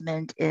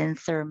involvement in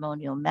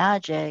ceremonial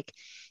magic,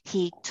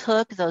 he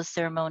took those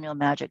ceremonial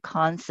magic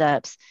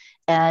concepts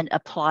and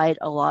applied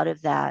a lot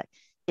of that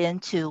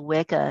into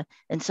Wicca.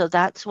 And so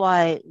that's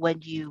why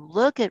when you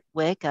look at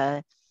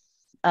Wicca,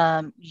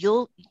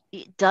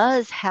 it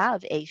does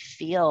have a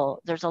feel.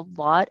 There's a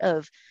lot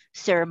of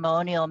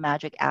ceremonial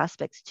magic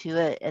aspects to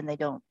it, and I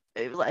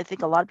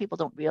think a lot of people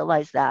don't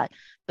realize that,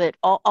 but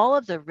all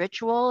of the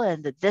ritual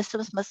and this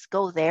must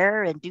go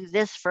there and do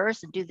this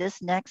first and do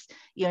this next,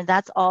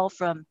 that's all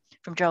from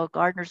Gerald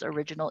Gardner's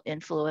original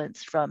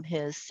influence from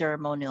his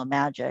ceremonial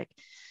magic.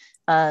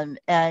 And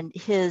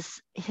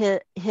his the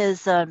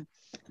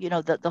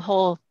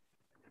whole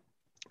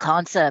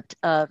concept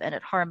of "and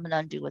at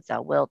Harmon do what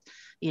thou wilt,"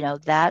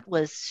 that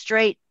was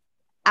straight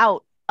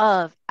out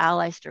of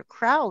Aleister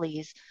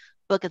Crowley's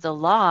Book of the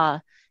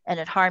Law. And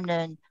at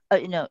Harmon,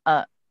 not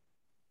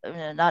 "and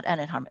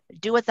at Harmon,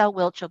 do what thou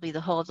wilt shall be the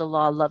whole of the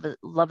law. Love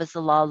is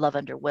the law, love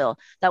under will."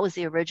 That was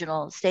the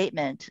original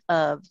statement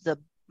of the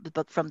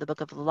book, from the Book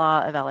of the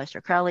Law of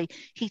Aleister Crowley.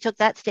 He took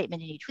that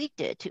statement and he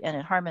tweaked it to "and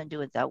at Harmon do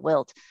what thou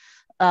wilt."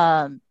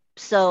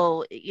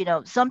 So,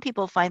 some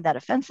people find that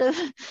offensive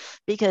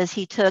because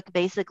he took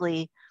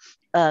basically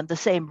the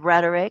same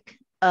rhetoric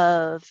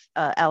of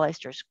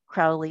Aleister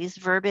Crowley's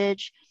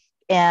verbiage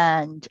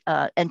and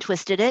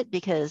twisted it,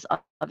 because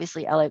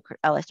obviously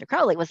Aleister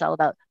Crowley was all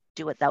about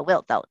do what thou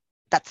wilt.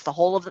 That's the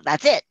whole of it.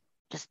 That's it.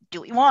 Just do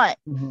what you want.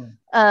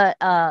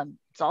 Mm-hmm.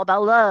 It's all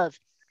about love.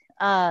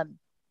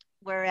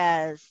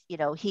 Whereas,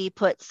 he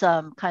put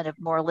some kind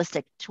of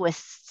moralistic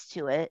twists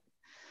to it.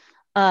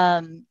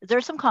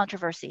 There's some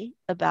controversy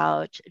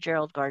about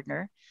Gerald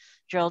Gardner.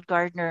 Gerald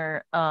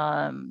Gardner,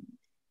 when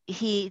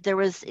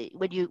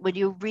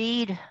you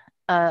read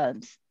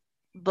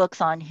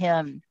books on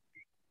him,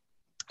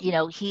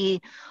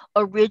 he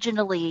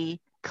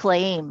originally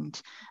claimed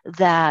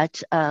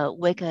that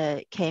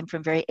Wicca came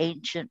from very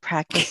ancient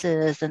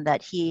practices, and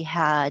that he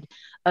had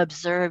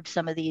observed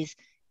some of these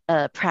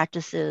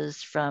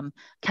practices from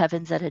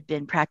covens that had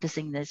been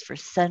practicing this for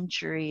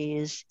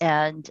centuries.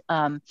 And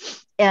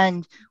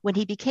when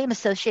he became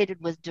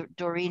associated with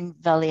Doreen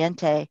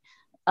Valiente,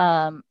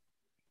 Doreen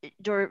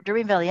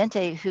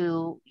Valiente,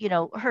 who,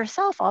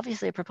 herself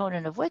obviously a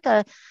proponent of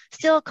Wicca,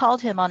 still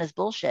called him on his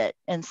bullshit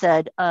and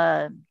said,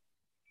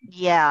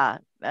 yeah,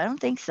 I don't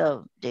think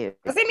so, dude.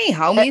 Wasn't he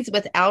homies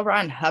with L.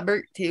 Ron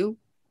Hubbard too?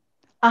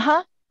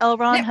 L.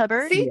 Ron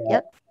Hubbard. See?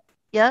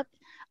 Yep.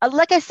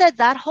 Like I said,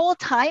 that whole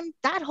time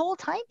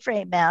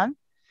frame, man,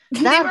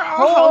 that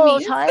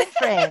whole time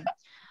frame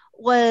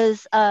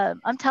was,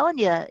 I'm telling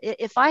you,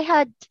 if I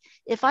had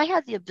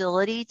the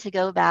ability to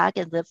go back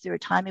and live through a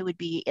time, it would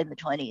be in the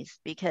 20s,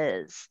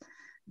 because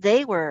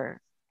they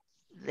were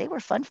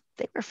fun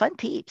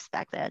peeps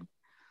back then.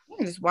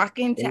 Just walk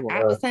into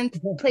absinthe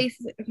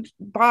places,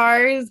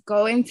 bars,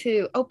 go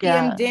into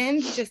opium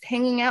dens, just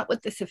hanging out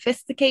with the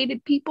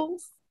sophisticated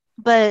peoples.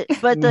 But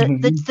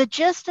the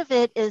gist of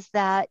it is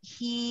that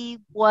he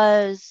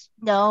was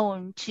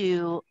known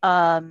to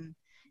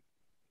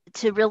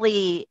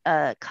really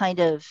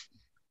kind of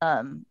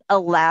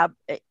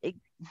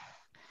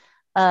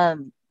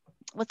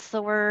what's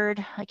the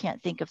word? I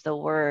can't think of the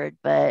word,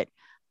 but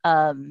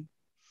kind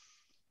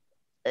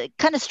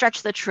of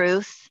stretch the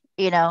truth,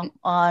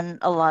 on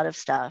a lot of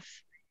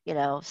stuff,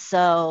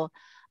 so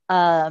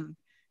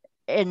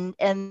and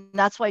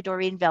that's why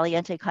Doreen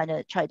Valiente kind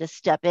of tried to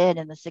step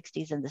in the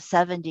 60s and the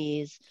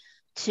 70s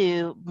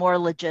to more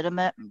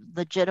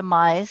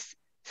legitimize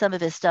some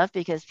of his stuff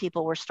because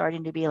people were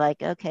starting to be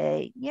like,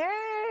 okay, you're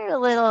a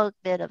little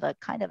bit of a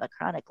kind of a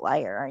chronic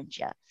liar, aren't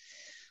you?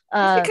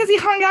 Because he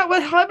hung out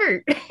with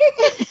Hubbard.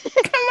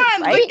 Come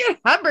on, right? Look at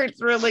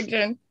Hubbard's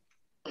religion.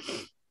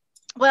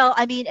 Well,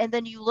 I mean, and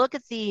then you look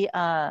at the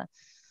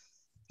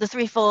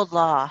threefold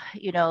law,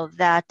 you know,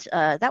 that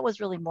was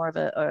really more of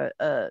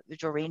a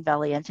Doreen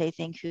Valiente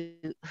thing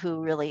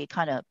who really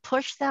kind of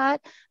pushed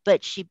that,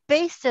 but she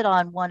based it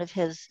on one of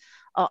his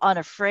on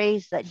a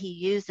phrase that he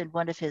used in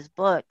one of his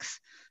books,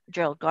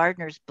 Gerald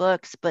Gardner's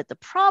books. But the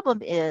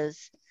problem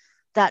is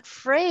that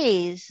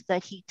phrase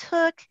that he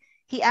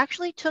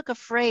actually took a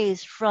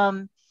phrase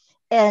from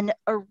an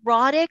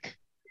erotic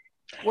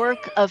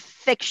work of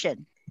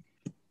fiction.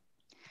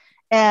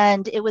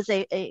 And it was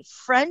a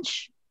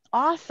French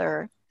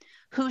author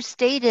who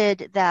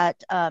stated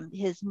that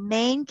his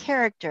main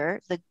character,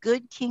 the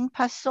good King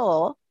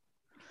Pasol,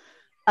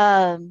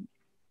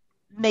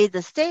 made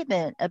the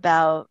statement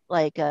about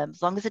like,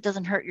 as long as it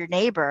doesn't hurt your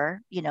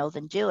neighbor, you know,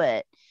 then do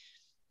it.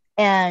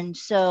 And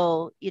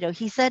so, you know,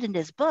 he said in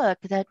his book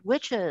that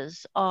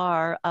witches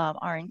are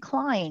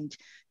inclined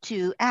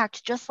to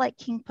act just like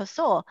King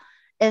Pasol.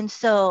 And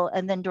so,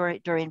 and then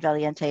Doreen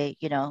Valiente,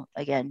 you know,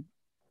 again,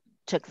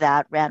 took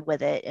that, ran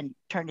with it, and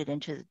turned it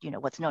into, you know,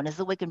 what's known as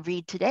the Wiccan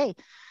Rede today.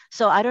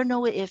 So I don't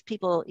know if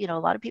people, you know, a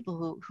lot of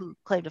people who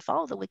claim to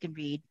follow the Wiccan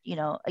Rede, you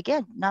know,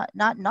 again, not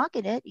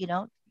knocking it, you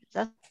know,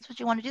 that's what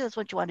you want to do, that's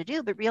what you want to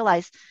do, but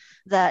realize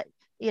that,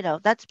 you know,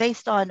 that's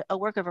based on a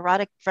work of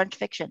erotic French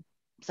fiction.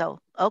 So,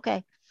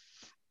 okay.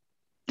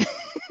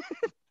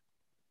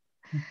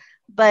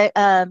 But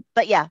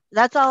yeah,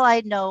 that's all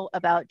I know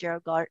about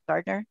Gerald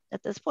Gardner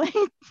at this point.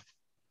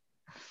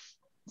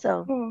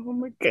 So, oh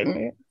my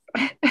goodness.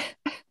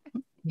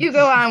 You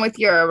go on with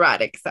your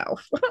erotic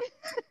self.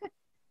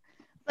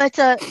 but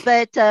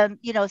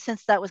you know,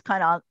 since that was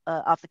kind of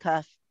off the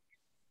cuff,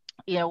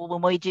 you know,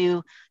 when we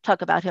do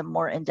talk about him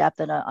more in depth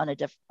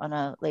on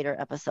a later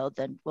episode,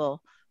 then we'll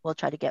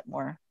try to get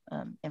more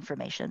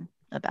information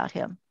about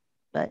him.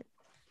 But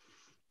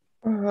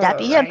that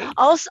be him.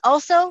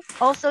 Also,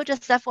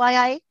 just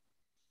FYI,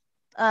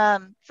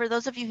 for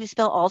those of you who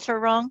spell alter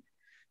wrong,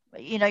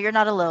 you know, you're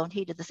not alone.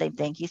 He did the same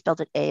thing. He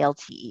spelled it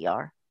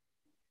Alter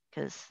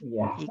because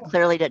he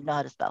clearly didn't know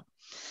how to spell.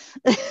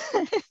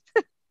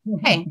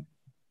 Hey,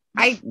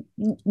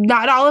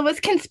 not all of us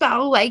can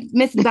spell like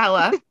Miss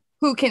Bella,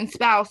 who can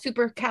spell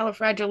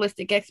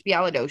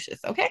supercalifragilisticexpialidocious.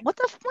 Okay. What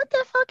the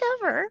fuck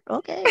ever?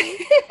 Okay.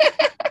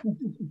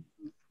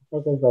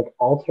 Because like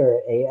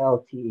alter,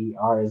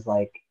 ALTER, is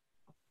like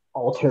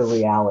alter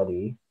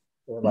reality.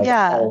 Or like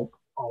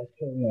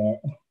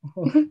alternate.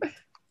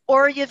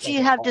 Or if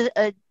you have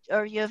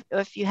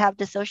if you have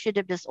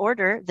dissociative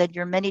disorder, then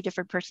your many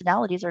different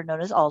personalities are known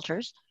as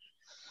alters.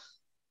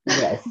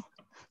 Yes.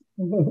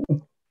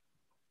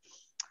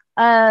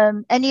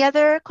 Any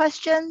other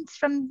questions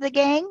from the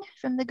gang,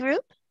 from the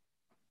group?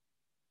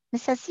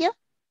 Miss Cecia?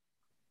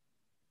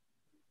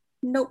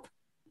 Nope.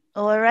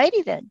 All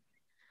righty then.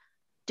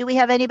 Do we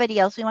have anybody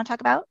else we want to talk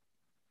about?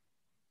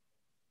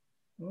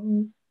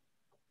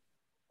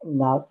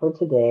 Not for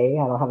today.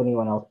 I don't have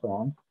anyone else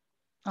planned.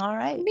 All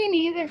right. Me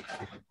neither.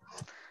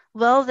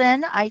 Well,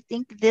 then I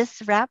think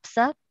this wraps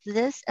up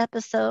this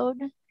episode.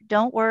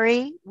 Don't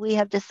worry. We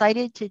have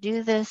decided to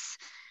do this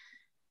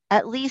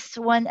at least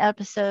one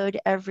episode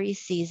every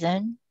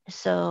season.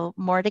 So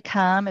more to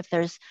come. If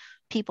there's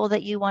people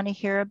that you want to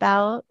hear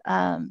about,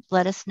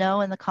 let us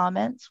know in the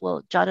comments.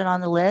 We'll jot it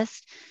on the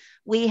list.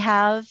 We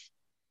have,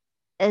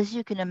 as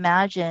you can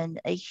imagine,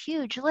 a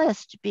huge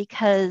list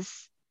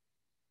because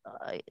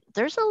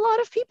there's a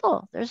lot of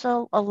people. There's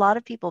a lot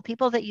of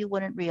people that you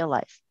wouldn't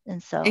realize.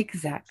 And so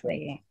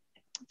exactly,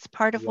 it's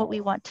part of what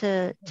we want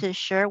to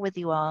share with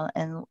you all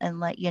and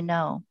let you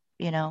know,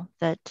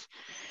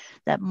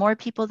 that more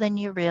people than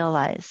you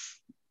realize.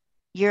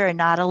 You're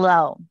not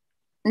alone.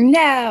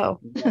 No.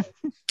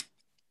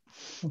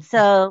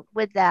 So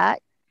with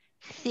that,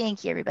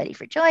 thank you everybody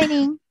for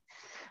joining.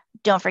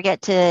 Don't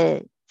forget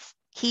to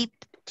keep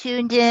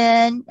tuned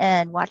in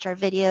and watch our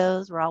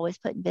videos. We're always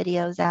putting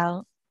videos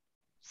out.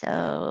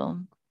 So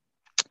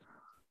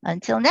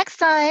until next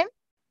time,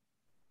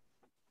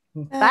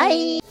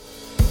 bye.